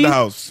usually outside see the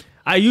house.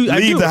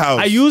 Leave the house.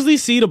 I usually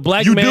see the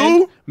black You man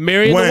do?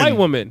 marrying When? the white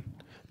woman,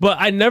 but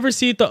I never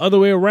see it the other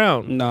way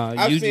around. Nah,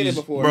 I've you seen it just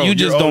before. Bro, you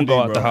just you're don't OD, go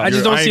out bro. the house. I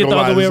just don't ain't see it the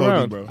gonna other lie, way it's OD,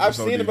 around. bro. I've It's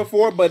seen OD. it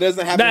before, but it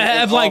doesn't happen. That as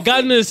have like often.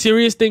 gotten a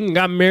serious thing, and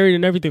got married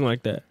and everything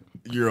like that.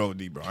 You're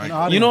OD, bro. I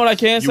ain't- You know what I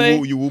can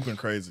say? You whooping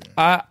crazy.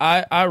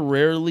 I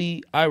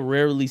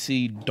rarely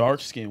see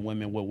dark skinned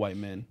women with white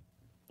men.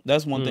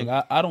 That's one thing.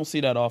 I don't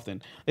see that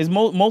often. It's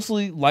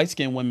mostly light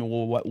skinned women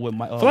with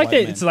my. I feel like white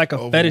men. it's like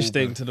a fetish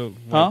thing to the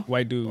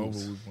white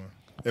dudes.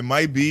 It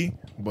might be,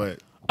 but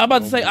I'm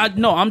about to say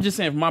I'm just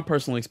saying from my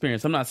personal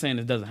experience. I'm not saying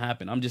it doesn't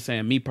happen. I'm just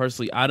saying me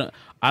personally. I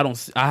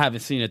haven't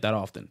seen it that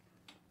often.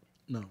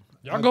 No.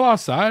 Y'all go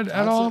outside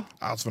at all?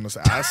 I was gonna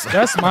say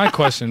That's my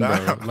question, bro.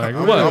 Like,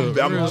 what? I'm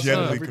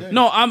genuinely.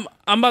 No, I'm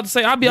about to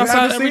say I'll be You outside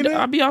haven't every seen day. it?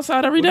 I'll be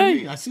outside every What do you day.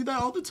 mean? I see that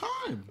all the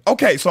time.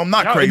 Okay, so I'm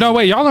not Y'all- crazy. No,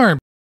 wait, y'all are in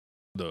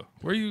though.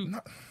 Where you?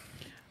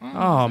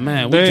 Oh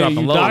man, we Dang, dropping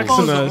you low. doxing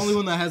Paul's the us. only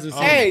one that hasn't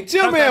seen Hey, it.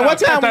 chill, man. What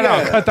time Cut we that out.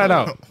 at? Cut that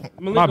out.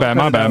 My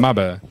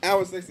bad. I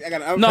was 60. I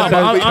got. No, but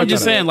I'm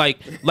just saying, like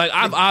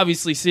I've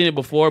obviously seen it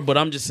before, but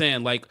I'm just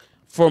saying, like,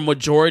 for a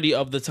majority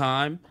of the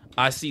time,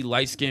 I see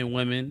light skinned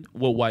women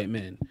with white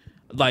men.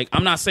 Like,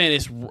 I'm not saying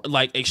it's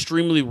like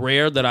extremely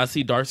rare that I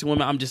see dark skinned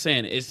women. I'm just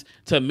saying it's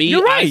to me.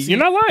 You're right. You're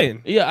You're not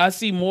lying. Yeah, I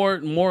see more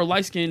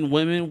light skinned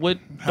women with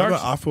Having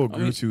dark. Afro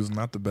Gucci was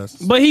not the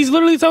best. But he's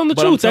literally telling the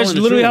But I'm truth. That's telling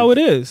the literally truth. how it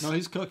is. No,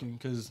 he's cooking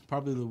because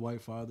probably the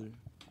white father.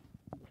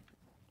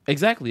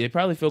 Exactly, they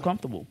probably feel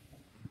comfortable.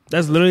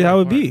 That's literally how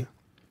it be.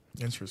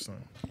 Interesting.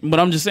 But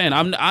I'm just saying,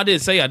 I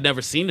didn't say I'd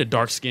never seen a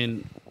dark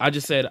skin. I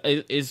just said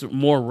it's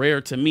more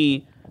rare to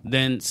me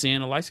than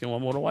seeing a light skinned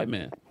woman with a white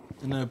man.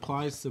 And that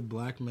applies to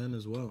black men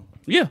as well.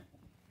 Yeah.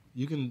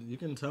 You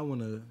can tell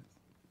when a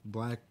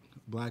black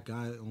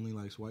guy only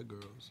likes white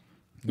girls.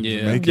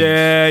 Yeah.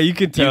 Yeah, you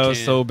could tell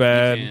can. so You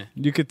bad. can.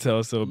 You could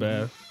tell so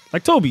bad.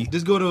 Like Toby.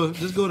 Just go to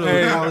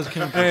a college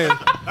campus.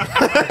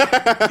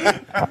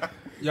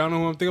 Y'all know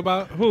who I'm thinking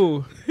about?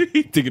 Who?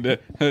 Thinking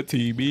that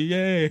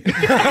TBA.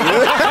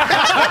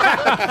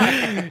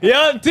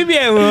 Yeah,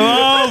 TBA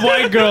love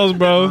white girls,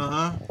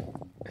 bro.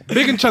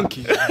 Big and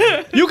chunky.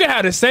 You can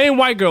have the same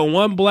white girl,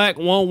 one black,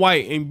 one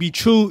white, and be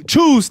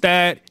choose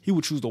that. He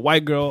would choose the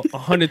white girl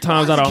 100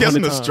 times out of 100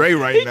 Kissing a times. stray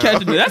right now.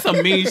 Catching me. That's a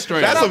mean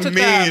straight. That's a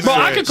mean Bro,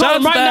 I stray. could call Shout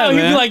him out right to now. that, He'd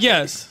be man. like,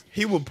 yes.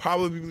 He would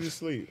probably be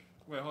asleep.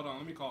 Wait, hold on.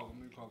 Let me call him.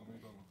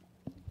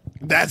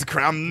 That's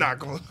crazy. I'm not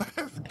gonna.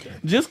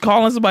 Just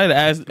calling somebody to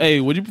ask,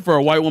 hey, would you prefer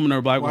a white woman or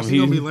a black Watch, woman? he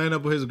gonna be laying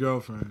up with his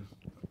girlfriend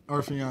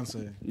or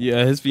fiance.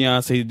 Yeah, his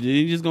fiance.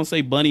 He's just gonna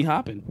say bunny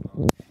hopping.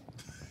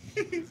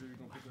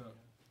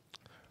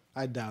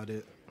 I doubt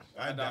it.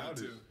 I doubt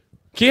it.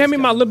 Can you hand me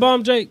my lip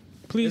balm, Jake?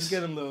 Please. It's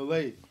getting a little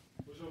late.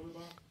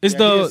 It's Yeah,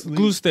 he the is asleep.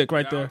 glue stick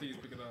right there.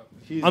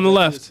 He's On the definitely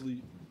left.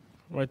 asleep.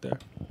 Right there.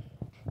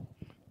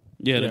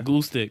 Yeah, the Yeah.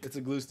 glue stick. It's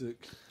a glue stick.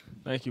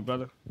 Thank you,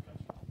 brother.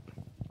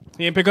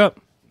 He didn't pick up.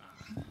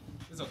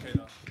 It's okay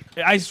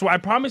though. I swear, I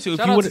promise you, if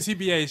Shout he out would to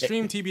TBA.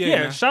 Stream TBA. yeah,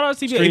 man. shout out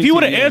to TBA. Stream If he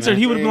would have TBA, answered, man.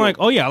 he would have been like,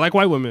 "Oh yeah, I like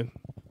white women."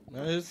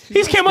 He's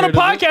He's came on a not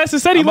scared of it. podcast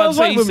and said he I'm about loves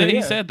to say, white women. he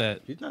Yeah. said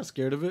that. He's not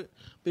scared of it.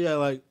 But yeah,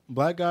 like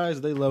black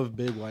guys, they love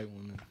big white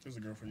women. There's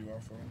a girl for you,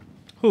 Alpha.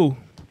 Who?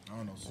 I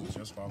don't know. She's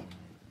just following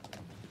me.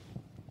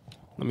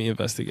 Let me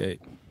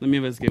investigate. Let me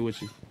investigate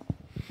with you.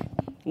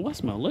 Oh, I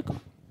smell liquor.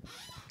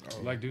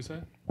 Like Duce?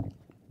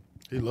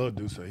 He love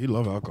Duce. He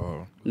love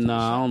alcohol.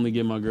 Nah, I only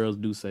get my girls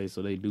do say,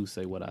 so they do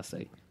say what I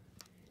say.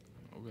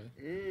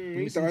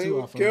 He thought he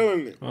was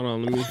killing it. Hold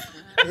on, let me.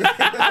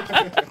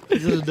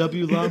 Is it a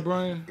W love,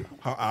 Brian?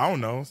 I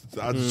don't know.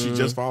 She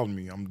just followed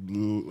me. I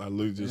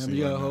literally just. Damn,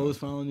 you got hoes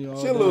following you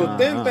all She a day. little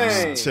thin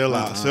thing. Chill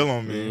out. Chill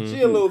on me.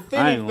 She a little thin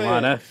I ain't gonna lie,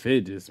 thing. that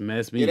fit just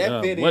messed me Yeah, that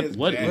up. fit What? is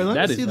What? bad. Wait, let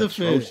That me is see the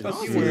fit. atrocious. Let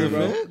me see you weird, the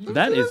bro. fit.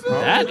 That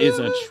is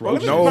atrocious. Bro,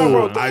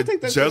 No, Don't I take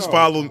that just shit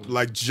followed.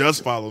 Like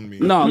just followed me.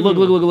 No, look,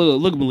 Malik,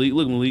 look,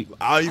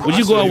 Malik. Would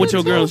you go out with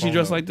your girl and she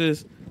dressed like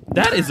this?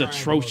 That is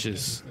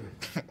atrocious.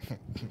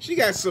 She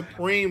got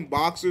Supreme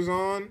boxers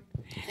on.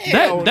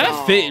 Hell That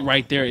no. fit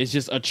right there is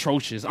just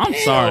atrocious. I'm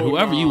sorry,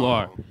 whoever you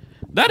are.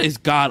 That is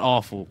god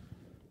awful.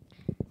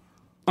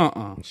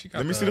 Let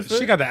me see the fit.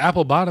 She got the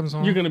apple bottoms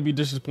on. You're gonna be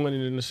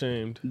disappointed and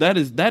ashamed. That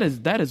is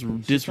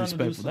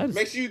disrespectful. That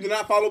Make is sure you do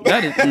not follow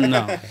that back. is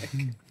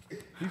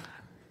no.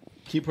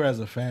 Keep her as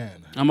a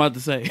fan. I'm about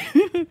to say.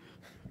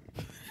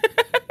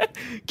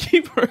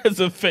 Keep her as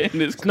a fan.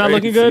 Is It's not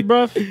looking good,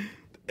 bro.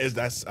 I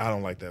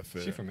don't like that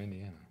fit. She from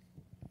Indiana.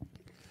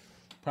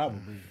 Probably.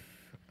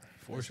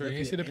 For sure. You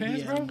ain't see the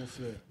pants, bro?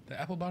 The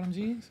apple bottom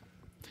jeans?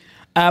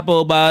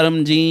 Apple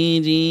bottom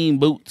jean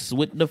boots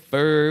with the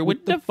fur,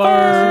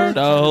 the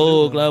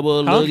whole club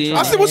was looking.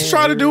 I see what she's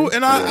trying to do,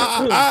 and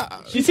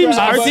I She seems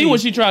I artsy. see what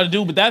she tried to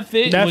do, but that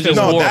fit That was fit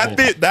just was- no, horrible.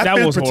 that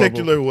fit was in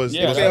particular was.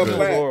 Yeah, was It fell that good.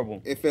 was flat.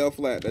 horrible. It fell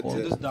flat. That's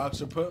This it.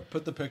 doctor,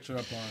 put the picture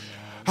up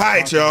on. All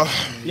right, y'all.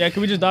 Yeah,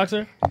 can we just dox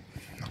her?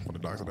 For the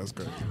doctor, that's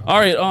good. All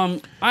right,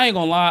 I ain't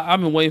gonna lie,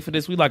 I've been waiting for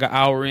this. We like an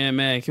hour in,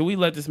 man. Can we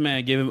let this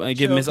man give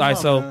Miss come on,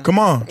 ISO? man. Come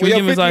on. Can we Where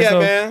give your Miss 50 at, ISO?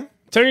 man?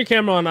 Turn your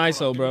camera on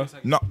ISO, bro.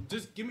 No.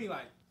 Just give me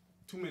like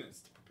 2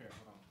 minutes to prepare.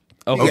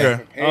 Hold on.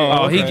 Okay. Okay.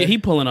 Oh, okay. he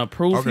pulling up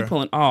proof. He Okay.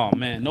 pulling. Oh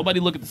man,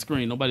 nobody look at the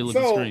screen. Nobody look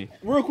at the So, screen.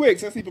 real quick,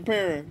 since he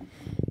preparing,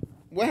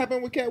 what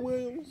happened with Cat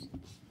Williams?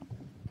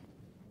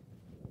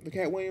 The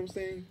Cat Williams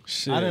thing?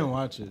 Shit. I didn't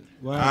watch it.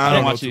 Well, I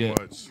don't know watch it too yet.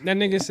 much. That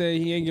nigga said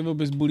he ain't give up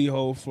his booty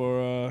hole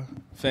for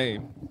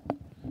fame.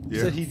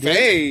 Yeah. said he did.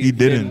 Fave. He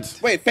didn't.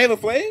 Wait, Flavor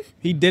Flav?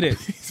 He did it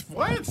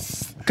What?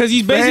 because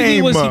he's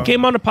basically Fame. he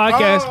came on the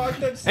podcast Oh, I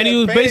thought you said and he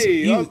was Fave.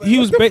 basically I was like, he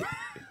was what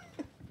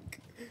the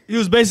he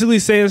was basically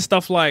saying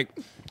stuff like,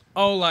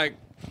 oh, like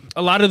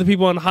a lot of the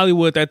people in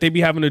Hollywood that they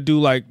be having to do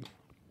like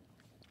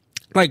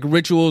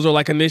rituals or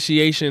like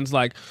initiations,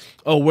 like,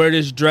 oh, wear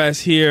this dress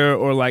here,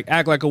 or like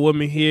act like a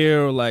woman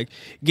here, or like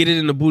get it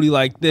in the booty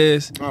like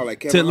this Oh,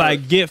 like to Kevin like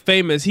Hart. get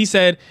famous. He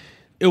said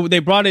they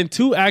brought in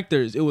 2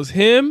 actors. It was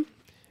him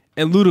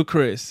and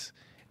Ludacris,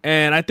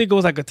 and I think it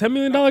was like a $10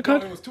 million No,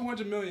 contract. it was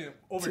 200 million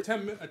over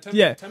 10 million.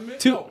 Yeah. 10 million.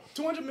 Two- No,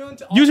 200 million.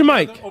 Use your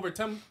altogether, mic. Over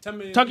 10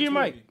 million. Talk to your each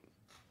mic. movie.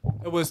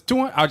 It was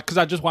 200 because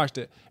I just watched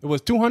it. It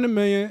was 200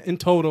 million in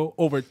total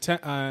over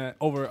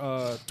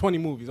 20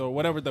 movies or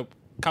whatever the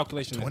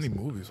calculation 20 is.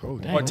 movies.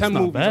 Holy. Or 10 not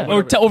movies. bad. Or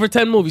whatever. Over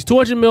 10 movies.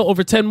 200 mil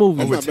over 10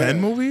 movies. Over not 10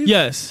 bad. movies?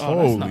 Yes.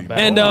 Holy. not bad.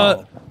 And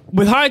Wow.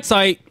 with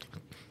hindsight,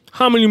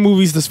 how many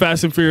movies does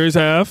Fast and Furious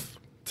have?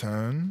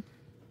 10.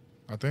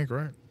 I think,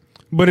 right?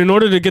 But in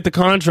order to get the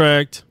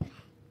contract,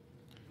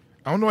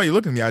 I don't know why you're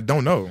looking at me. I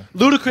don't know.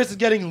 Ludacris is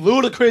getting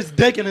ludicrous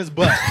dick in his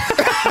butt.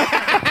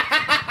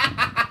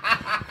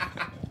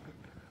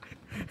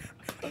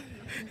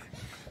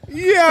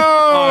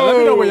 Yo! Let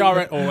me know where y'all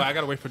at. Oh, I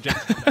gotta wait for Jake.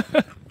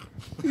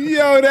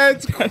 Yo,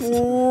 that's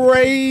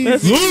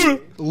crazy.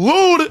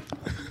 Luda.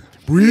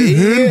 Breathe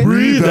in,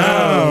 breathe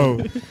out.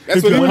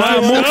 That's what he was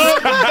doing.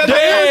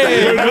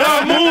 hey, when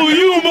I move,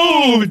 you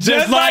move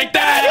just like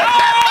that.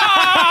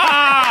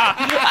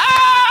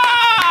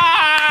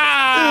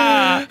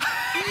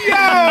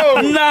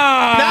 Yo!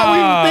 Nah.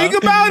 Now we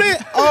think about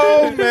it.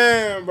 Oh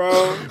man,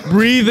 bro.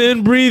 Breathe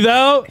in, breathe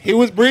out. He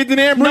was breathing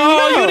in, breathing No,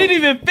 out. you didn't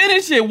even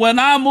finish it. When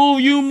I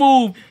move, you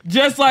move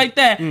just like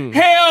that.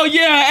 Hell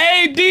yeah,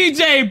 hey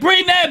DJ,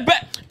 bring that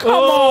back. Come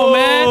on,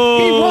 man.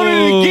 He wrote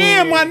it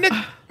again, my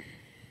nigga.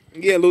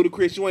 Yeah,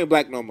 Ludacris, you ain't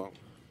black no more.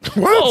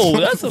 Whoa,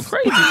 that's a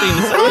crazy thing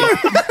to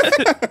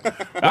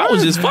say. I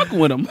was just fucking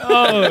with him.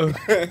 I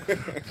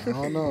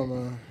don't know,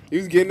 man. He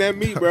was getting that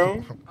meat, bro.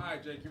 All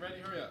right, Jake, you ready?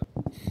 Hurry up.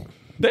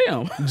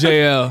 Damn.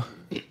 JL.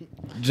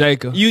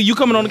 Jacob. You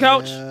coming on the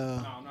couch?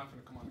 No, I'm not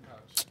gonna come on the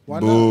couch. Why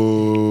not?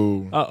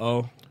 Boo.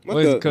 Uh-oh. What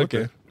What is the-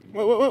 cooking?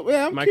 What,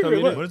 yeah, I'm Might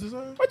curious. come in What, it. is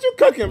this? what you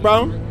cooking,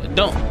 bro?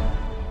 Don't.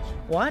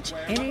 Watch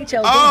NHL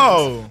games.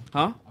 Oh.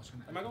 Huh?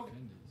 Am I going?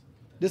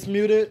 Just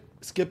mute it,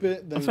 skip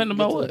it. Then Offended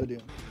get by to the what? video.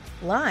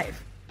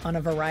 Live on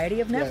a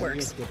variety of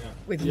networks.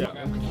 With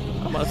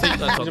I'm about to say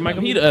that's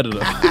he the editor.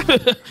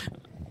 Let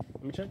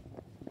me check.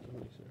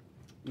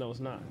 No, it's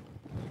not.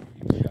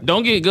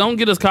 Don't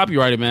get us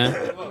copyrighted, man.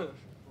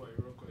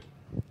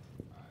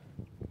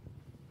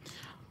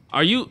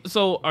 Are you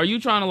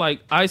trying to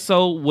like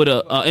ISO with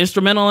a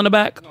instrumental in the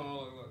back?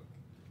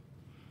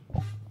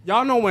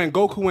 Y'all know when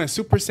Goku went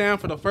Super Saiyan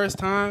for the first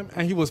time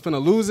and he was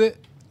finna lose it?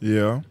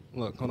 Yeah.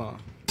 Look, hold on.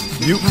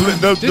 You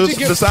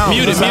the sound.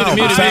 Mute it,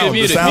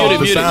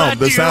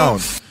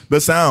 The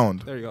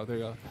sound. There you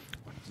go.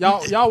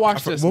 Y'all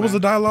watch this. What was the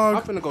dialogue?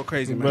 I'm finna go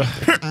crazy, man.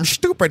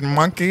 Stupid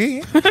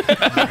monkey.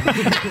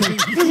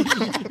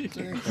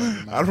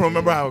 I don't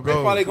remember how it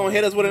goes. Probably gonna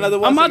hit us with another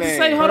one. I'm about to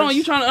say, hold on,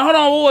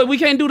 wait, we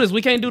can't do this.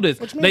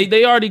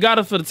 They already got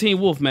us for the Teen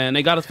Wolf, man.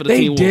 They got us for the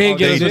Teen Wolf. They did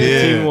get us for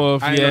the Teen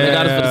Wolf. Yeah, they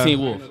got us for the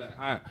Teen Wolf.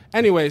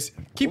 Anyways,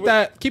 keep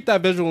that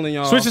visual in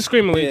y'all. Switch the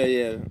screen, Malik.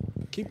 Yeah.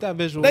 Keep that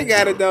visual. They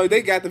got it though.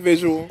 They got the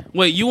visual.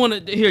 Wait, you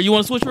want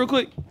to switch real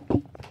quick?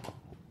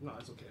 No,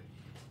 it's okay.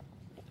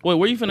 Wait,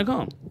 where you finna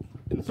come?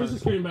 Switch the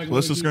screen back.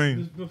 What's the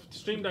screen? The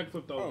stream deck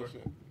flipped over.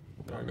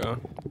 There we go.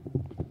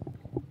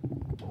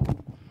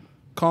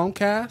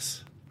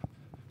 Comcast.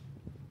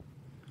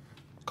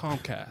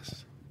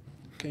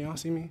 Can y'all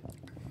see me?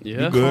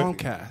 Yeah. Good.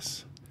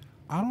 Comcast.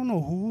 I don't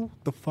know who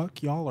the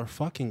fuck y'all are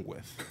fucking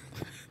with.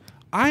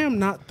 I am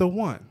not the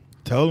one.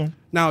 Tell them.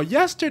 Now,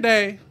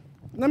 yesterday,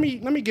 let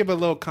me give a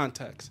little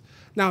context.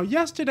 Now,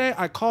 yesterday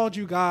I called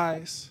you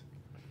guys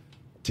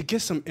to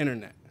get some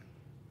internet.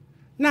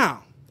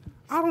 Now,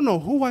 I don't know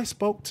who I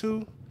spoke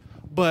to,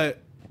 but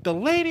the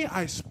lady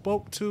I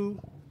spoke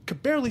to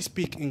could barely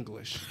speak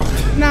English.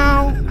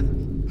 Now,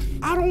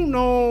 I don't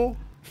know.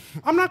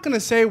 I'm not going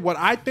to say what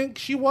I think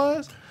she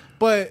was,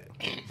 but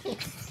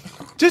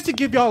just to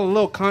give y'all a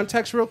little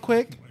context real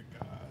quick,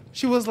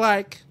 she was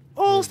like,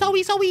 oh,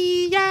 sorry,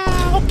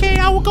 yeah, okay,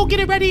 I will go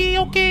get it ready,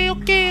 okay.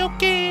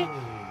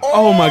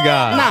 Oh my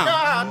God.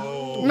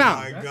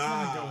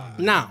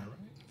 Now.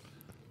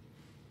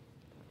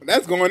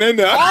 That's going in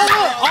there.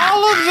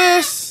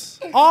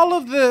 All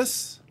of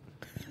this,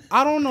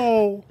 I don't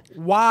know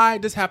why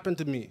this happened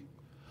to me,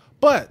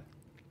 but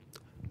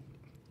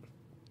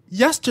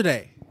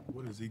yesterday,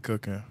 What is he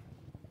cooking?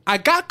 I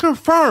got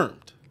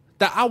confirmed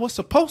that I was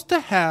supposed to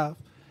have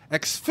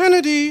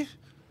Xfinity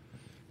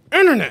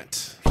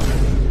internet.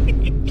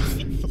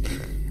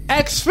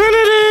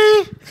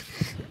 Xfinity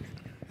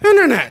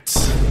internet.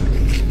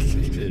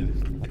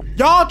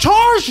 Y'all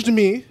charged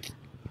me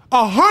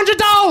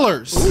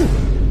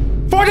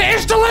 $100 for the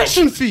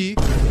installation fee,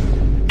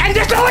 and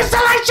there's no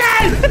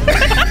installation.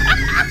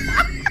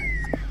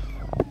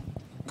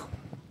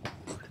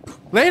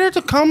 Later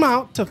to come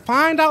out to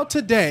find out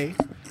today,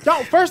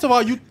 y'all. First of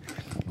all,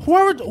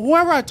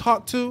 whoever I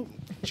talked to,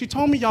 she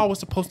told me y'all was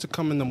supposed to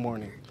come in the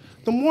morning.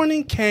 The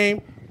morning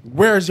came.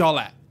 Where's y'all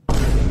at?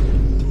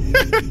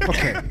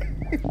 Okay,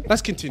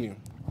 let's continue.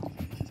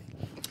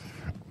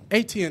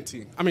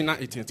 AT&T. I mean,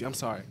 not AT&T. I'm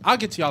sorry. I'll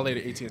get to y'all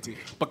later, AT&T.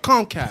 But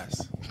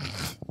Comcast.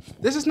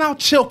 This is now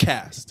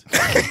Chillcast.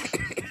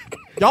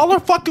 Y'all are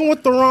fucking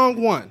with the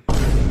wrong one.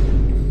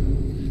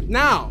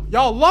 Now,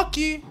 y'all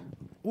lucky.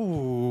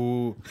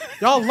 Ooh.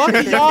 Y'all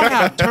lucky y'all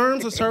have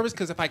terms of service,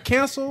 because if I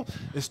cancel,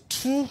 it's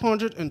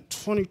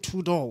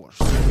 $222.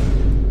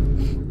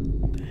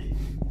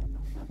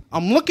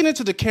 I'm looking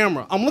into the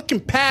camera. I'm looking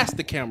past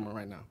the camera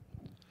right now.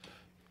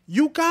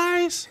 You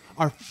guys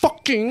are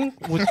fucking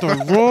with the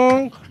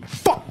wrong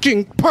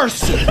fucking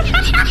person.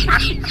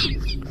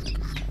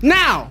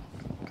 Now,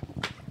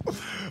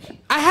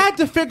 I had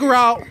to figure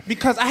out,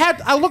 because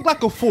I look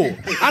like a fool.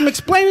 I'm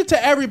explaining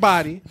to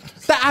everybody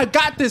that I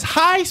got this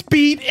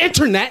high-speed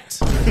internet,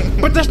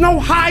 but there's no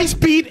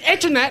high-speed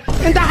internet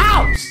in the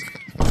house.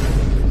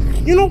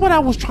 You know what I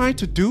was trying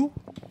to do?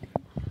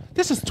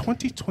 This is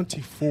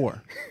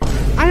 2024.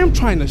 I am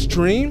trying to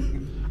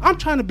stream. I'm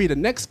trying to be the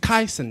next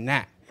Kai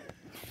Cenat.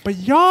 But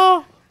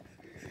y'all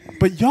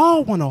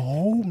want to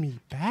hold me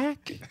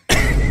back?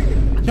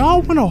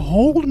 Y'all want to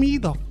hold me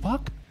the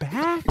fuck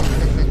back?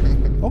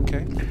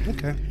 Okay.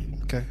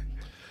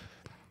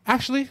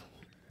 Actually,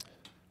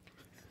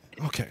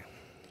 okay.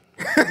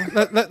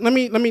 let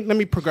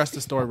me progress the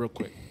story real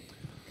quick.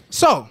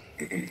 So,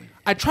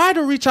 I tried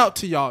to reach out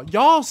to y'all.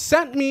 Y'all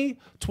sent me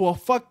to a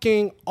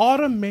fucking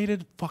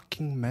automated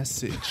fucking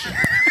message.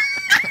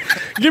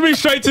 Give me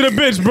straight to the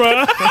bitch,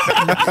 bro.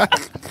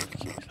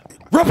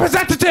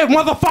 Representative,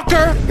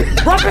 motherfucker!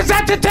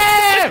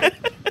 Representative!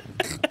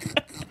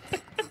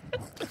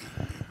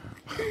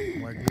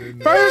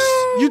 First,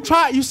 you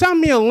sent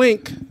me a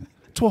link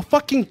to a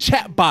fucking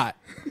chat bot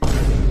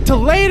to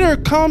later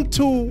come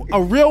to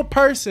a real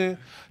person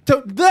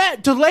to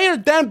later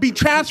then be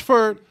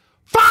transferred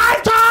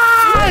 5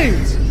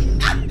 times!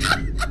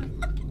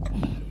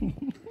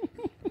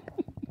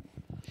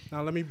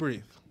 Now let me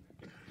breathe.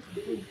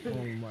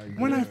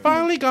 When I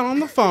finally got on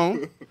the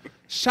phone,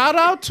 shout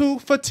out to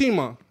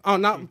Fatima. Oh,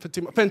 not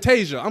Fatima.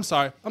 Fantasia. I'm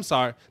sorry.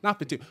 Not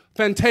Fatima.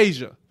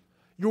 Fantasia.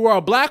 You were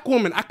a black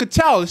woman. I could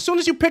tell. As soon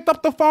as you picked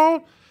up the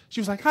phone, she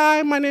was like,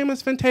 "Hi, my name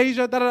is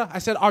Fantasia." Da, da, da. I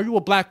said, "Are you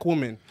a black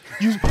woman?"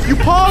 You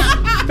paused,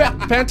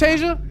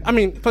 Fantasia. I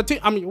mean,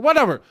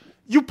 whatever.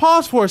 You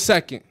paused for a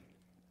second.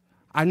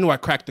 I knew I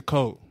cracked the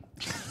code.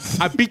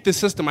 I beat the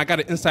system. I got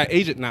an inside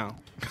agent now.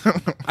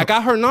 I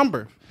got her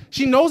number.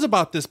 She knows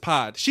about this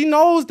pod. She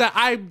knows that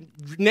I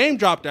name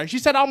dropped her. She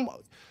said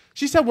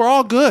we're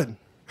all good.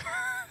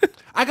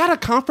 I got a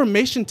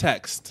confirmation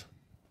text.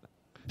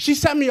 She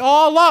set me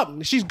all up.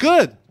 She's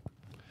good.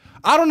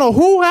 I don't know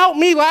who helped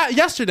me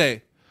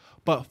yesterday,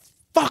 but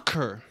fuck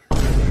her.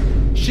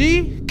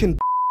 She can.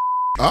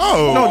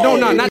 Oh. No,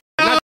 not.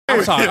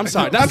 I'm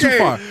sorry. That's too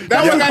far.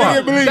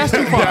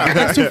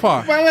 That's too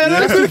far.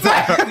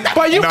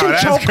 But you can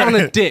choke on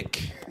a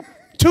dick.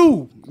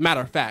 Two,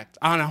 matter of fact.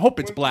 And I hope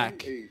it's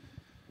black.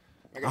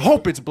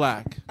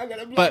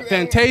 But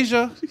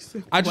Fantasia,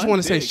 I just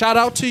want to say shout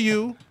out to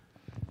you.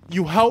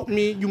 You helped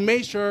me. You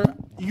made sure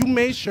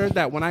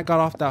that when I got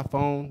off that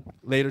phone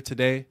earlier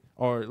today,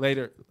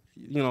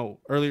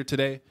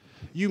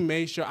 you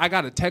made sure I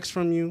got a text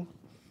from you,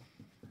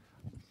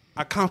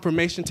 a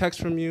confirmation text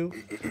from you,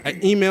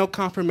 an email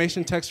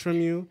confirmation text from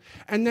you,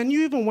 and then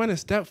you even went a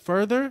step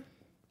further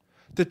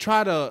to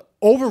try to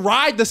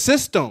override the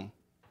system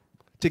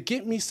to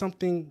get me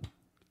something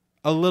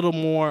a little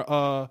more,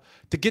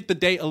 to get the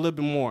date a little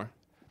bit more.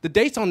 The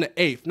date's on the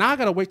 8th. Now I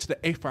gotta wait to the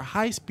 8th for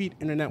high-speed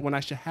internet when I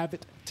should have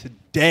it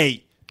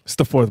today. It's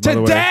the 4th, by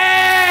the way.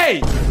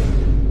 Today!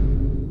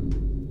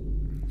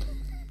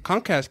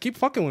 Comcast, keep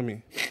fucking with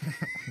me.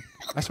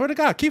 I swear to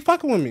God, keep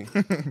fucking with me.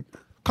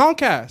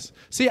 Comcast.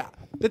 See,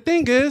 the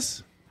thing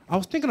is, I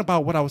was thinking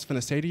about what I was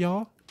finna say to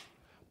y'all,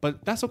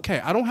 but that's okay.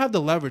 I don't have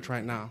the leverage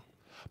right now.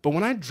 But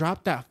when I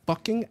drop that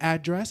fucking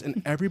address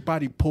and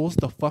everybody pulls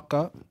the fuck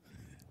up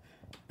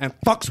and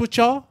fucks with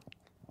y'all,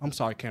 I'm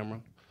sorry,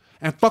 Cameron,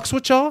 and fucks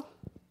with y'all,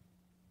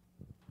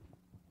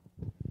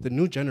 the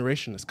new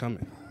generation is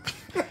coming.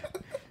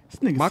 This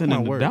nigga Mark sending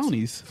my the words.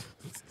 Downies.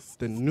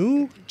 The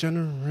new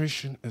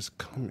generation is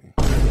coming.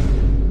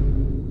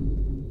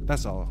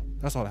 That's all.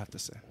 That's all I have to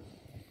say.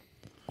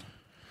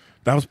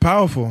 That was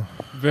powerful.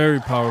 Very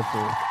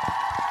powerful.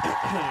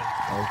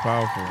 That was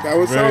powerful. That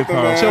was Very something,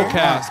 powerful. man. Chill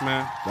cast,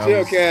 man. That Chill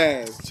was-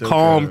 cast. Chill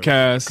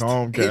Calmcast.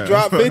 Calmcast. He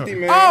dropped 50,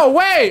 man. Oh,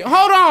 wait.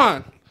 Hold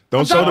on.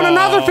 Don't I'm show dropping the-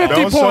 another 50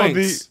 don't show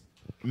points.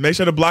 Make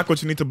sure to block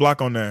what you need to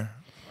block on there.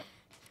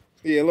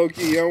 Yeah, low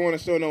key. I don't want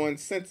to show no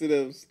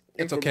insensitives.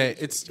 It's okay.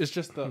 It's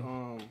just the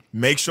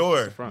Make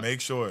sure.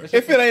 Make sure. If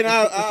it ain't,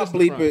 I'll just the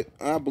bleep front. it.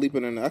 I'll bleep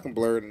it in. I can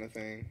blur it in the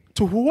thing.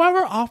 To whoever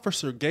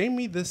officer gave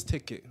me this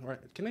ticket, right?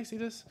 Can they see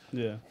this?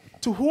 Yeah.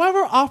 To whoever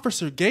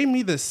officer gave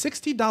me this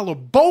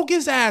 $60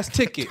 bogus ass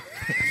ticket.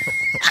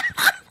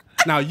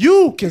 Now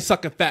you can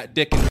suck a fat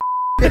dick and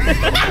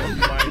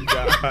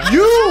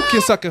you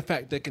can suck a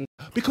fat dick and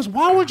because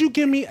why would you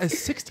give me a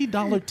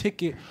 $60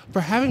 ticket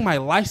for having my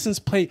license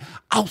plate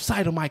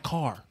outside of my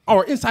car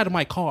or inside of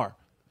my car?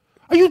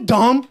 Are you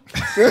dumb?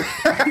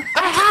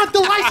 I have the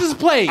license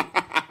plate.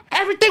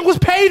 Everything was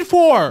paid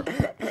for.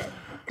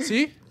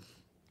 See?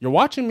 You're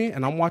watching me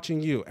and I'm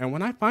watching you. And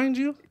when I find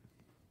you,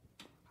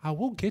 I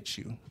will get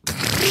you.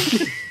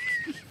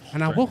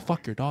 And I will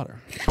fuck your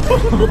daughter.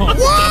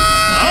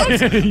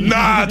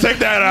 Nah, take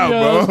that out,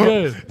 Yeah,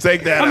 bro. that's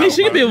Take that out. I mean,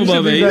 she could be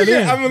above age. I'm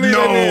gonna leave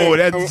that No, in.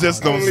 that I'm-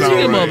 just I'm don't gonna sound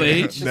leave She right. above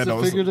age. It's That a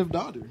don't- figurative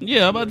daughter.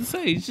 Yeah, I'm about to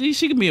say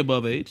she can be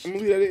above age. I'm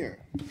gonna leave that in.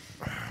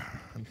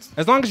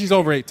 As long as she's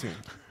over 18.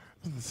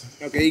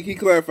 Okay, he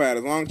clarified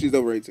as long as she's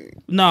over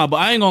 18. Nah, but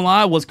I ain't gonna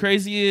lie. What's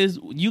crazy is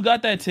you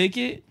got that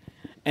ticket,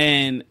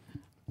 and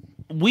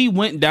we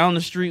went down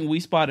the street and we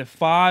spotted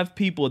 5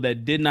 people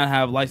that did not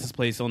have license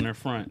plates on their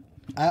front.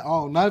 At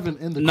all. Not even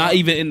in the Not car.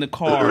 even in the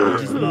car.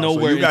 Just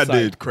nowhere So you got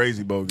inside. the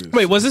crazy bogus.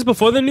 Wait, was this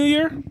before the new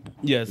year?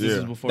 Yes, this Yeah.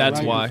 is before. That's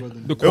Right why. before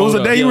the- The It was a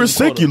quota. day you Yeah, were the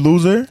sick, quota. you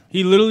loser.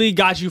 He literally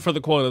got you for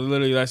the quota.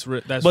 Literally, that's.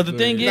 But the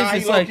thing Nah, is, he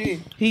it's like low-key.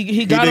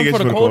 he got did him get for you the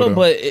for the quota, quota.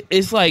 but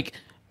it's like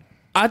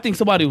I think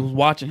somebody was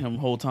watching him the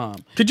whole time.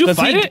 Could you 'Cause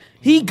fight he, it?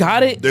 He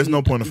got it. There's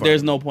no point of There's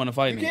fighting. no point of You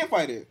fighting. can't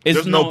fight it. It's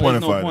There's no point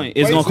of it's fighting. point.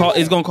 It's Why gonna is it cost. that?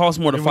 It's gonna cost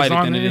more to It fight was it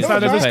on than the it is inside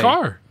to of his pay.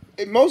 car.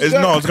 Most It's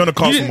gonna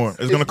cost more.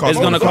 It's gonna cost It's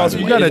more. gonna to cost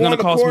fight more. it. It's You gonna go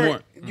to cost court, more.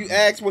 You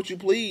ask what you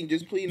plead.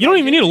 Just plead. You don't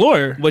even need a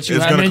lawyer. But you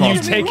It's have gonna And then you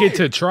cost take it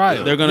to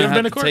trial. They're gonna You ever have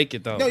been to to court? take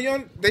it though. No,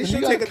 they You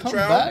should gotta take it to come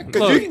trial. back.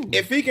 Because Look,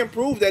 if he can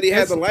prove that he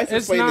has a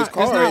license plate in his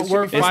car, it's it not should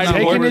worth be It's fighting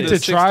not over taking the it to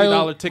 $60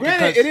 trial. ticket.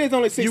 Granted, it is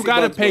only 60 You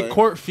gotta bucks, pay but-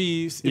 court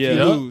fees if Yeah.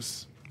 you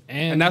lose.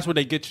 And, And that's where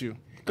they get you.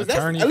 'Cause that's,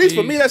 attorney at least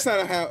for fees. me, that's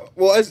not how.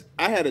 Well,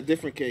 I had a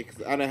different case.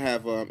 'Cause I didn't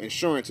have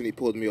insurance, and he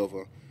pulled me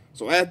over,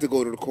 so I had to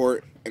go to the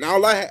court. And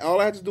all I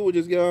had to do was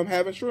just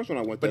have insurance when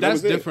I went there. But That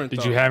that's was it. different. did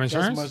though. you have That's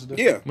insurance much different.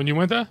 Yeah, when you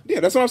went there? yeah,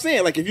 that's what I'm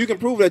saying. Like if you can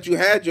prove that you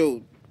had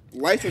your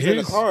license in the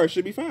His- car, it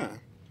should be fine.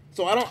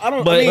 So I don't. But I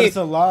mean, But it's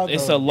a law.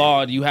 It's though. a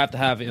law. You have to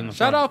have it in the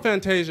Shout front. out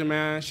Fantasia,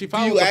 man. She do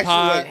followed you the actually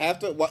pod. like have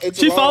to? It's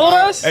a She law. followed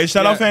us? Hey,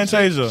 shout out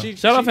Fantasia.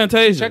 Shout out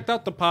Fantasia. She checked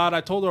out the pod.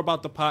 I told her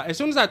about the pod. As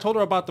soon as I told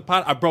her about the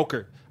pod, I broke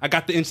her. I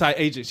got the inside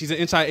agent. She's an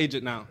inside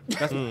agent now.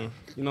 That's, you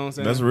know what I'm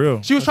saying? That's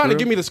real. She was That's trying to real.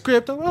 give me the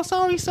script. Oh,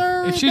 sorry,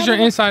 sir. If she's your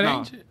inside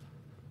No. agent,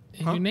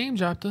 You name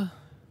dropped her.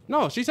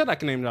 No, she said I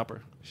can name drop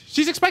her.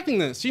 She's expecting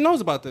this. She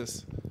knows about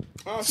this.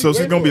 So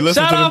she's gonna be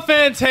listening Shout to out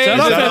Fantasia.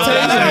 Shout out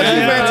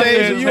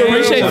Fantasia. You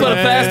Appreciate for the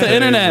faster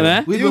internet,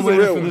 man. We've been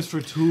waiting for this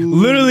for too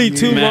Literally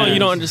too Man. long. You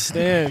don't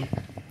understand.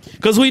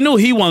 Because we knew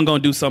he wasn't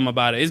going to do something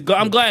about it.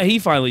 I'm glad he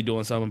finally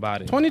doing something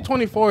about it.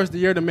 2024 is the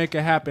year to make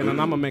it happen, and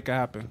I'm gonna make it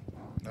happen.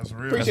 That's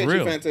real. Appreciate That's you,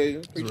 real. Fantasia.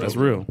 Appreciate That's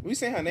you. real. We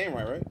saying her name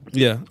right?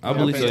 Yeah, I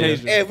believe so.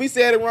 Fantasia. Yeah. Hey, if we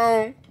said it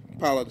wrong,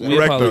 apologize. We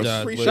Correct us.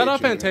 apologize. Appreciate Shout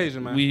out you, Fantasia,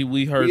 man. We heard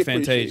We appreciate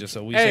Fantasia, you.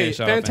 so we Hey, saying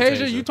shout out Fantasia,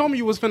 Fantasia. you told me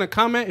you was finna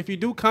comment. If you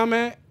do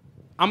comment,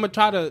 I'm gonna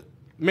try to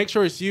make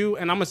sure it's you,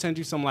 and I'm gonna send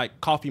you some like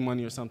coffee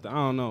money or something. I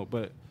don't know,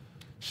 but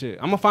shit,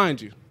 I'm gonna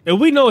find you. If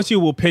we know it's you,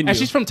 we'll pin you. And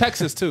she's from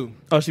Texas too.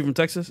 Oh, she from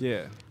Texas?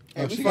 Yeah.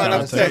 Hey, we she find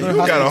got out a You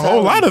got a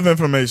whole lot of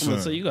information.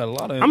 So you got a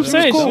lot of. I'm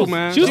saying Cool, she,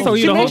 man. she was telling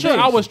you she the whole made sure thing.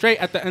 I was straight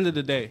at the end of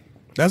the day.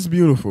 That's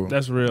beautiful.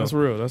 That's real. That's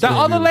real. That's That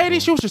real. other lady,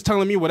 she was just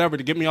telling me whatever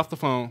to get me off the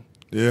phone,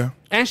 Yeah.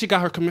 and she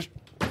got her commission.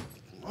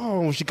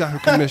 Oh, she got her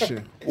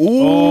commission.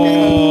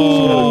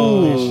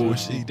 Ooh,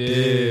 she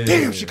did.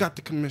 Damn, she got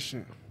the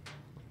commission.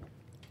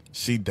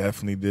 She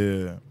definitely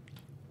did.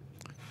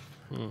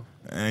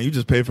 And you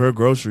just paid for her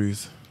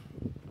groceries.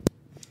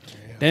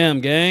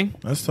 Damn, gang.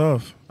 That's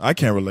tough. I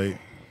can't relate.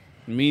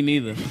 Me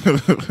neither.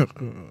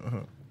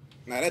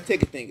 Nah, that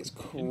ticket thing is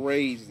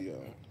crazy,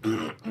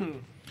 yo.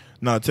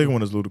 Nah, ticket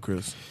one is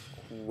ludicrous.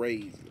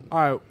 Crazy. All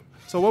right.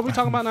 So what we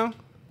talking about now?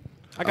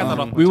 I got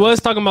that off. We was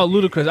talking about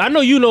Ludacris. I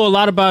know you know a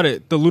lot about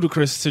it, the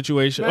Ludacris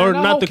situation, Man, or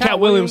that not whole the Cat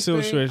Williams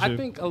thing, situation. I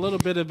think a little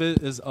bit of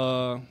it is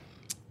a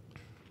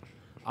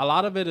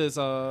lot of it is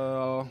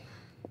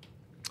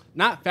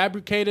not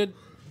fabricated,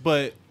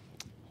 but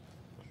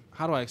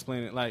how do I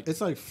explain it? Like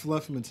It's like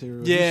fluff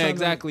material. yeah,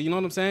 exactly. You know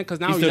what I'm saying? Because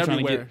now he's, still trying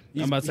to everywhere.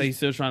 get. I'm about to say he's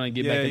still trying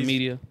to get back in he's-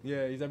 media.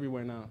 Yeah, he's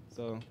everywhere now.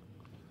 So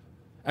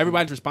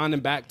everybody's responding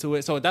back to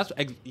it. So that's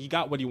he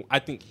got what I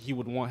think he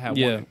would have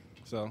Yeah. wanted.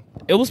 So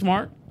It was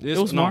smart. It was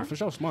no, smart. for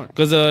sure, smart.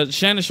 Because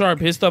Shannon Sharp,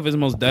 his stuff is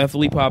most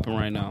definitely popping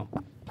right now.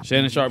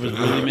 Shannon Sharp is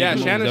really making Yeah,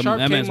 moves. Shannon Sharp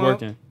that came man's up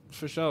working.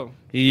 for sure.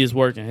 He is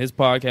working. His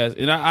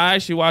podcast, and I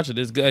actually watch it.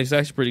 It's good. It's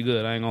actually pretty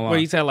good. I ain't gonna lie. Where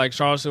he's had like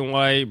Charleston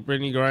White,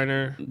 Brittany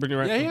Griner,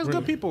 Yeah, he has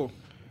good people.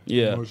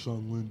 Yeah.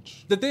 Marshawn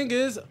Lynch. The thing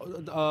is,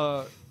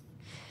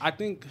 I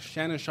think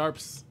Shannon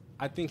Sharp's.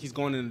 I think he's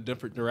going in a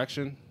different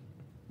direction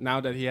now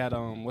that he had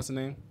what's the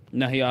name?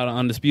 Now he out of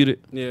Undisputed.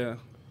 Yeah,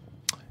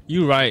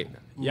 You right.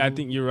 Yeah, I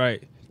think you're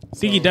right. I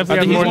think he I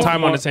definitely think has more he's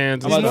time more- on his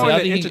hands. he's I'm about to more say, I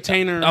of the think he-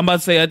 entertainer I'm about to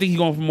say I think he's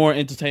going for more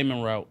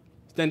entertainment route.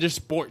 than just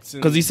sports.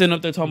 Because he's sitting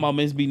up there talking about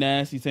Miss B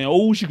Nasty, saying,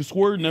 "Oh, she can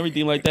squirt" and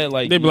everything like that.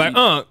 Like They'd be like,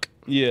 Unc,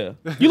 yeah,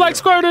 you like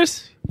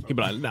squirters? He'd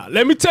be like, nah,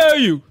 let me tell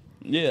you.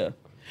 yeah.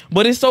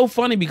 But it's so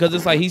funny because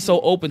it's like he's so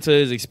open to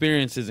his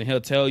experiences and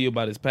he'll tell you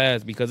about his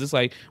past because it's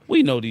like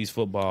we know these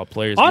football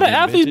players. All be the these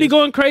athletes be bitches.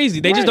 going crazy.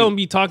 They just Right. don't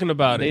be talking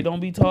about They it.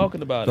 don't be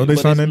talking about Don't it. they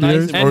but sign it's NDAs? nice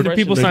And the refreshing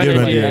people to sign hear,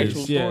 like, NDAs.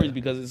 actual Yeah. stories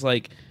because it's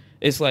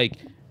like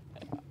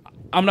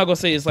I'm not gonna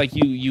say it's like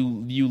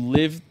you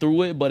live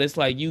through it, but it's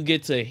like you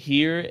get to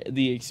hear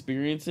the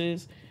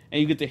experiences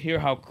and you get to hear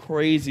how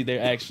crazy they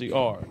actually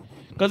are.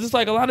 Because it's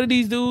like a lot of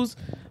these dudes,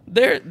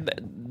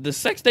 the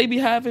sex they be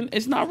having,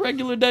 it's not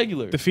regular.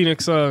 The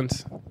Phoenix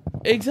Suns.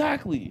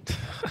 Exactly.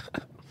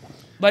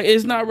 Like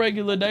it's not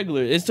regular.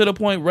 It's to the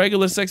point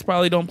regular sex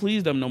probably don't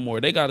please them no more.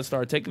 They got to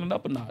start taking it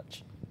up a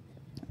notch.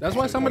 That's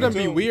why some of them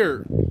be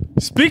weird.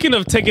 Speaking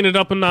of taking it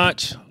up a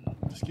notch,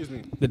 Excuse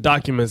me. the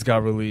documents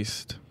got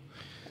released.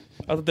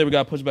 I thought they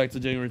got pushed back to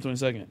January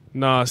 22nd.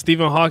 Nah,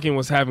 Stephen Hawking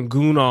was having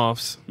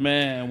goon-offs.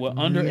 Man, what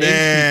underage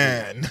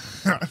Man.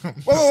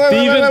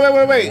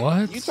 Wait.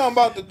 What? You talking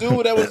about the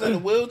dude that was in the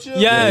wheelchair?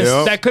 Yes,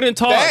 Yep. that couldn't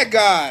talk. That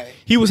guy.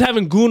 He was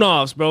having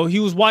goon-offs, bro. He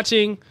was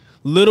watching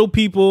little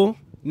people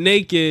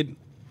naked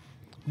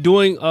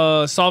doing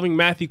solving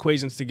math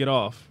equations to get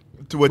off.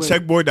 To a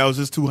checkboard that was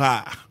just too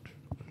high.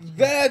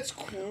 That's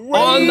crazy.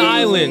 On the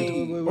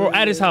island or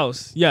at his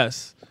house.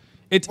 Yes.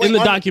 It's in the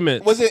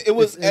documents. Was it? It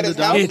was at his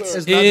house. It's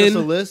It's not just a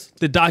in list.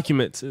 the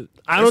documents.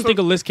 I don't think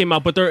a list came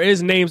out, but there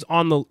is names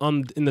on the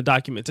in the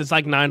documents. It's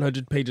like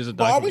 900 pages of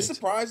But are we documents.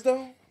 surprised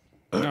though?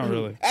 Not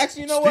really.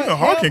 Actually, you know Stephen what?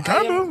 Hawking, I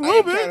kinda, a am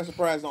little bit. kind of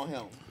surprised on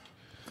him.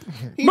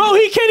 Bro,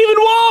 he can't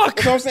even walk.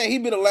 That's what I'm saying.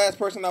 He'd be the last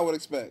person I would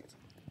expect.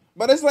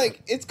 But it's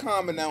like it's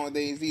common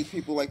nowadays. These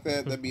people like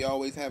that be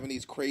always having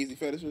these crazy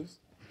fetishes.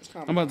 It's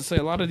common. I'm about to say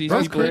a lot of these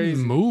Bro people. couldn't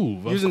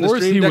move. Of Using the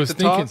course, Stream he Deck was to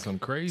thinking talk. some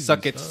crazy.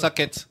 Suck it, stuff. suck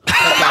it,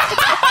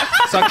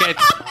 suck it.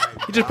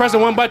 You just pressing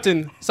one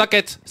button. Suck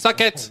it,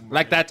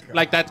 like that,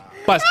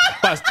 Bust.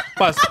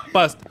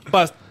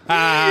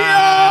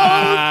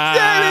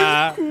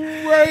 That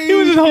is crazy. He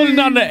was just holding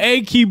down the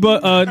A key,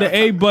 the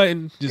A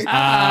button. Just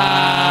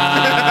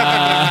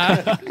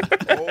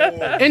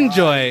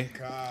Enjoy.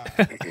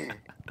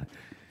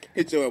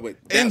 Enjoy with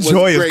that was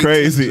Enjoy is great.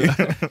 crazy.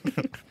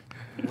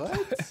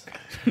 What?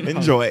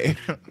 Enjoy.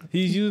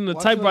 He's using the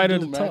Watch them typewriter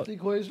do to math talk.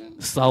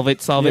 equation? Solve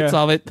it.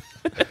 Yeah.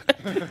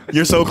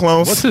 You're so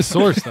close. What's his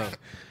source though?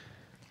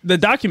 The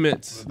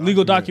documents,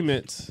 legal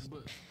documents.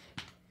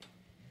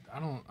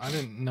 I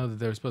didn't know that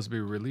they were supposed to be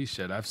released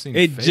yet. I've seen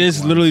It fake just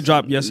ones. literally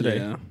dropped yesterday.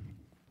 Yeah.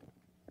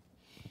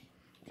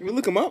 Can we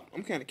look him up?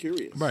 I'm kind of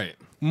curious. Right.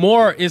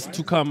 More is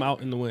to come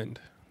out in the wind.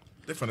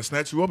 They're finna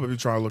snatch you up if you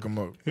try to look them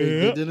up.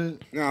 They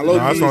didn't.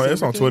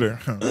 It's on Twitter.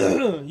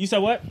 You said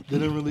what? They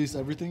didn't release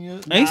everything yet.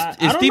 Is I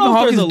don't Stephen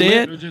know if there's Hawking a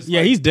dead? lit-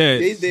 Yeah, he's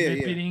dead. He's dead.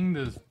 Yeah.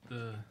 Snippeting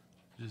the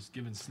just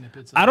giving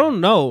snippets. I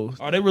don't know.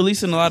 Are they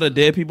releasing a lot of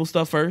dead people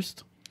stuff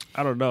first?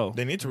 I don't know.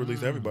 They need to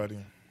release everybody.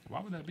 Why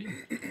would that be?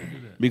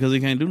 Because they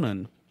can't do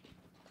nothing.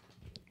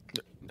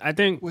 I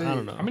think I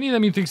don't know. How many of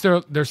them you think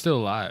they're still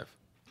alive?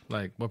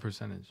 Like what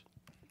percentage?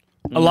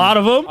 A lot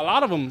of them. A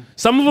lot of them.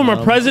 Some of them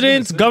are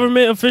presidents,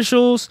 government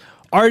officials,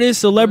 artists,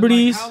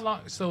 celebrities. Like how long?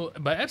 So,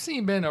 but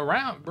Epstein been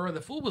around, bro.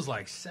 The fool was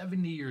like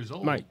 70 years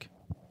old. Mike.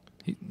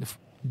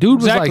 Dude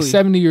was Exactly. like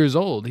 70 years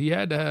old. He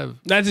had to have.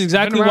 That's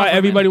exactly been around why for a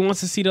everybody minute. wants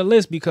to see the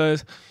list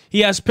because he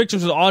has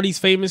pictures with all these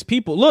famous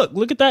people.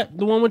 Look at that.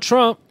 The one with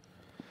Trump.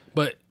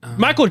 But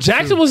Michael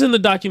Jackson was in the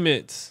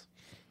documents.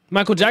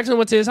 Michael Jackson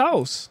went to his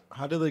house.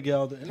 How did they get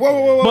all the?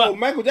 Whoa. But-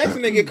 Michael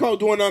Jackson didn't get caught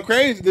doing nothing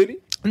crazy, did he?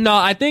 No,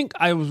 I think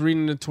I was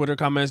reading the Twitter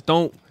comments.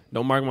 Don't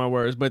mark my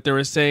words, but they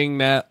were saying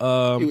that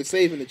He was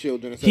saving the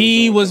children.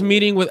 he was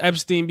meeting with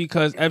Epstein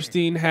because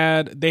Epstein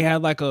had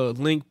like a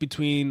link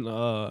between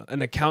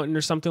an accountant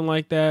or something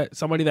like that,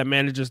 somebody that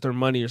manages their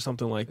money or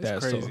something like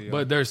that. Crazy, So,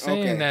 But they're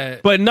saying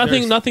that. but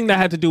there's- nothing that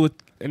had to do with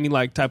any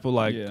like type of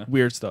like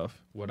weird stuff.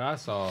 What I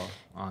saw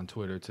on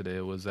Twitter today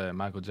was that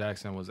Michael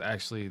Jackson was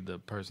actually the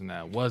person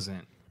that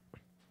wasn't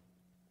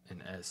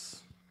an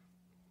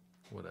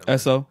whatever.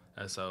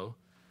 SO.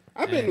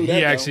 I been And knew that.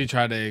 he though. actually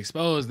tried to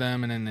expose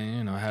them, and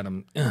then they, had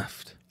them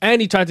effed.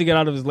 And he tried to get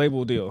out of his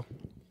label deal.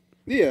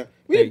 Yeah,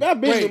 I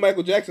been knew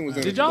Michael Jackson was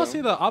in it. Did y'all though.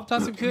 see the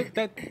autopsy clip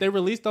that they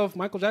released of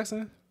Michael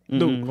Jackson?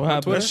 Dude, What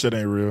happened? That shit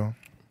ain't real.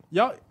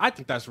 Yo, I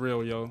think that's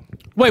real, yo.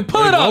 Wait,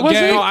 pull it up, was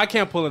gang. No, I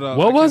can't pull it up.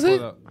 What I can't was pull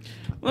it? up.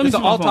 Let me It's see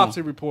an my phone.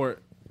 autopsy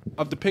report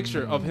of the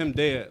picture of him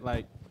dead.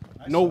 Like,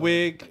 no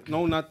wig,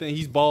 no nothing.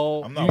 He's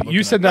bald. I'm not.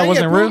 You said Not that yet,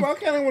 wasn't bro, real? I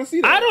kind of want to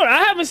see that.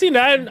 I haven't seen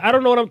that. I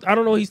don't know I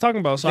don't know what he's talking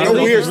about. So I No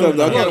think weird it's stuff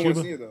though. I real. kind of want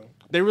to see it though.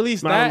 They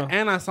released I don't that, know.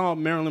 and I saw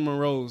Marilyn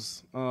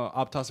Monroe's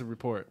autopsy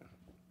report.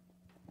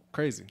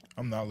 Crazy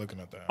I'm not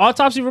looking at that.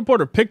 Autopsy report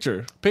or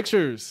picture?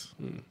 pictures.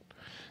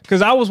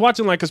 Because I was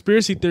watching like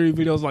conspiracy theory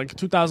videos like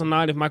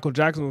 2009 if Michael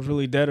Jackson was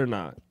really dead or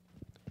not.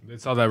 They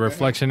saw that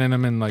reflection in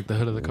him in like the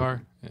hood of the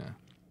car. Yeah.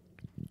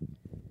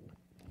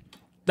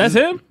 That's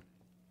him?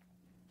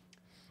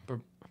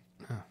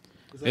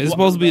 Is it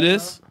supposed to be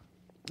this?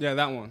 Yeah,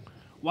 that one.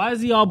 Why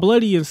is he all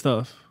bloody and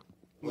stuff?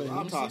 Well,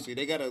 autopsy,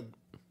 they gotta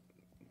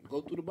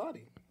go through the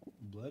body.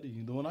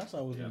 Bloody. The one I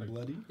saw wasn't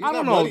bloody. He's I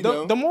don't not know. bloody,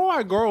 though. The more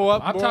I grow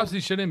up, bro, Autopsy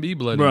shouldn't be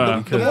bloody.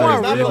 Bruh. because The more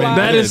I they've realize- been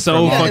That dead is so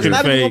for Yeah, fucking it's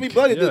not even gonna be fake.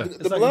 bloody. Yeah. The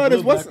It's like blood a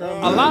is blue what's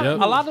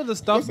background. a lot of the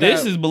stuff.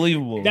 This that- is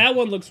believable. That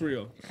one looks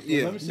real.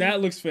 yeah.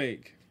 That looks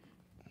fake.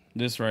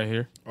 This right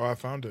here. Oh, I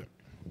found it.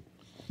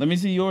 Let me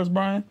see yours,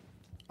 Brian.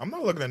 I'm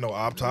not looking at no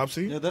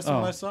autopsy. Yeah, that's the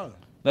one I saw.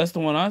 That's the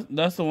one.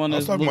 That's the one I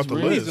was that talking looks about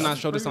the real. list. Please do not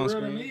show this on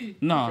screen.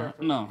 No.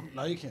 No,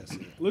 you can't see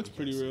it. Looks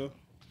pretty real.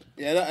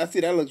 Yeah, I see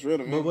that looks real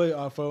to me. But wait,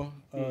 Arfo,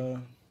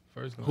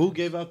 First one. who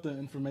gave out the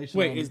information?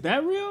 Wait, on is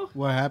that real?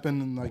 what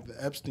happened in like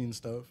the Epstein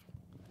stuff?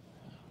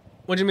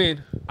 What do you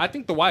mean? I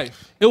think the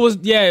wife. It was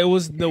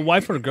the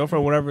wife or the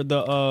girlfriend, whatever.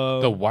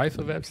 The wife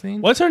of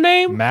Epstein? What's her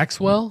name?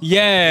 Maxwell?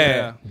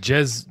 Yeah.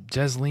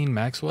 Jesleen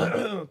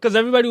Maxwell? Because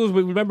everybody was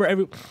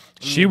remember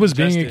She was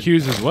being Justin.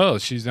 accused as well.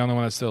 She's the only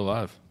one that's still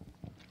alive.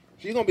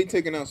 She's gonna be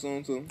taken out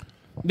soon too.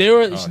 They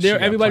were she there.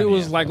 got Everybody plenty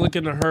was of- like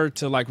looking to her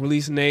to like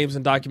release names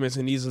and documents,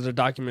 and these are the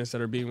documents that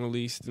are being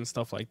released and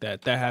stuff like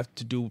that that have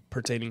to do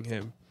pertaining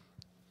him.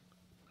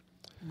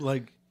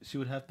 Like she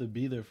would have to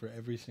be there for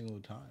every single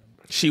time.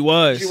 She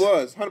was. She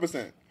was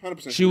 100%.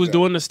 100%. She was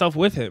doing the stuff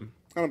with him.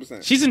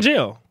 100%. She's in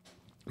jail.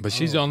 But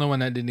she's the only one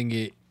that didn't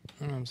get.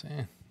 You know what I'm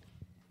saying?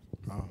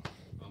 Oh. I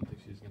don't think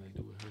she's going to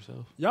do it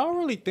herself. Y'all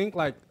really think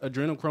like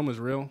adrenochrome is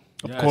real,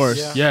 Of course.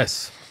 Yeah.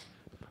 Yes.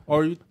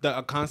 or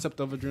a concept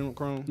of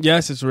adrenochrome?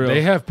 Yes, it's real.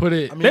 They have put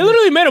it They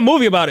literally made a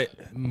movie about it.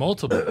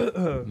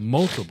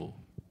 multiple.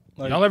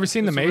 Like, Y'all ever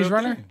seen The it's a Maze real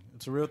Runner? thing.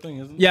 It's a real thing,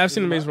 isn't it? Yeah, I've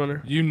seen The Is it Maze not?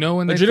 Runner. You know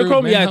when they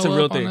Adrenochrome? threw Yeah, it's a Minho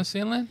real up on thing. the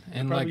ceiling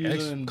and like Probably ex-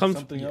 using it in Comes,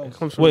 something else.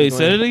 comes from Wait, the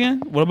say gland. it again.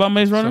 What about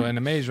Maze Runner? So in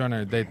the Maze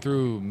Runner, they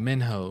threw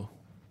Minho,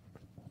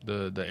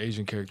 the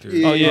Asian character,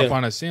 Oh, yeah. up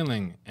on a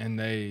ceiling, and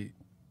they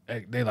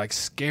like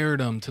scared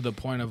him to the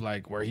point of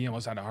like where he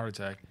almost had a heart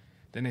attack.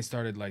 Then they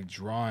started like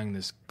drawing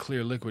this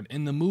clear liquid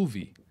in the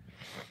movie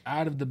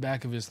out of the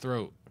back of his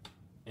throat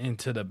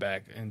into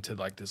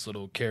like this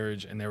little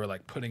carriage, and they were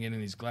like putting it in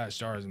these glass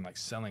jars and like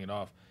selling it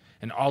off.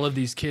 And all of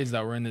these kids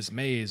that were in this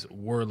maze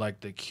were like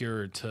the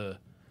cure to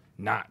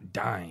not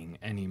dying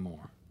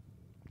anymore.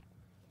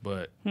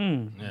 But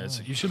yeah,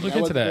 so you should look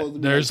That was into supposed to that. be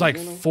There's like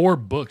like Venom? 4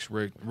 books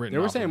written. They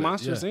were off saying of it.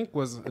 Monsters Yeah. Inc.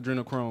 was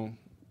adrenochrome.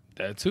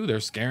 That too. They're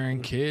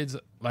scaring kids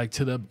like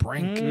to the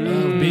brink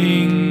of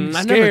being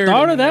I scared. never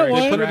thought of and that they're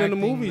one. They put it in the extracting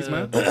movies,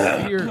 man.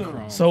 the fear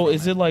chrome. So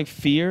is it like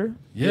fear?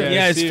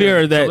 Yeah, it's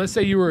fear that. So let's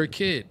say you were a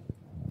kid.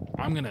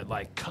 I'm gonna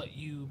like cut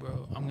you,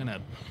 bro. I'm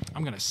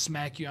gonna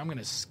smack you. I'm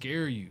gonna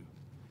scare you,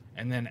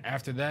 and then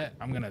after that,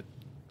 I'm gonna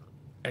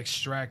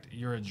extract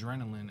your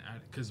adrenaline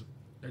because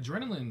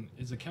adrenaline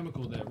is a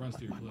chemical that runs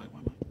through your blood.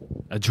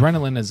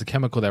 Adrenaline is a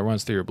chemical that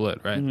runs through your blood,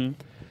 right? Mm-hmm.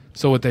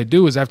 So what they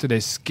do is after they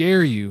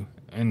scare you,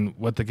 and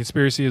what the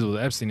conspiracy is with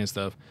Epstein and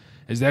stuff,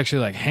 is they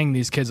actually like hang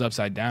these kids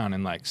upside down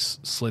and like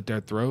slit their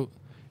throat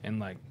and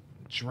like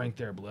drink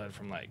their blood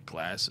from like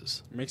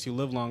glasses. Makes you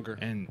live longer.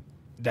 And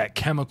that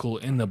chemical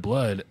in the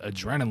blood,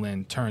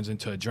 adrenaline, turns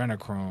into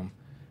adrenochrome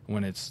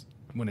when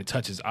it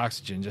touches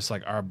oxygen. Just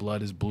like our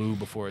blood is blue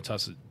before it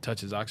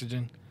touches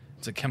oxygen,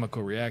 it's a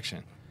chemical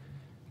reaction,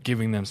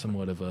 giving them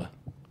somewhat of a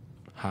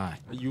high.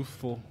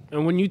 Youthful.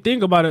 And when you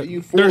think about it,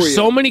 Euphoria. there's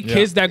so many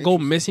kids that go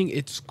missing.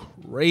 It's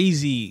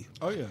crazy.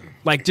 Oh yeah.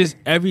 Like just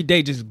every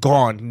day, just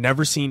gone,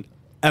 never seen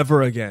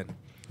ever again.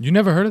 You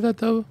never heard of that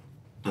though?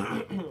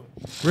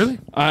 Really?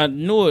 I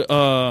knew it.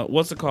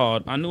 What's it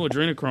called? I knew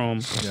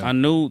adrenochrome. Yeah. I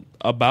knew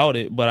about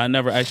it, but I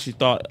never actually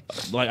thought.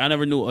 Like I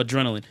never knew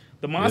adrenaline.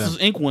 The Monsters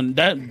Inc. one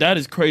that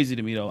is crazy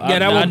to me though. Yeah,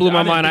 that one blew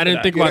my mind. I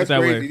didn't think about it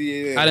that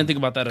way I didn't think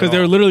about that at all. because they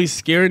were literally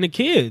scaring the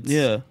kids.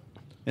 Yeah,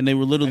 and they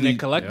were literally And they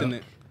collecting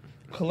it.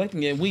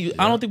 collecting it.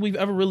 I don't think we've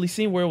ever really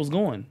seen where it was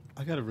going.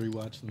 I gotta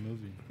rewatch the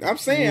movie. I'm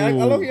saying, I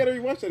love you gotta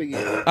rewatch that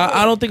again.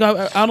 I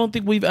don't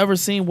think we've ever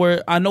seen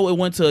where. I know it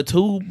went to a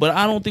tube, but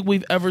I don't think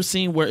we've ever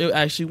seen where it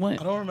actually went.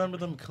 I don't remember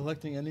them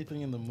collecting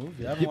anything in the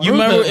movie. You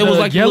remember it was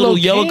like a little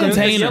yellow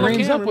container.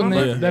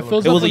 That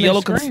fills It up was a when they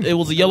yellow. scream. It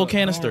was a yellow I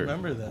canister.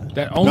 don't remember that.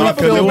 That only No, fills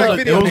up it was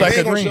when like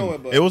they a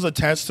scream. it was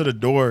attached to the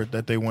door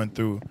that they went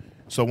through.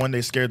 So when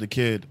they scared the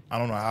kid, I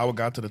don't know how it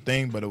got to the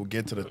thing, but it would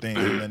get to the thing,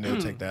 and then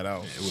they'll take that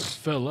out. It would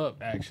fill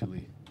up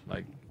actually,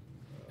 like,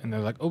 and they're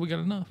like, "Oh, we got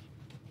enough."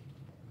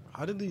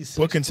 How did these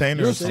What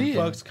containers? sick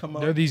fucks come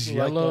up They're these with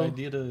yellow- like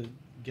the idea to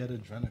get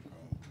adrenochrome?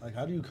 Like,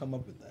 how do you come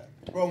up with that?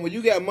 Bro, when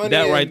you got money,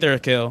 That and- right there,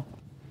 Kel.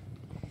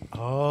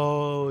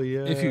 Oh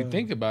yeah. If you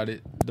think about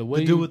it, the way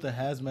the dude with the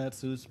hazmat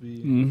suits be.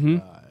 Mm-hmm.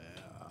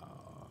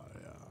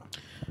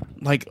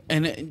 Like,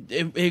 and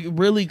it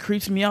really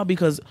creeps me out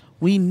because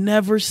we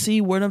never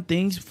see where them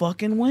things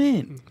fucking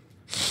went.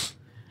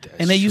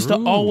 And they used to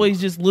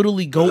always just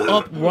literally go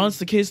up once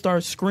the kids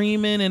start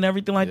screaming and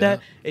everything like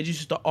that. It just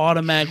used to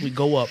automatically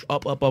go up.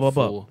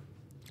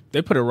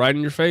 They put it right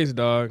in your face,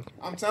 dog.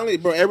 I'm telling you,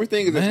 bro,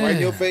 everything is just right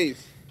in your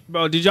face.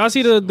 Bro, did y'all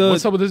see the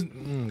What's up with this?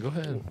 Go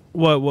ahead.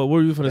 What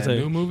were you finna That say?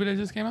 new movie that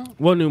just came out?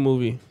 What new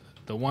movie?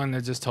 The one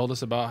that just told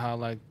us about how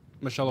like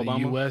Michelle the Obama.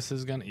 U.S.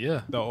 is gonna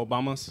The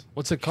Obamas.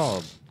 What's it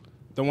called?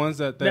 The ones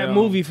that they, That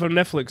movie from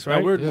Netflix, right?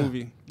 That weird Yeah.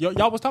 movie.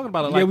 Y'all was talking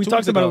about it. Like yeah, we 2 talked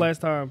weeks about it ago.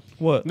 last time.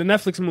 What? The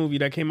Netflix movie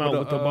that came out With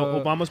with the, the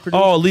Obama's produced.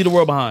 Oh, Lead the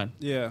World Behind.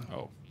 Yeah.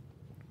 Oh,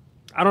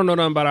 I don't know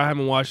nothing about it. I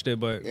haven't watched it,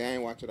 but Yeah, I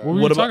ain't watching that. what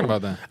were you talking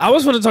about then? I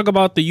was going to talk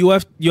about the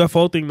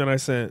UFO thing that I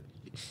sent.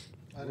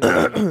 I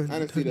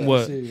didn't see that.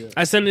 What? see it.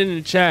 I sent it in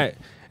the chat,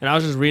 and I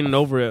was just reading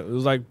over it. It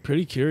was like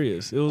pretty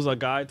curious. It was a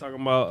guy talking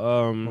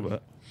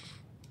about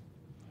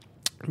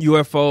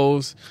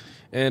UFOs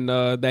and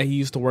that he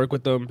used to work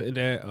with them. And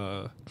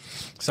that,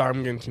 sorry,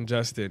 I'm getting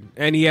congested.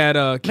 And he had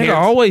Nigga, cancer.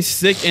 always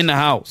sick in the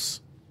house.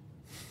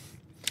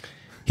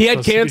 He had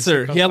Supposed to be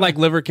cancer. sick He had outside? like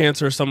liver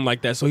cancer or something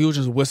like that. So he was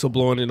just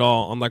whistleblowing it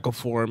all on like a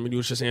forum, and he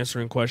was just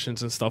answering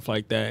questions and stuff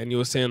like that. And he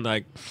was saying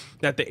like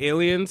that the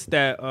aliens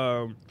that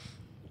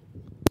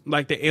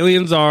like the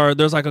aliens are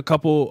there's like a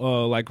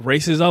couple like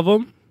races of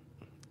them,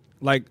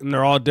 like and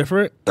they're all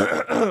different.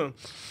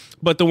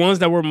 But the ones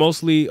that were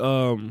mostly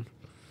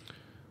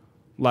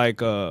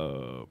like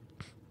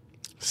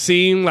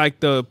seeing like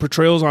the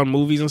portrayals on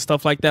movies and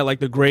stuff like that, like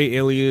the gray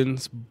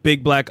aliens,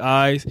 big black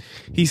eyes.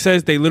 He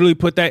says they literally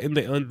put that in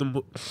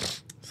the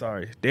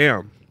sorry,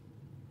 damn.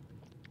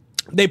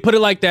 They put it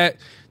like that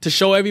to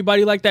show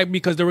everybody like that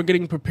because they were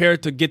getting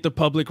prepared to get the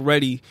public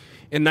ready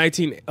in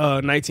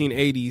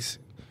 1980s.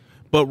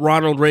 But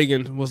Ronald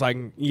Reagan was like,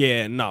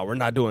 yeah, no, we're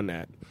not doing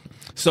that.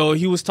 So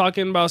he was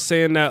talking about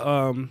saying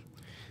that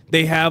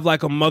they have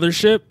like a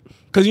mothership.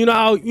 Because you know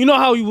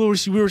how we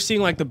were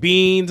seeing like the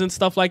beans and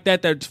stuff like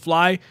that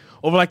fly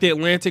over like the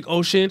Atlantic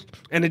Ocean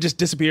and it just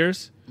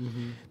disappears.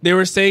 Mm-hmm.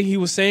 He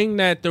was saying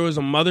that there was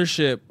a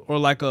mothership or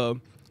like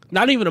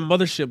not even a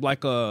mothership,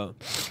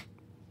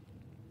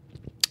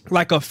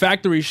 like a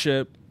factory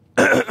ship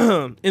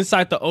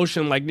inside the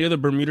ocean, like near the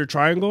Bermuda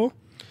Triangle,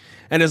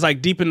 and it's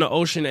like deep in the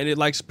ocean and it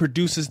like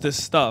produces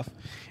this stuff.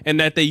 And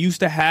that they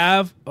used to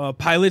have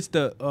pilots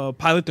to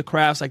pilot the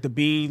crafts like the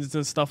beans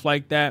and stuff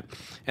like that.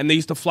 And they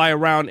used to fly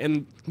around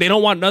and they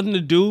don't want nothing to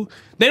do.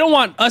 They don't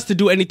want us to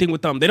do anything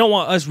with them. They don't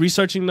want us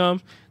researching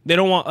them. They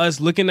don't want us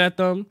looking at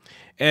them.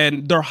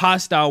 And they're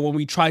hostile when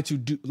we try to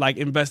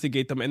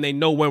investigate them. And they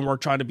know when we're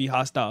trying to be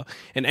hostile.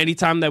 And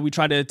anytime that we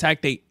try to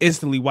attack, they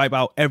instantly wipe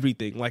out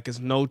everything. Like it's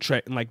no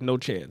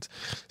chance.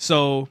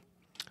 So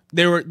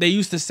they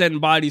used to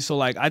send bodies. So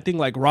like I think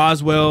like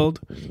Roswell,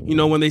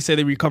 when they say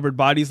they recovered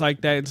bodies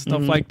like that and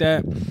stuff like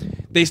that,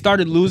 they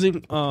started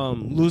losing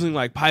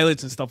like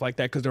pilots and stuff like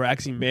that because they were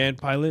actually manned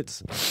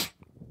pilots.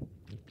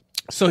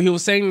 So he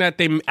was saying that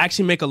they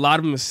actually make a lot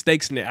of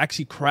mistakes and they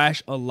actually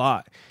crash a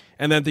lot,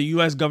 and that the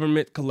U.S.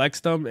 government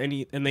collects them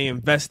and they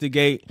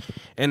investigate,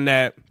 and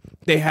that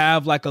they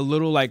have like a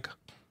little like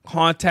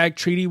contact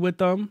treaty with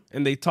them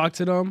and they talk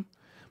to them,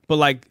 but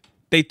like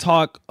they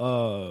talk.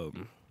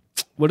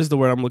 What is the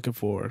word I'm looking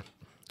for?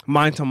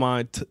 Mind to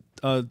mind.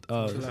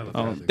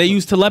 They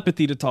use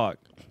telepathy to talk,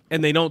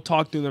 and they don't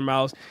talk through their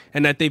mouths.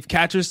 And that they've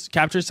captured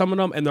some of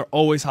them, and they're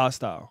always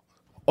hostile.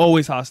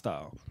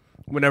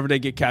 Whenever they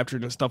get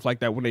captured and stuff like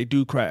that, when they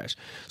do crash.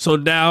 So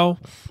now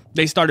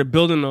they started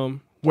building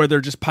them where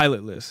they're just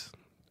pilotless.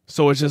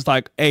 So it's just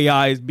like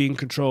AI is being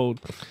controlled.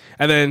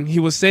 And then he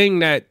was saying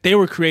that they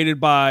were created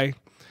by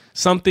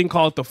something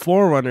called the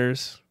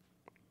Forerunners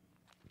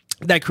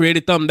that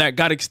created them, that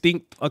got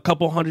extinct a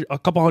couple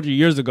hundred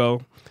years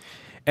ago.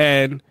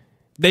 And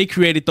they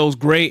created those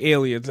gray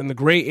aliens. And the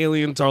gray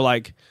aliens are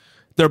like,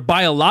 they're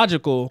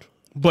biological,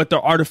 but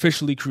they're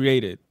artificially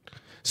created.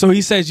 So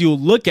he says you'll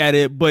look at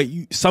it, but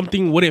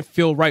something wouldn't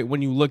feel right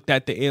when you looked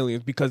at the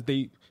aliens, because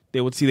they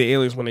would see the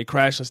aliens when they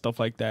crash and stuff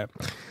like that.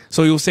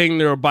 So he was saying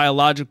they were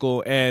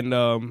biological, and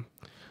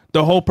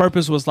the whole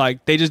purpose was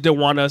like they just didn't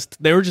want us.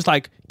 They were just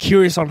like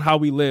curious on how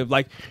we live.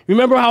 Like,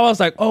 remember how I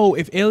was like, oh,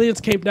 if aliens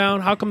came down,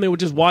 how come they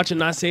would just watch and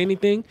not say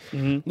anything?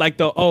 Mm-hmm.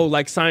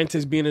 Like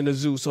scientists being in the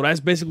zoo. So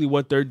that's basically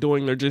what they're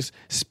doing. They're just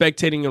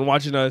spectating and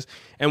watching us.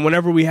 And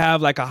whenever we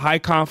have like a high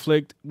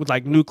conflict with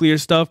like nuclear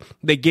stuff,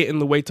 they get in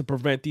the way to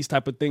prevent these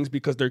type of things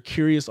because they're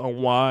curious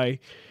on why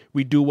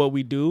we do what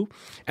we do.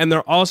 And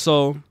they're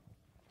also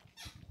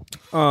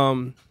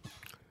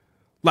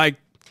like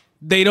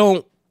they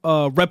don't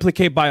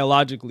replicate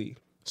biologically,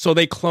 so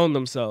they clone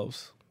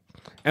themselves.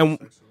 And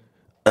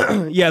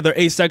yeah, they're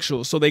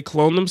asexual, so they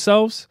clone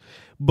themselves.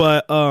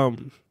 But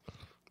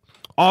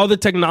all the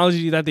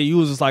technology that they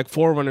use is like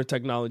Forerunner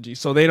technology,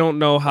 so they don't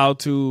know how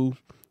to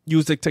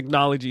use the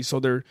technology. So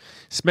they're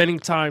spending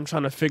time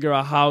trying to figure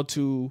out how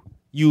to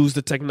use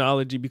the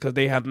technology because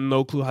they have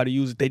no clue how to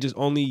use it. They just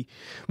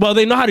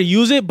they know how to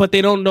use it, but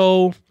they don't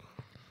know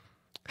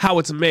how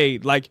it's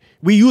made. Like,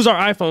 we use our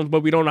iPhones,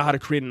 but we don't know how to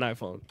create an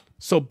iPhone.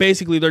 So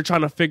basically, they're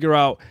trying to figure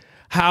out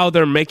how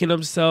they're making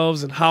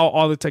themselves and how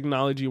all the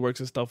technology works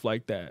and stuff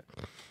like that.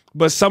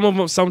 But some of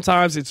them,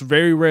 sometimes it's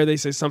very rare. They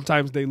say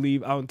sometimes they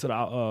leave out into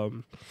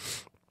the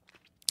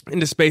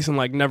into space and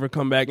like never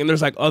come back. And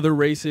there's like other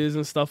races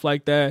and stuff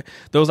like that.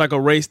 There was like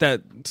a race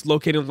that's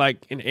located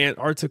like in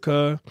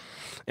Antarctica,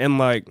 and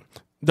like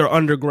they're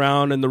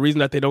underground. And the reason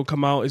that they don't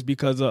come out is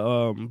because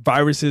of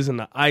viruses and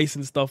the ice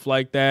and stuff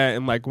like that.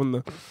 And like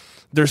when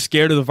they're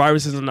scared of the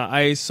viruses and the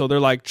ice, so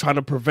they're like trying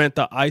to prevent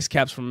the ice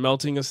caps from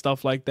melting and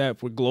stuff like that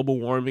for global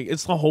warming.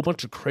 It's a whole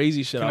bunch of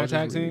crazy shit. Can I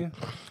tag team?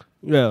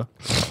 Yeah.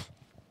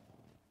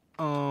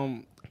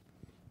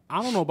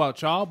 I don't know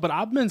about y'all, but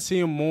I've been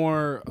seeing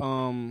more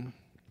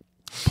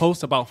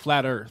posts about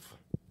flat Earth.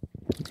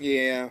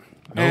 Yeah.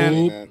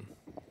 Nope.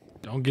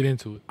 Don't get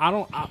into it.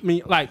 I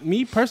mean, like,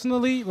 me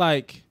personally,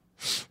 like,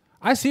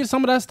 I see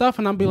some of that stuff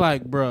and I'll be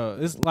like,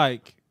 bruh, it's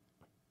like,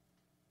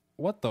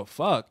 what the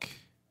fuck?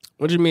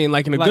 What do you mean?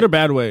 Like in a good or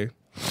bad way?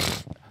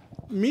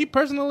 Me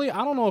personally,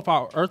 I don't know if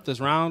our Earth is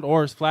round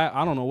or it's flat.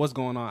 I don't know what's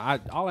going on.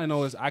 All I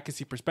know is I can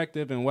see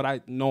perspective and what I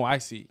know I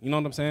see. You know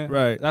what I'm saying?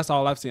 Right. That's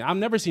all I've seen. I've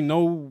never seen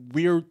no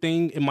weird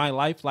thing in my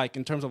life, like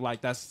in terms of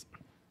like that's.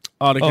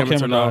 Oh, the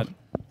cameras are off.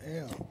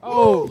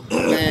 Oh,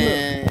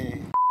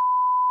 man.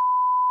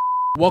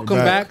 Welcome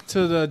back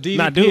to the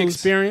DDP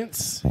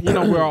experience. You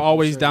know, we're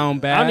always down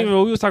bad. I don't even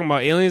know. We was talking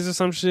about aliens or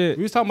some shit.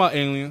 We was talking about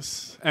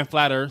aliens and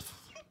flat Earth.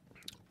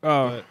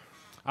 Oh. But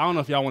I don't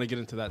know if y'all want to get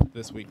into that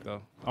this week,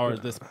 though, or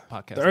this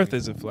podcast. The Earth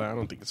isn't flat. I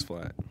don't think it's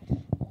flat.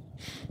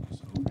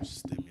 So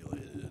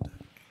overstimulated.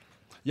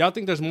 Y'all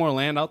think there's more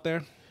land out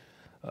there?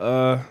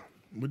 What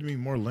do you mean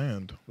more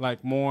land?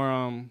 Like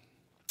more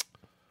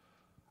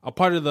a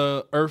part of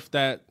the Earth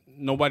that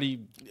nobody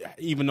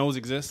even knows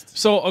exists?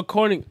 So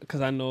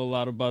because I know a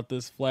lot about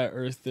this flat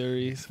Earth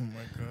theories. Oh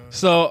my God.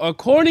 So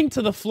according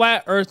to the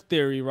flat Earth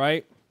theory,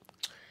 right,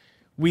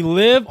 we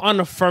live on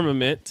a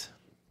firmament,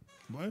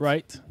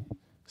 right?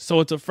 So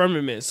it's a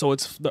firmament. So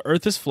the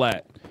Earth is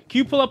flat. Can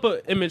you pull up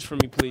an image for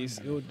me, please?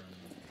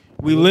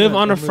 We live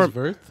on a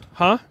firmament.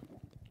 Huh?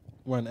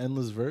 We're on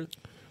endless vert.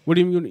 What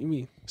do you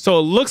mean? So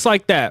it looks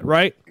like that,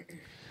 right?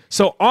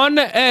 So on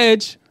the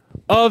edge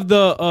of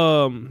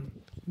the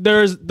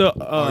there's the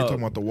you talking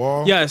about the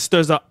wall? Yes,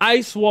 there's an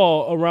ice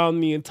wall around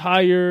the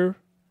entire,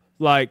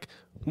 like,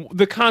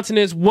 the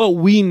continents, what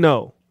we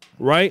know,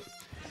 right?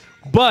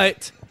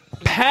 But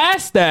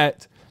past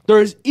that,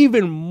 there's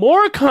even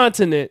more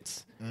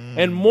continents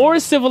and more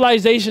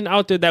civilization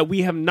out there that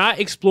we have not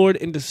explored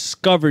and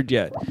discovered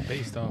yet.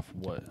 Based off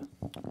what?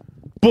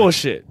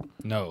 Bullshit.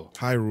 No.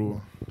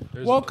 Hyrule.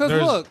 Well, because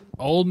look,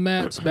 old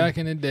maps back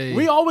in the day.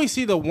 we always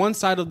see the one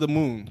side of the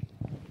moon.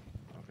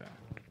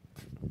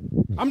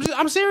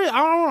 I'm serious.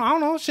 I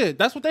don't know. Shit,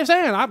 that's what they're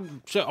saying.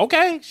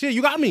 Okay, shit,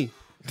 you got me.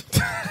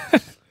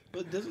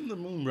 But doesn't the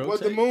moon rotate? Well,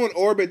 the moon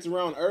orbits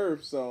around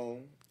Earth, so.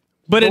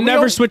 But it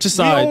never switches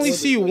sides. We only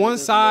see one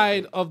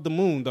side of the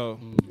moon, though.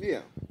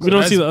 Yeah. We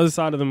don't see the other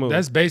side of the moon.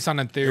 That's based on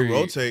a theory It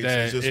rotates.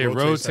 that It just it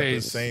rotates at the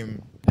rotates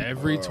same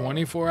every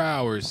 24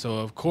 hours. So,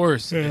 of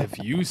course,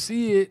 if you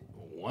see it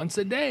once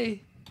a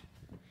day,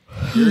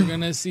 you're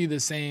going to see the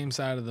same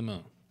side of the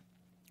moon.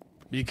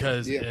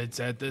 because it's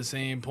at the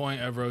same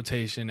point of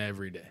rotation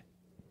every day.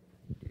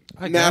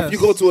 Now, if you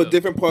go to a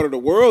different part of the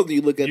world and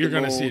you look at You're the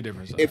gonna moon, see a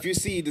different side. If you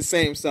see the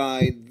same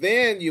side,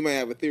 then you might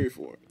have a theory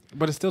for it.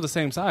 But it's still the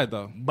same side,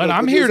 though. But No,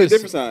 I'm but here there's to a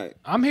different side.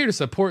 I'm here to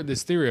support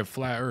this theory of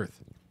flat Earth.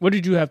 What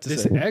did you have to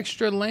This say?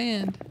 extra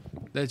land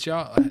that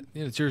y'all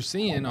that you're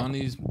seeing on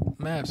these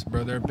maps,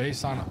 bro, they're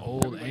based on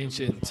old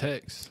ancient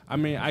texts. I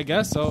mean, I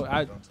guess so.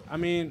 I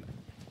mean,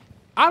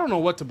 I don't know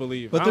what to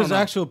believe. But I there's don't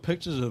know. actual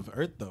pictures of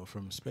Earth though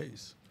from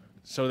space.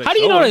 So they How do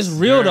you show know us. it's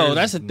real though? There's-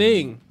 That's the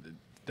thing.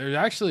 There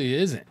actually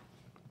isn't.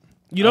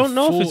 You don't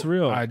know full- if it's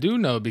real. I do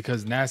know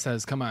because NASA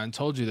has come out and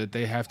told you that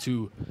they have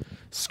to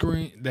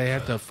they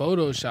have to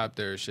Photoshop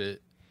their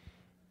shit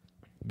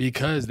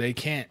because they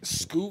can't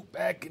scoop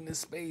back into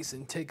space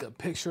and take a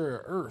picture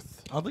of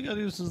Earth. I think I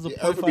use is the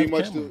Earth would be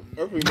much camera. too.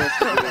 Earth would be much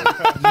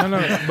too.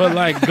 No, but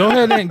like go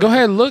ahead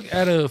and look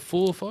at a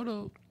full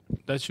photo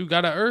that you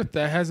got of Earth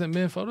that hasn't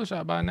been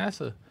photoshopped by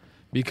NASA.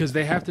 Because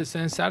they have to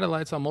send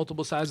satellites on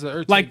multiple sides of the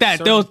Earth. Like take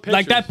that. They'll certain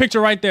like that pictures.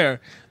 picture right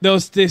there. They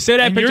say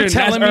that And picture. you're and that's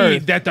telling me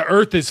Earth. that the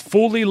Earth is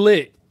fully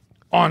lit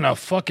on a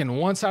fucking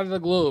one side of the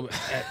globe.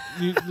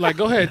 Like,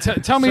 go ahead,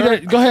 tell me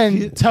that. Go ahead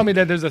and tell me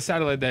that there's a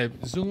satellite that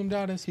zoomed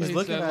out in space. He's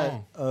looking that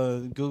at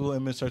long. Google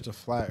image search of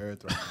flat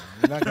Earth right now.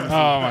 You're not gonna see,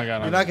 Oh my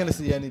God, You're not gonna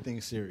see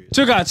anything serious.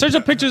 So God, search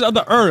up pictures of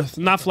the Earth,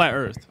 not flat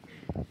Earth.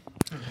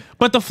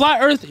 But the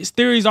flat Earth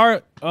theories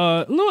are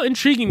a little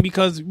intriguing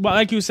because,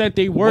 like you said,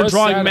 they were What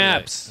drawing satellite?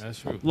 maps That's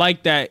true.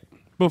 like that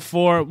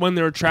before when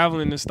they were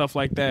traveling and stuff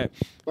like that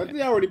But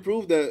they already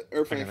proved that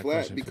Earth I ain't got a flat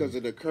question for because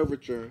of the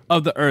curvature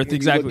of the Earth. When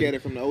Exactly. you look at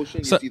it from the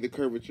ocean, So- you see the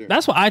curvature.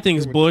 That's what I think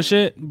is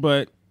bullshit,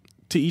 but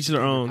to each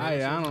their own. I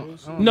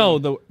don't No,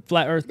 the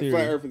flat Earth The theory.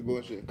 flat Earth is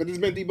bullshit because it's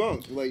been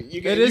debunked. Like you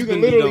It is can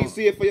been literally debunked.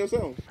 see it for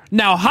yourself.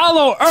 Now,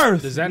 hollow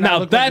Earth. Does that not Now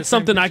look like that's the same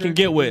something I can picture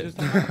get we with.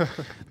 just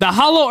The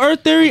hollow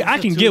Earth theory, I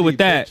It's a can get with 2D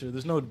that. picture.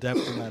 There's no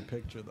depth in that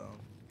picture though.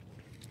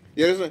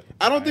 Yeah,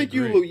 I don't think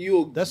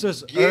you'll That's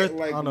just get Earth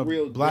like on a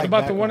real. black What about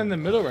the background. one in the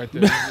middle right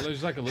there?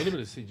 There's like a little bit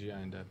of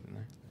CGI in depth in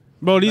there.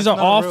 Bro, these That's are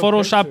not a all real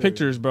Photoshop picture.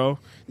 pictures, bro.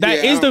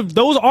 That Yeah, is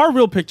those are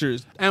real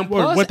pictures. And Or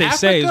plus, what they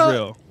say is Africa-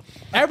 real.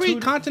 Every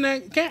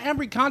continent can't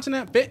every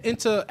continent fit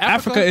into Africa.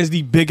 Africa is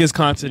the biggest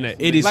continent.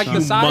 It is like the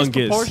size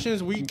humongous.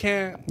 proportions we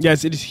can't.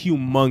 Yes, it is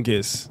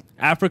humongous.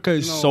 Africa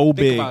is You know, so think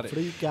big. about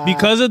it.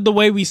 Because of the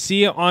way we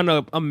see it on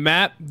a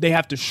map, they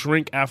have to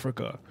shrink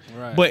Africa.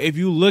 Right. But if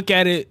you look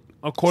at it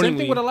Same accordingly,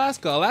 thing with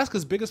Alaska.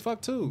 Alaska's big as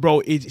fuck too. bro,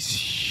 it's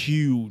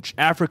huge.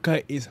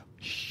 Africa is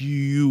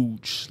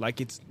huge.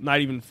 Like, it's not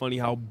even funny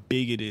how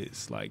big it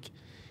is. Like,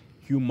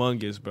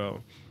 humongous,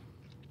 bro.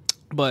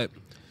 But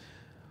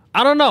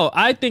I don't know.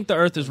 I think the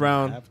Earth is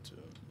round,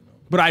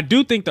 but I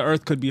do think the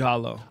Earth could be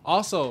hollow.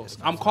 Also,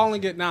 I'm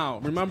calling it now.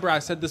 Remember, I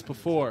said this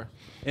before.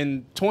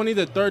 In 20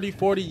 to 30,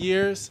 40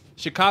 years,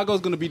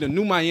 Chicago's going to be the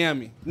new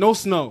Miami. No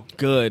snow.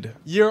 Good.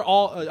 You're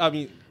all, That's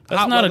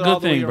hot not a weather all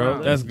good the way thing, bro.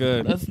 around. That's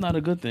good. That's not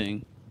a good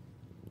thing.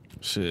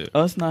 Shit.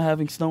 Us not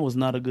having snow is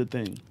not a good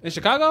thing. In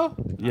Chicago?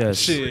 Yes.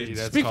 Shit.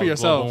 That's Speak for called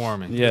yourself. global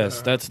warming.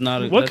 Yes, that's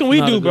not. What can we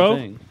not a do, good bro?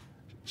 thing.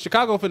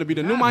 Chicago finna be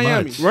the new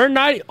Miami. We're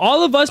not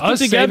all of us put Us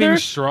together. saving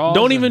straws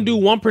Don't even and- do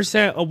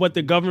 1% of what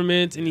the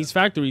government and these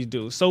factories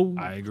do. So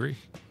I agree.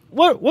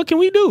 what can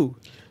we do?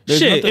 There's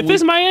Shit, nothing if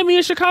it's Miami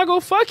and Chicago,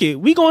 fuck it.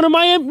 We going to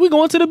Miami. We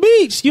going to the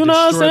beach. You know what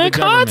I'm Destroy saying? the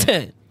government.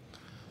 Content.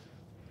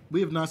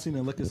 We have not seen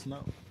a lick of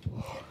snow.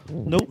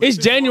 Nope. It's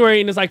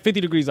January and it's like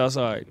 50 degrees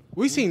outside.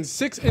 We seen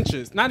 6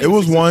 inches. Not It even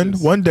was 6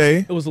 inches. one day.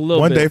 It was a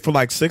little one bit. day for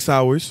like 6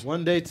 hours.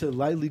 One day to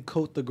lightly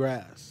coat the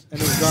grass,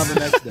 and it was gone the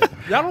next day.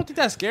 Y'all don't think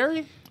that's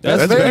scary?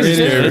 That's very very scary.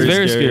 scary. It's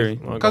very scary.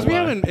 Because we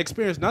haven't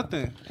experienced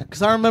nothing.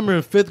 Because I remember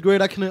in 5th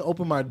grade, I couldn't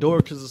open my door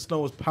because the snow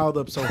was piled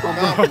up so high.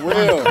 Not for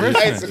real.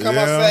 I used to come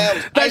Yeah. outside. it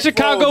was That ice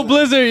Chicago frozen.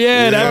 blizzard,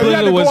 yeah, that You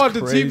had blizzard to was go on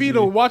the crazy. TV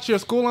to watch your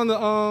school on the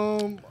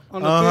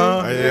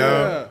Uh-huh, thing.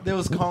 yeah. They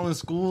was calling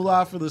school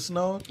out for the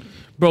snow.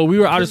 Bro, we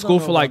were out of Kids school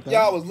don't for know like about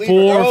Y'all was leaving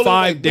 4 early, or 5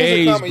 like, blizzard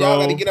days, coming, y'all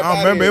bro. gotta get up I outta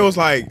remember here. it was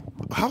like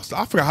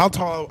I forgot how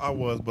tall I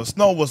was, but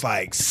snow was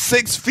like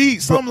 6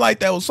 feet, something like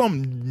that. It was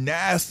something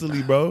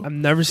nastily, bro. I've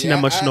never seen Yeah,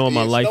 that much snow in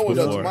my life snow was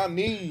up to before. my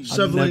knees.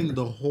 Shoveling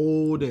the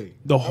whole day.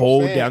 The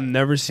whole saying. day, I've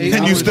never seen. And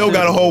that you much still snow.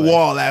 got a whole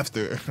wall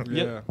after.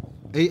 Yeah.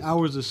 8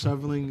 hours of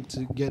shoveling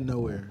to get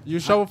nowhere. You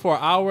shovel for an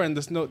hour, and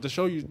the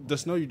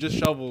snow you just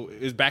shovel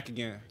is back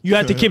again. You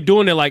have to keep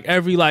doing it like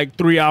every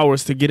 3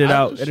 hours to get it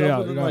out. I've Get it out.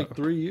 shoveled in get it like out.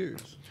 3 years.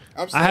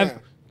 I'm I saying. have.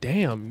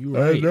 Damn, you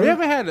right. We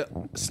haven't had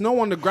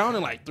snow on the ground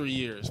in like 3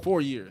 years, 4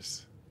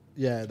 years.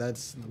 Yeah,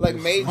 that's Like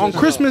major On snow.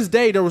 Christmas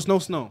Day, there was no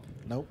snow.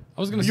 nope.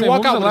 I was gonna You say, walk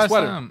when out was the with a last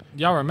sweater. time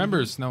y'all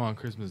remember snow on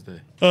Christmas Day?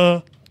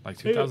 Like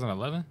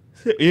 2011.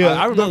 Yeah,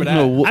 I remember that.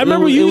 I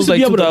remember you it used was to like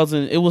be able to.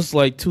 2000. It was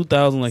like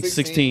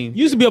 2016.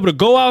 You used to be able to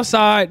go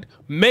outside,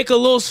 make a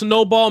little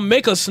snowball,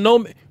 make a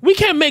snow. We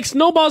can't make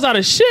snowballs out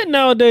of shit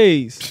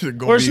nowadays.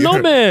 Gonna Or be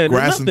snowman. or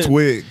grass and nothing.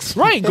 twigs.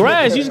 Right,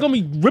 grass. You're just gonna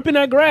be ripping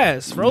that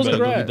grass, frozen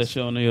Better go get grass. that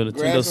shit on the Grass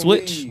Nintendo and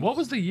Switch. weed. What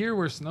was the year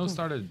where snow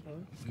started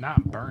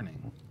not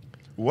burning?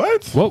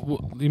 What? What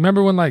you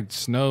remember when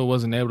snow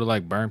wasn't able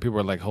to burn?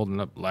 People were holding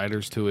up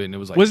lighters to it, and it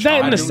was like Was that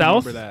in charred? the do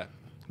South? remember that.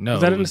 No,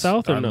 Is that it in the was-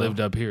 South or I no? lived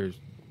up here.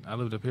 I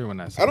lived up here when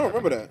that. I don't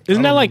remember that.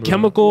 Isn't that like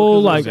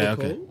chemical? Like Yeah,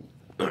 okay.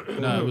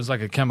 No, it was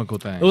like a chemical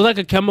thing. it was like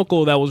a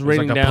chemical that was was like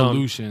raining a down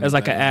pollution as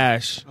like an thing.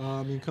 ash,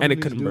 I mean, and it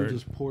companies couldn't do burn.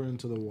 just pour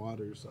into the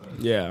water. So.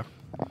 Yeah.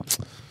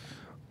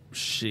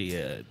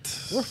 Shit.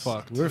 We're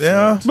fucked.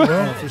 Yeah.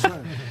 Well, For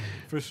sure.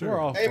 For sure. We're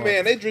all Hey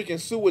man, they drinking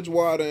sewage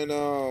water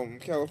in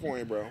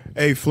California, bro.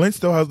 hey, Flint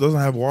still doesn't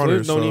have water.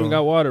 Flint don't so- even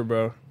got water,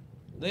 bro.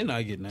 They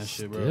not getting that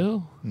shit, bro.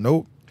 Still?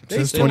 Nope.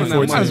 Since stealing that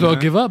 2014. Might as well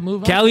give up.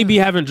 Move on. Cali be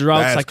having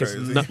droughts That's like it's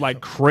crazy. not,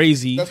 like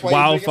crazy That's why you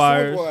drinking sewage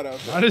wildfires. water out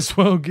there. Might as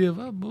well give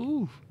up.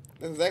 Move.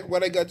 That's exactly why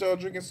they got y'all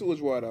drinking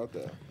sewage water out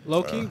there.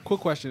 Low key, quick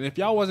question: if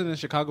y'all wasn't in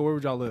Chicago, where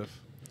would y'all live?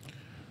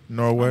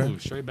 Norway.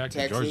 Move straight back to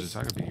Texas. Georgia. So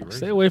I could be racist.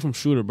 Stay away from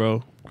Shooter,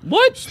 bro.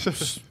 What?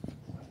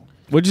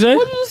 What'd you say?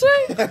 What did you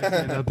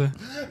say? Nothing.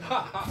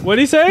 What'd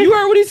he say? You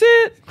heard what he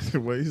said?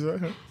 What you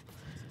say?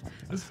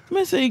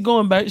 Man say he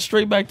going back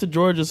straight back to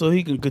Georgia so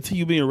he can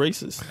continue being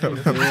racist.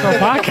 That's what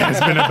podcast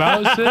been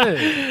about.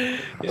 Shit.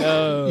 You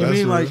That's mean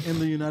real. like in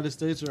the United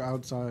States or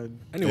outside?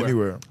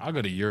 Anywhere. I'll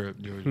go to Europe,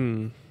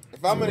 Georgia.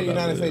 If I'm in the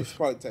United States, it's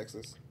probably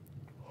Texas.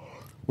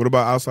 What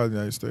about outside the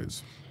United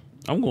States?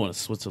 I'm going to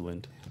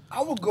Switzerland.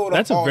 I would go to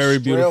That's a Australia. very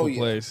beautiful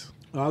place.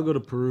 I'll go to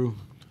Peru.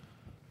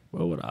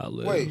 Where would I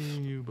live? Wait,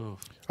 You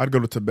both. I'd go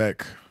to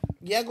Tibet,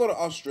 yeah, I go to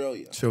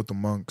Australia. chill with the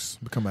monks,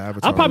 become an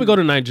avatar. I'll probably go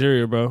to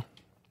Nigeria, bro.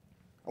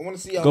 I want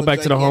to see all Go the back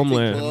to the gigantic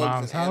homeland. bugs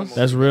Mom's and house? animals.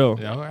 That's real.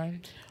 Yeah, all right.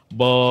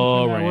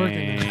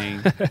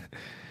 Boring.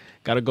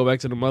 Got to go back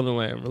to the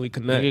motherland. Really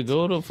connect. Nigga,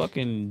 go to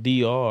fucking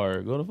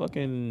DR. Go to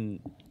fucking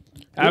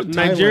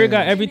Nigeria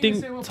got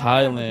everything.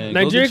 Thailand.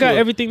 Nigeria got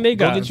everything they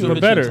got Go get you a for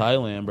bitch better. in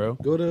Thailand, bro.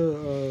 Go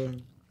to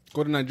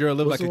Go to Nigeria,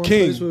 live what's like the a one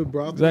king. place with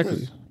brothels?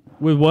 Exactly.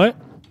 With what?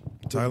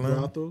 Thailand.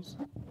 Brothels?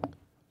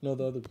 No,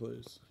 the other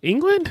place.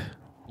 England?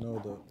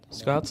 No,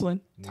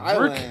 Scotland?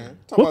 Thailand.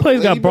 Talking What about place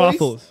the got lady boys?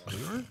 brothels?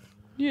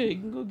 Yeah, you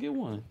can go get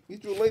one.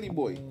 Get you a lady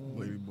boy.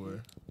 Lady boy.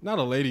 Not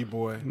a lady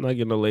boy. I'm not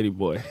getting a lady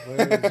boy.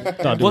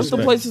 What's the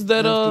places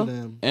that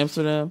Amsterdam.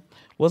 Amsterdam?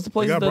 What's the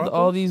places got that brothels?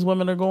 all these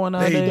women are going They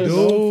nowadays?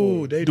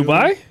 do. They do.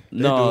 Dubai?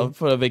 No, do.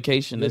 for a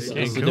vacation. It's a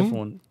different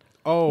one.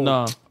 Oh,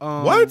 No,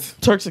 What?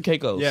 Turks and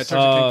Caicos. Yeah, Turks Oh,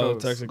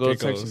 and Caicos. Turks and Go to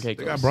Caicos. Turks and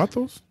Caicos. They got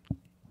brothels?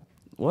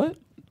 What?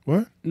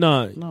 What?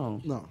 No,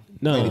 No. No.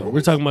 no. We're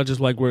talking about just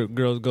like where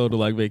girls go to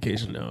like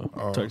vacation now.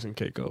 Oh. Turks and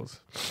Caicos.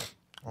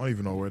 I don't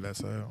even know where that's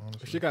at, If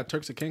honestly. she got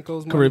Turks and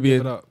Caicos money, Caribbean.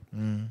 give it up.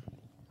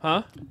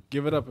 Huh?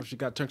 Give it up if she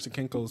got Turks and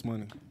Caicos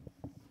money.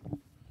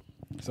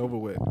 It's over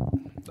with.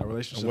 That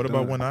relationship. What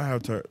about done. when I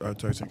have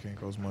Turks and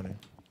Caicos money?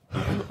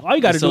 All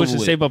you got to It's do is over just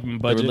with. save up and The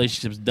budget.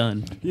 relationship's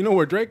done. You know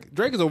where Drake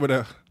is over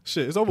there?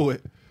 Shit, it's over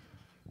with.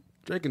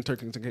 Drake and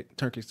Turkish.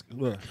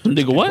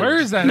 Nigga, what? Where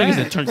is that Niggas at?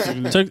 at Turks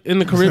and In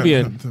the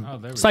Caribbean. Oh, there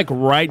we It's like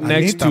right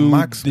next Anita to.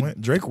 Max the-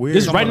 went- Drake weird.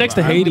 It's right next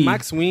to Haiti.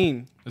 Max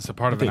Ween. It's a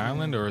part of an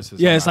island, or is it?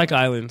 Yeah, it's like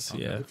islands.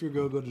 Yeah. If your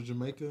girl go to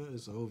Jamaica,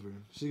 it's over.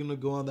 She's gonna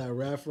go on that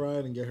raft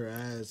ride and get her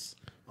ass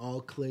all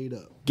clayed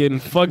up. Getting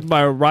fucked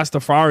by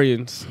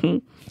Rastafarians.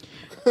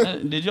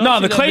 Did y'all No,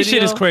 see the that clay shit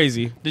video? is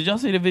crazy. Did y'all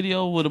see the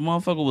video where the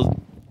motherfucker was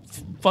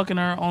fucking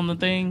her on the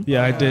thing?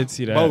 Yeah, I did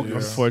see that.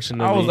 Bogus.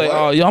 Unfortunately, I was like,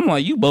 oh, yeah, I'm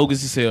like, you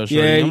bogus as hell, shorty.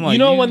 yeah, I'm like, you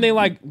know when they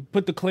like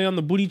put the clay on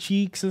the booty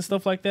cheeks and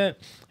stuff like that.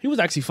 He was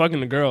actually fucking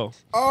the girl.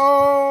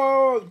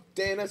 Oh,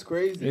 damn, that's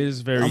crazy. It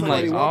is very. I'm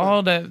Somebody like, woman.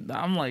 all that.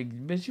 I'm like,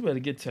 bitch, you better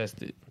get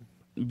tested.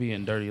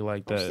 Being dirty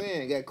like I'm that.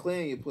 saying, got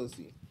clay in your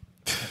pussy.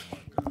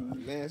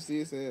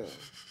 Nasty as hell.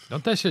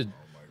 Don't that shit?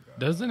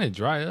 Doesn't it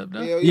dry up?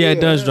 Though? Hell Yeah,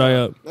 it does dry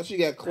up. Now she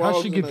got claws.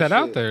 How'd she in get her that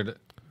out shit. there?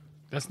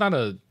 That's not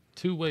a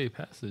two-way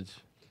passage.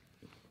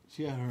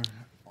 She had her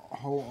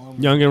whole arm.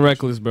 Young and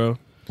reckless, bro.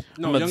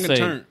 No, I'm about young to and say,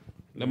 turn.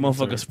 That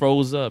motherfucker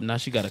froze up. Now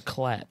she got a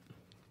clat.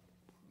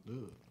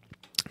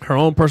 Her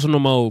own personal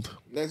mold.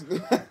 Next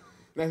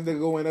nigga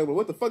go in there, but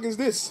what the fuck is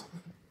this?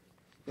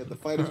 He had to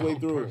fight his way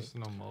through it.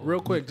 Real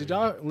quick, did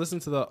y'all listen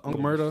to the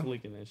Uncle Murda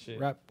Flicking that shit.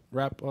 rap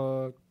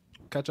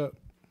catch up?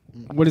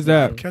 What is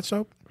that? Catch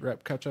up?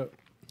 Rap catch up.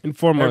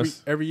 Inform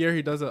us. Every year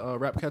he does a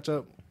rap catch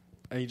up,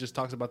 and he just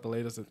talks about the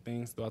latest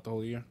things throughout the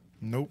whole year.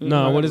 Nope.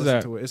 No, I what gotta is listen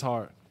that? to it. It's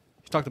hard.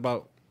 He talked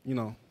about,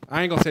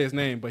 I ain't gonna say his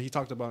name, but he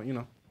talked about,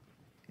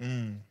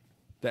 the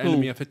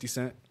enemy of 50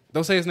 Cent.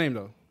 Don't say his name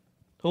though.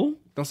 Who?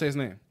 Don't say his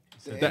name.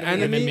 The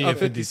enemy of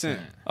 50 Cent.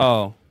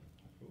 Oh.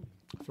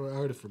 I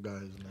already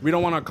forgot his name. We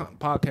don't want our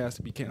podcast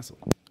to be canceled.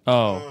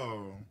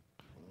 Oh.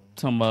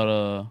 Talking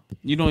about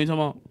you know what you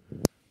talking about?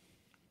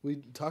 We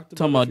talked about.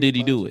 Talking about did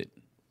he do it?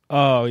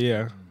 Oh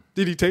yeah.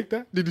 Did he take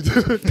that? Did he do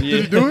it? Did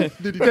he do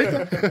it? Did he take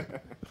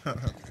that?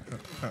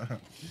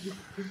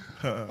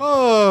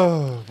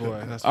 Oh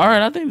boy, that's All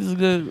right, I think this is a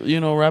good,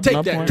 wrapping take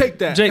up that. point. Take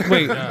that. Jake,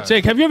 wait,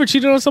 Jake, have you ever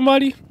cheated on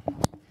somebody?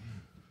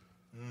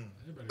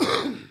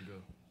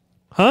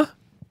 Huh?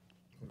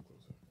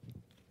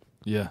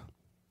 Yeah.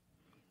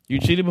 You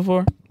cheated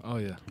before? Oh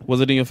yeah.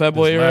 Was it in your fat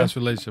boy This era? last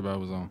relationship I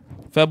was on.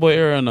 Fat boy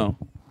era or no?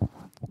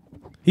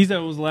 He said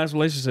it was the last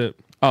relationship.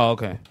 Oh,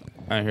 okay.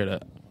 I didn't hear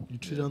that. You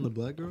cheated on the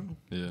black girl?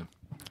 Yeah.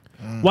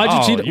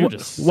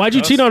 Why'd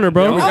you cheat on her,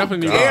 bro? We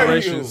definitely need dare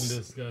reparations.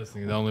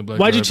 Disgusting. The only black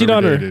Why'd girl you I've cheat ever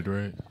on her? dated,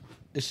 right?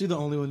 Is she the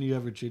only one you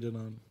ever cheated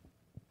on?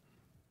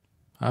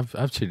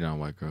 I've cheated on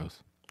white girls.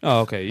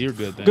 Oh, okay. You're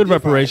good then. Good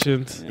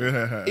reparations.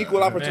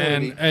 Equal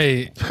opportunity. Man,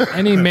 hey,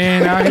 any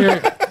man out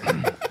here,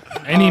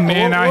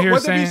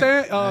 What did he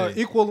saying, say?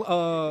 Equal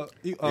rights.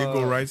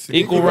 Equal rights,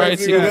 equal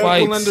equal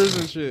fights. lenders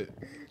and shit.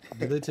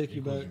 Did they take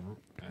you back?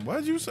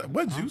 What'd you say?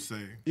 What'd you say?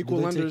 Equal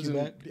Did they take lenders you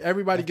and back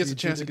everybody after gets a you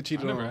chance to cheated? get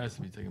cheated I never on. asked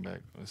to be taken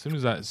back. As soon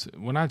as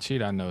when I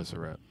cheat, I know it's a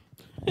wrap.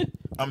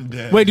 I'm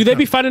dead. Wait, do they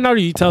be finding out or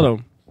you tell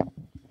them?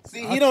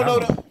 See, he don't know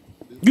the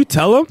You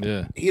tell them?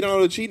 Yeah, he don't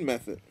know the cheating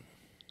method.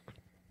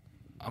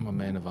 I'm a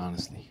man of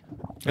honesty.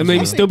 And then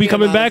you still be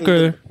coming back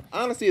or?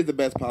 Honesty is the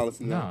best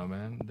policy. No,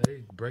 man,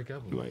 they break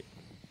up with me.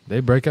 They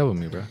break up with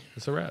me, bro.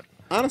 It's a wrap.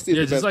 Honesty is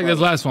Yeah, the just best like this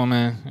policy. last one,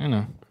 man. You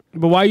know,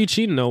 But why are you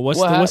cheating though? What's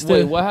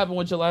the What happened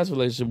with your last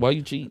relationship? Why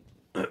you cheat?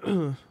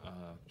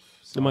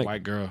 some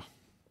white girl.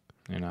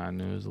 You know, I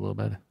knew it was a little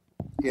better.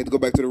 You had to go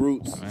back to the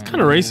roots.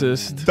 kind of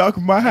racist? Doc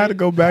might have to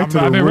go back to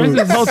I've the been racist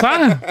roots. this whole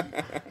time.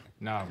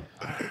 No,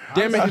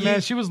 Damn it, honestly,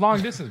 man. She was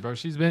long distance, bro.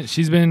 She's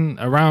been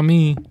around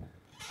me.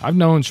 I've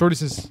known Shorty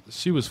since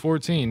she was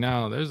 14.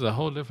 Now there's a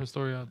whole different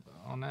story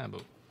on that,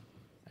 but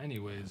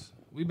anyways,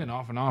 we've been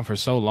off and on for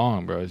so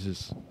long, bro. It's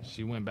just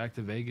she went back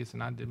to Vegas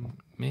and I did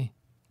me.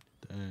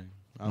 Dang,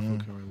 I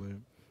fucking relate.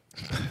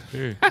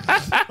 Period.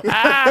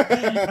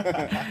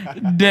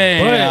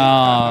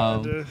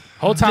 Damn.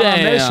 Whole time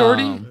I met Damn.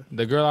 Shorty,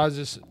 the girl I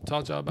just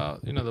talked y'all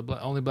about, you know,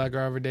 the only black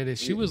girl I ever dated,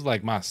 she was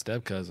like my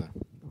step cousin.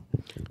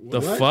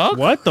 The fuck?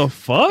 What the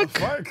fuck?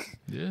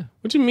 Yeah.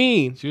 What you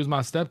mean? She was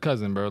my step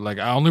cousin, bro. Like,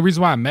 the only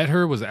reason why I met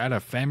her was at a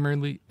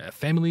family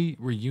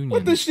reunion.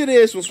 What this shit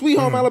is from Sweet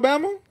Home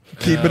Alabama?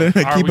 Keep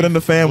it in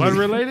the family. Blood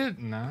related?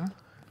 Nah.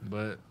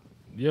 But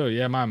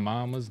yeah, my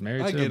mom was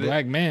married I to a get it.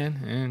 black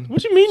man, and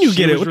What you mean you she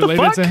get it? was What the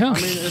related fuck? to him.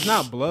 I mean, it's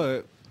not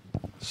blood.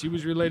 She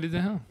was related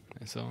to him.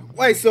 And so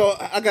Wait, so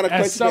I got a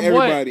as question for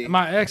somewhat, everybody.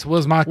 my ex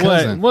was my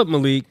cousin. What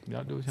Malik?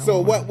 Y'all do what y'all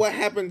So want. what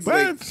happens?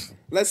 Like,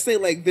 let's say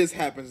like this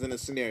happens in a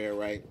scenario,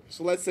 right?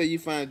 So let's say you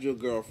find your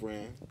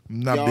girlfriend.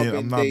 I'm Y'all not been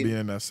being dating-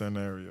 in that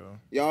scenario.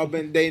 Y'all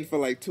been dating for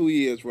like 2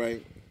 years,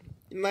 right?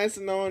 Nice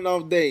and on and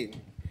off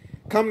dating.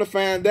 Come to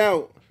find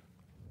out,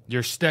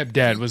 Your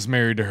stepdad was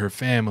married to her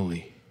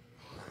family.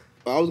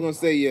 I was gonna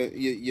say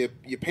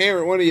your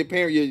parent, one of your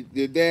parent,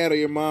 your dad or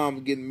your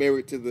mom getting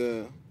married to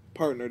the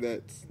partner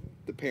that's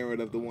the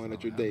parent of the one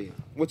that you're dating.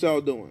 What y'all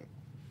doing?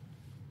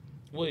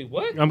 Wait,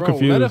 what? I'm Bro,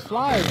 confused. let it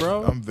fly,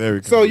 bro. I'm very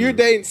confused. So you're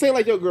dating, say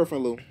like your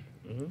girlfriend, Lou.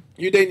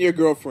 You're dating your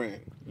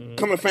girlfriend.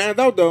 Come to find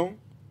out though,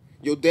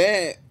 your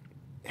dad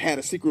had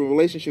a secret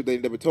relationship that he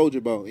never told you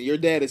about, and your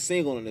dad is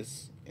single in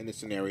this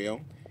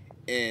scenario,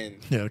 and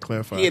Yeah, to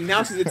clarify. he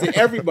announces it to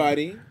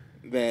everybody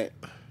that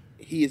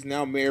he is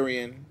now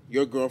marrying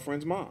your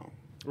girlfriend's mom.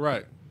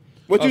 Right.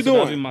 What you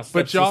doing?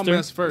 But y'all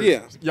messed first.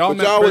 Yeah, Y'all but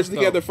met y'all was first, though.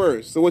 together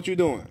first. So what you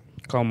doing?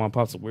 Call my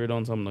pops a weirdo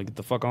and tell him to get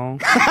the fuck on.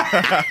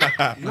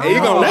 Hey, you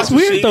gonna That's watch the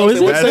weird shit, though, you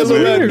isn't gonna it? say, That's "Look,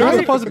 weird. Y'all Right?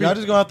 supposed to be. Y'all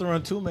just gonna have to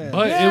run 2 man.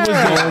 But it was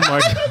Oh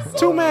my god.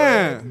 2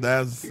 man.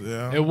 That's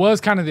yeah. It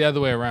was kind of the other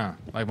way around.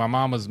 Like, my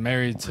mom was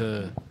married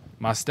to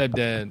my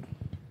stepdad,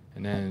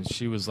 and then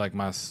she was like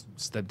my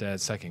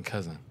stepdad's second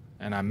cousin.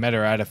 And I met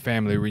her at a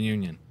family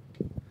reunion,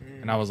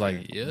 and I was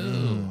like,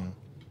 yo.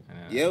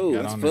 Yo,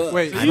 got that's on there. fuck.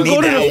 Wait, You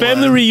go to the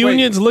family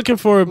reunions looking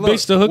for a Look,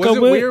 bitch to hook was up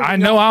it with? weird? I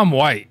know I'm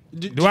white.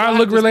 Did Do y'all I have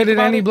look to related speak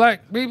to about any it?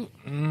 black people?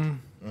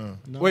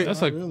 Wait,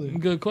 That's a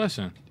good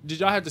question. did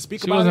y'all have to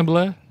speak She about wasn't it?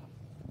 blood.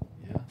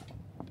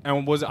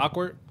 And was it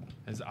awkward?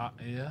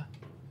 Yeah.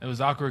 It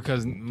was awkward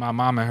because my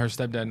mom and her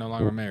stepdad no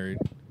longer married,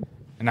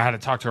 and I had to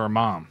talk to her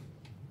mom.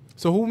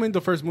 So who made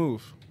the first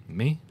move?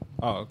 Me?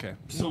 Oh, okay.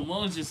 So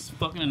one was just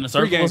fucking in a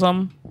circle Pre-game. or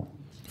something?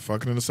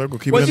 Fucking in the circle.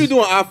 Keep What it you in,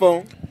 doing,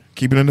 iPhone?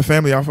 Keep it in the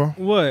family, Alpha.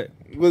 What?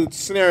 With the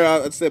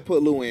scenario I said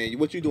put Lou in.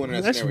 What you doing in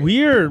that That's scenario?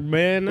 weird,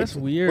 man. That's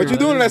weird. What you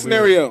doing in that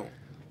scenario?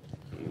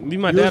 Leave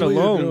my dad Usually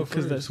your alone girl because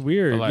first. that's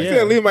weird. Like- You Yeah.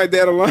 said leave my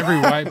dad alone. Every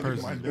white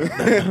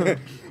person.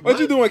 What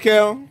you doing,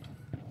 Cal?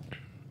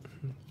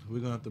 We're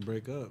gonna have to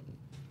break up.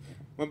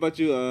 What about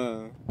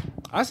you?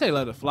 I say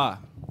let it fly.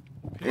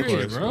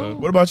 Period, bro.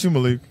 What about you,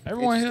 Malik?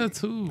 Everyone here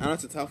too. Oh,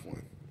 that's a tough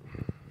one.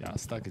 Y'all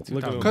stuck at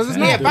Look at 2010. Because it's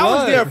Yeah, not if I was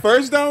blood. there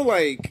first though,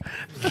 like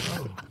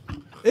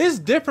It's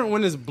different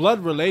when it's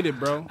blood related,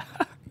 bro.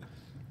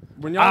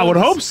 When y'all I would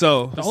in hope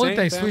so. The only same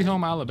thing family? Sweet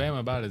Home Alabama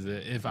about is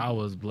that if I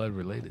was blood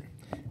related.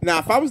 now,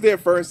 if I was there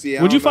first, yeah.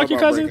 I Would don't you know fuck your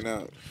about cousin? breaking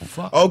up.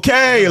 Fuck.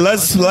 Okay,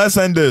 let's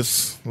end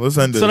this. Let's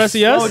end this. So that's a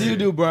yes? What do you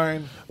do,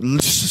 Brian?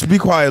 Just be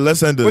quiet.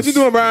 Let's end this. What you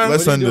doing, Brian?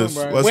 Let's What end you this.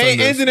 doing, Brian? Let's We end ain't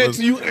this. ending it Let's-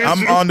 till you I'm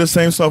answer- on the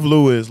same stuff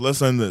Lou is.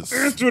 Let's end this.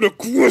 Answer the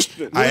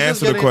question. I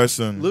answered the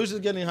question. Lou's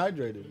just getting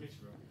hydrated.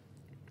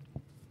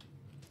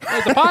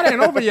 Wait, the pot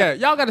ain't over yet.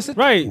 Y'all gotta sit.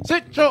 Right.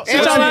 Sit your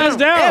Sit your ass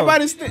down.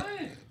 Everybody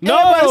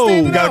No.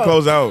 We gotta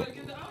close out.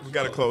 We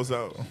gotta close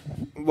out.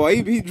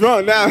 Boy, he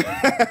drunk now.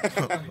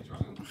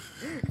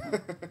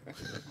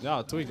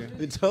 Y'all tweaking.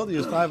 They told you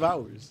it's 5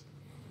 hours.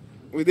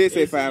 We did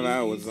say 5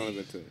 hours. It's only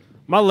been 2.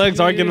 My legs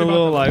are getting a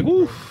little like,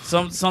 woo.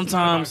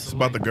 Sometimes It's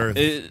about the girth.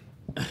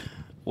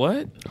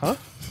 What? Huh?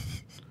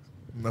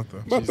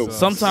 Nothing.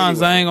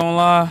 Sometimes I ain't gonna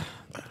lie.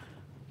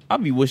 I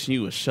be wishing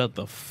you would shut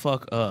the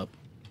fuck up.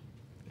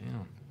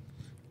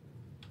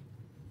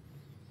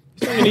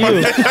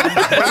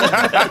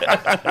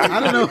 I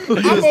don't know who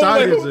you was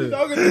talking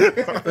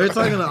to. Are you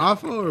talking to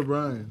Afo or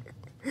Brian?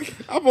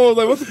 I'm always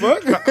like, what the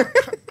fuck?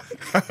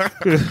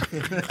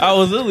 I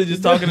was literally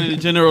just talking in the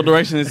general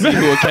direction to see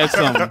who would catch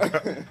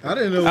something. I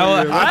didn't know.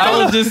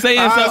 I was just saying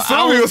something. I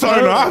was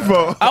talking to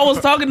Afo. I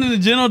was talking in the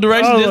general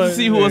direction just to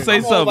see who would say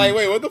I'm something. like,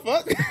 wait, what the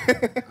fuck?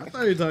 I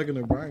thought you were talking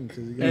to Brian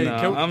because you Hey,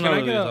 got. No, can I'm I not get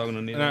really a- talking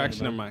to neither No, one of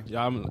actually, them. never mind.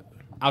 Yeah, I'm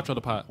outro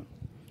the pot.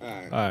 All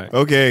right. All right.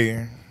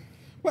 Okay.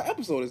 What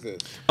episode is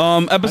this?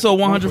 Episode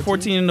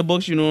 114 in the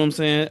books. You know what I'm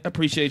saying?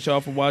 Appreciate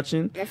y'all for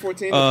watching.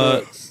 114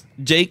 books.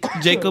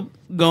 Jacob,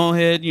 go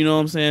ahead. You know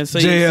what I'm saying?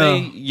 Say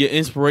your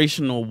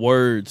inspirational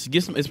words.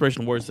 Get some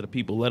inspirational words to the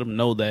people. Let them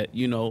know that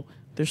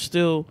they're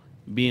still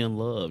being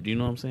loved. You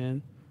know what I'm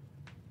saying?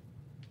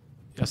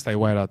 Y'all stay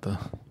white out there.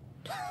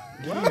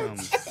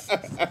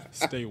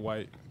 Stay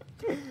white.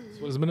 That's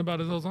what it's been about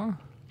this whole time.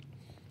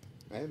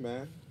 Hey,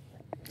 man.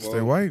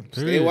 Stay white.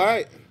 Stay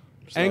white.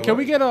 And can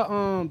we get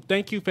a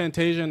thank you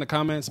Fantasia in the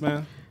comments,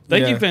 man?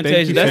 Thank you,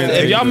 Fantasia.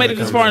 If y'all made it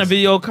this far in the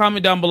video,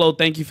 comment down below.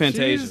 Thank you,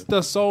 Fantasia. She's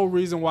the sole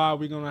reason why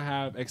we're gonna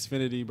have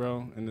Xfinity,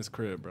 bro, in this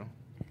crib, bro.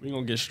 We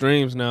gonna get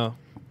streams now.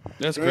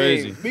 That's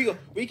crazy.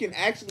 We can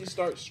actually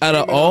start Out streaming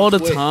of all on the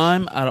Twitch.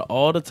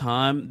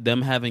 time,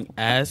 them having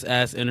ass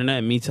internet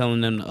and me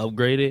telling them to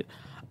upgrade it,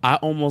 I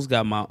almost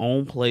got my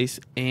own place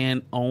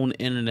and own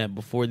internet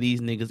before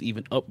these niggas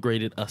even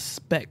upgraded a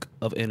speck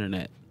of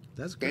internet.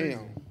 That's crazy.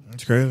 Damn.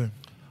 That's crazy.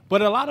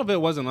 But a lot of it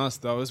wasn't us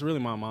though. It's really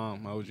my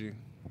mom, OG.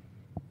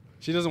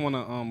 She doesn't want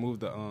to move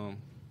the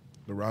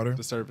router,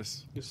 the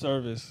service. The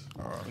service.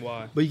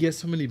 Why? But you get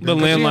so many. The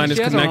landline is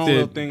she has her own connected.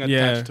 little thing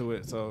attached to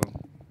it, so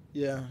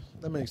Yeah,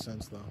 that makes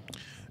sense though.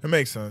 It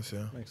makes sense.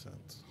 Yeah. Makes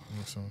sense.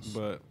 Makes sense.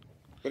 but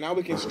But now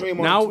we can stream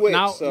on Twitch.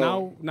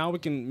 now we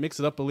can mix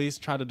it up at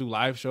least. Try to do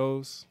live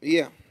shows.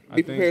 Yeah. I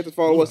Be think- prepared to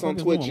follow us on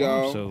Twitch,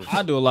 y'all. So,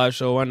 I do a live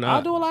show. Why I'll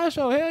not? do a live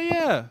show. Hell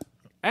yeah,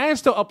 and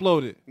still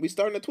upload it. We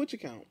starting a Twitch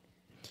account.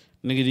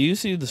 nigga, do you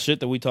see the shit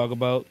that we talk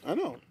about? I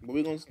know. But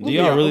we're gonna Do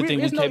y'all really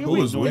think we it's no- capable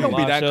we of doing a don't be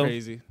live that show?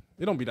 crazy.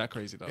 It don't be that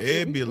crazy though.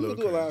 It'd be a we little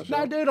can do a live crazy. show.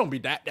 Nah, they don't be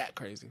that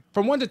crazy.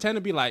 From 1 to 10,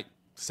 it'd be like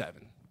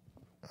 7.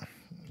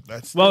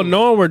 That's Well,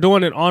 knowing we're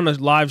doing it on a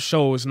live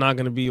show is not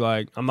gonna be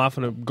like. I'm not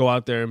gonna go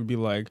out there and be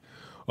like,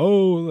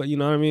 oh, you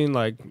know what I mean?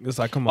 Like it's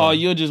like, come on. Oh,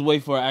 you'll just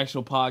wait for an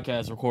actual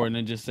podcast recording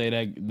and just say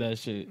that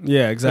shit.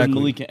 Yeah, exactly.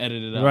 Malik can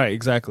edit it out. Right,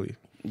 exactly.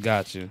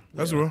 Gotcha.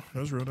 That's real.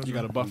 That's real. That's You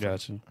real. got a buffer.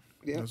 Gotcha.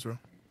 Yeah. That's real.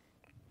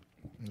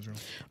 That's real.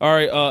 All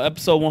right,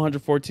 episode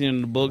 114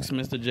 in the books,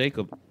 Mr.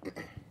 Jacob.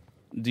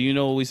 Do you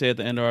know what we say at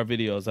the end of our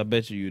videos? I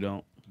bet you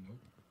don't.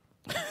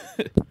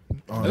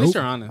 At least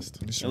you're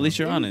honest. At least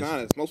you're He's honest.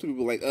 honest. Most people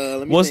be like,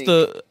 let me What's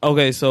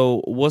think.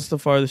 so what's the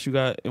farthest you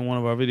got in one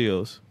of our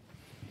videos?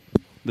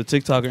 The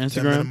TikTok or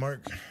 10-minute Instagram?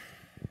 mark.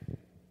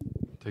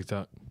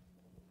 TikTok.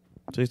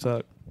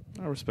 TikTok.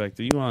 I respect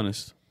it. You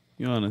honest.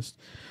 You honest.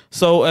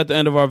 So at the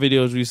end of our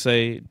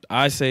videos,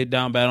 I say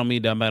down bad on me,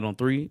 down bad on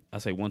 3. I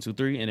say 1, 2,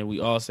 3, and then we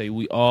all say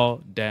we all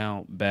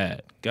down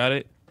bad. Got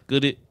it?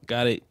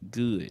 Got it.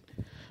 Good.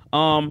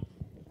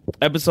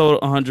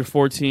 Episode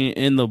 114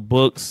 in the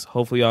books.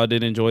 Hopefully y'all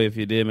did enjoy. If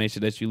you did, make sure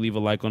that you leave a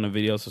like on the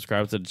video,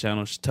 subscribe to the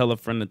channel, tell a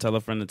friend to tell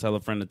a friend to tell a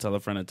friend to tell a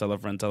friend to tell a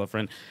friend, tell a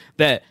friend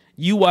that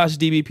you watch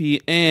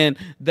DBP and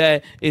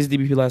that is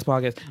DBP Last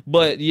Podcast.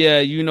 But yeah,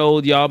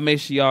 y'all make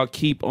sure y'all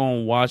keep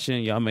on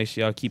watching. Y'all make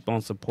sure y'all keep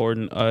on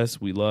supporting us.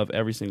 We love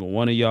every single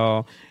one of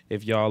y'all.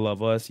 If y'all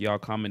love us, y'all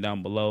comment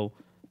down below.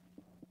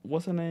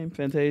 What's her name?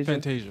 Fantasia?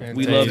 Fantasia.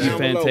 We love you, Down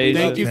below. Fantasia.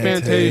 Thank you,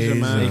 Fantasia,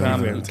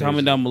 man.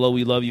 Comment down below.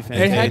 We love you, It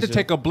Fantasia. had to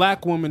take a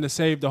black woman to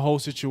save the whole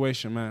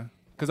situation, man.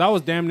 Because I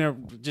was damn near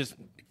just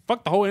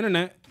fuck the whole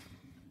internet.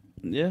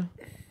 Yeah.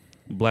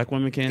 Black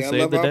women can't Gotta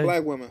save love the our day.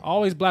 black women.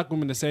 Always black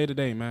women to save the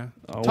day, man.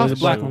 Always Tough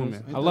black black women.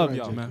 Ain't I that love right,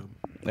 y'all, Jacob? man.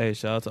 Hey,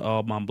 shout out to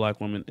all my black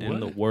women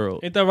in the world.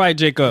 Ain't that right,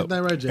 Jacob? Ain't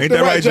that right, Jay? Ain't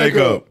that right,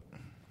 Jacob?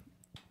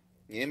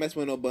 You ain't messing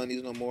with no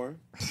bunnies no more.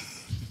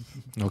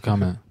 No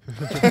comment.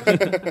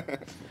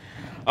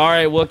 All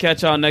right, we'll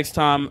catch y'all next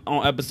time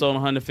on episode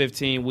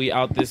 115. We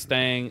out this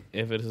thing.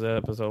 If it is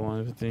episode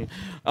 115,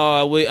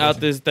 we out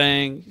this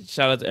thing.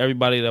 Shout out to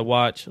everybody that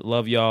watch.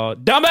 Love y'all.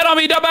 Down bad on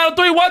me. Down bad on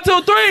 3. 1,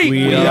 2, 3.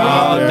 We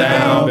all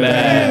down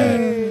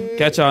bad.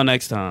 Catch y'all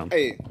next time.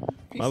 Hey,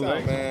 peace out,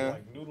 man.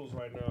 Like noodles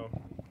right now.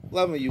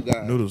 Loving you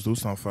guys. Noodles do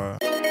some fire.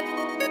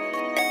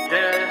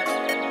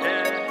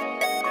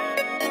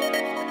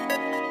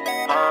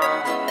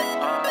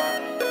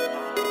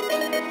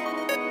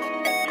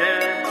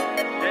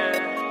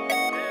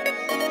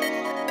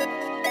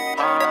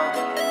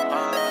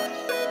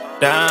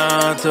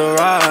 Down to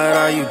ride,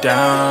 are you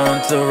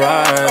down to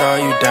ride? Are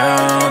you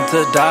down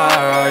to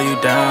die? Are you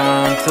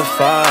down to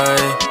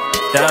fight?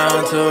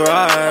 Down to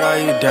ride, are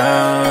you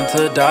down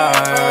to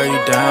die? Are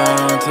you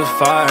down to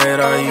fight?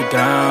 Are you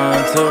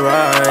down to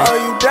ride? Are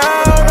you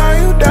down? Are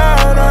you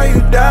down? Are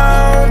you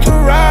down to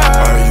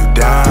ride? Are you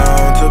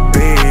down to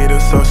be the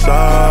source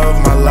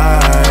of my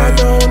life? I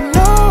don't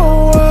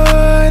know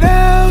what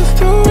else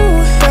to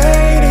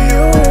say to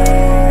you.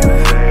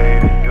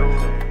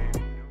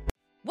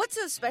 What's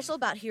so special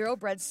about Hero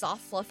Bread's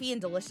soft, fluffy,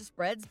 and delicious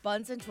breads,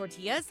 buns, and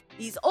tortillas?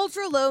 These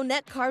ultra-low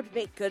net-carb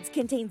baked goods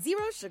contain 0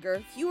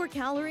 sugar, fewer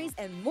calories,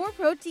 and more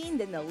protein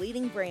than the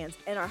leading brands,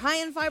 and are high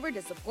in fiber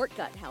to support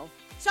gut health.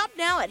 Shop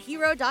now at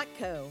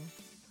Hero.co.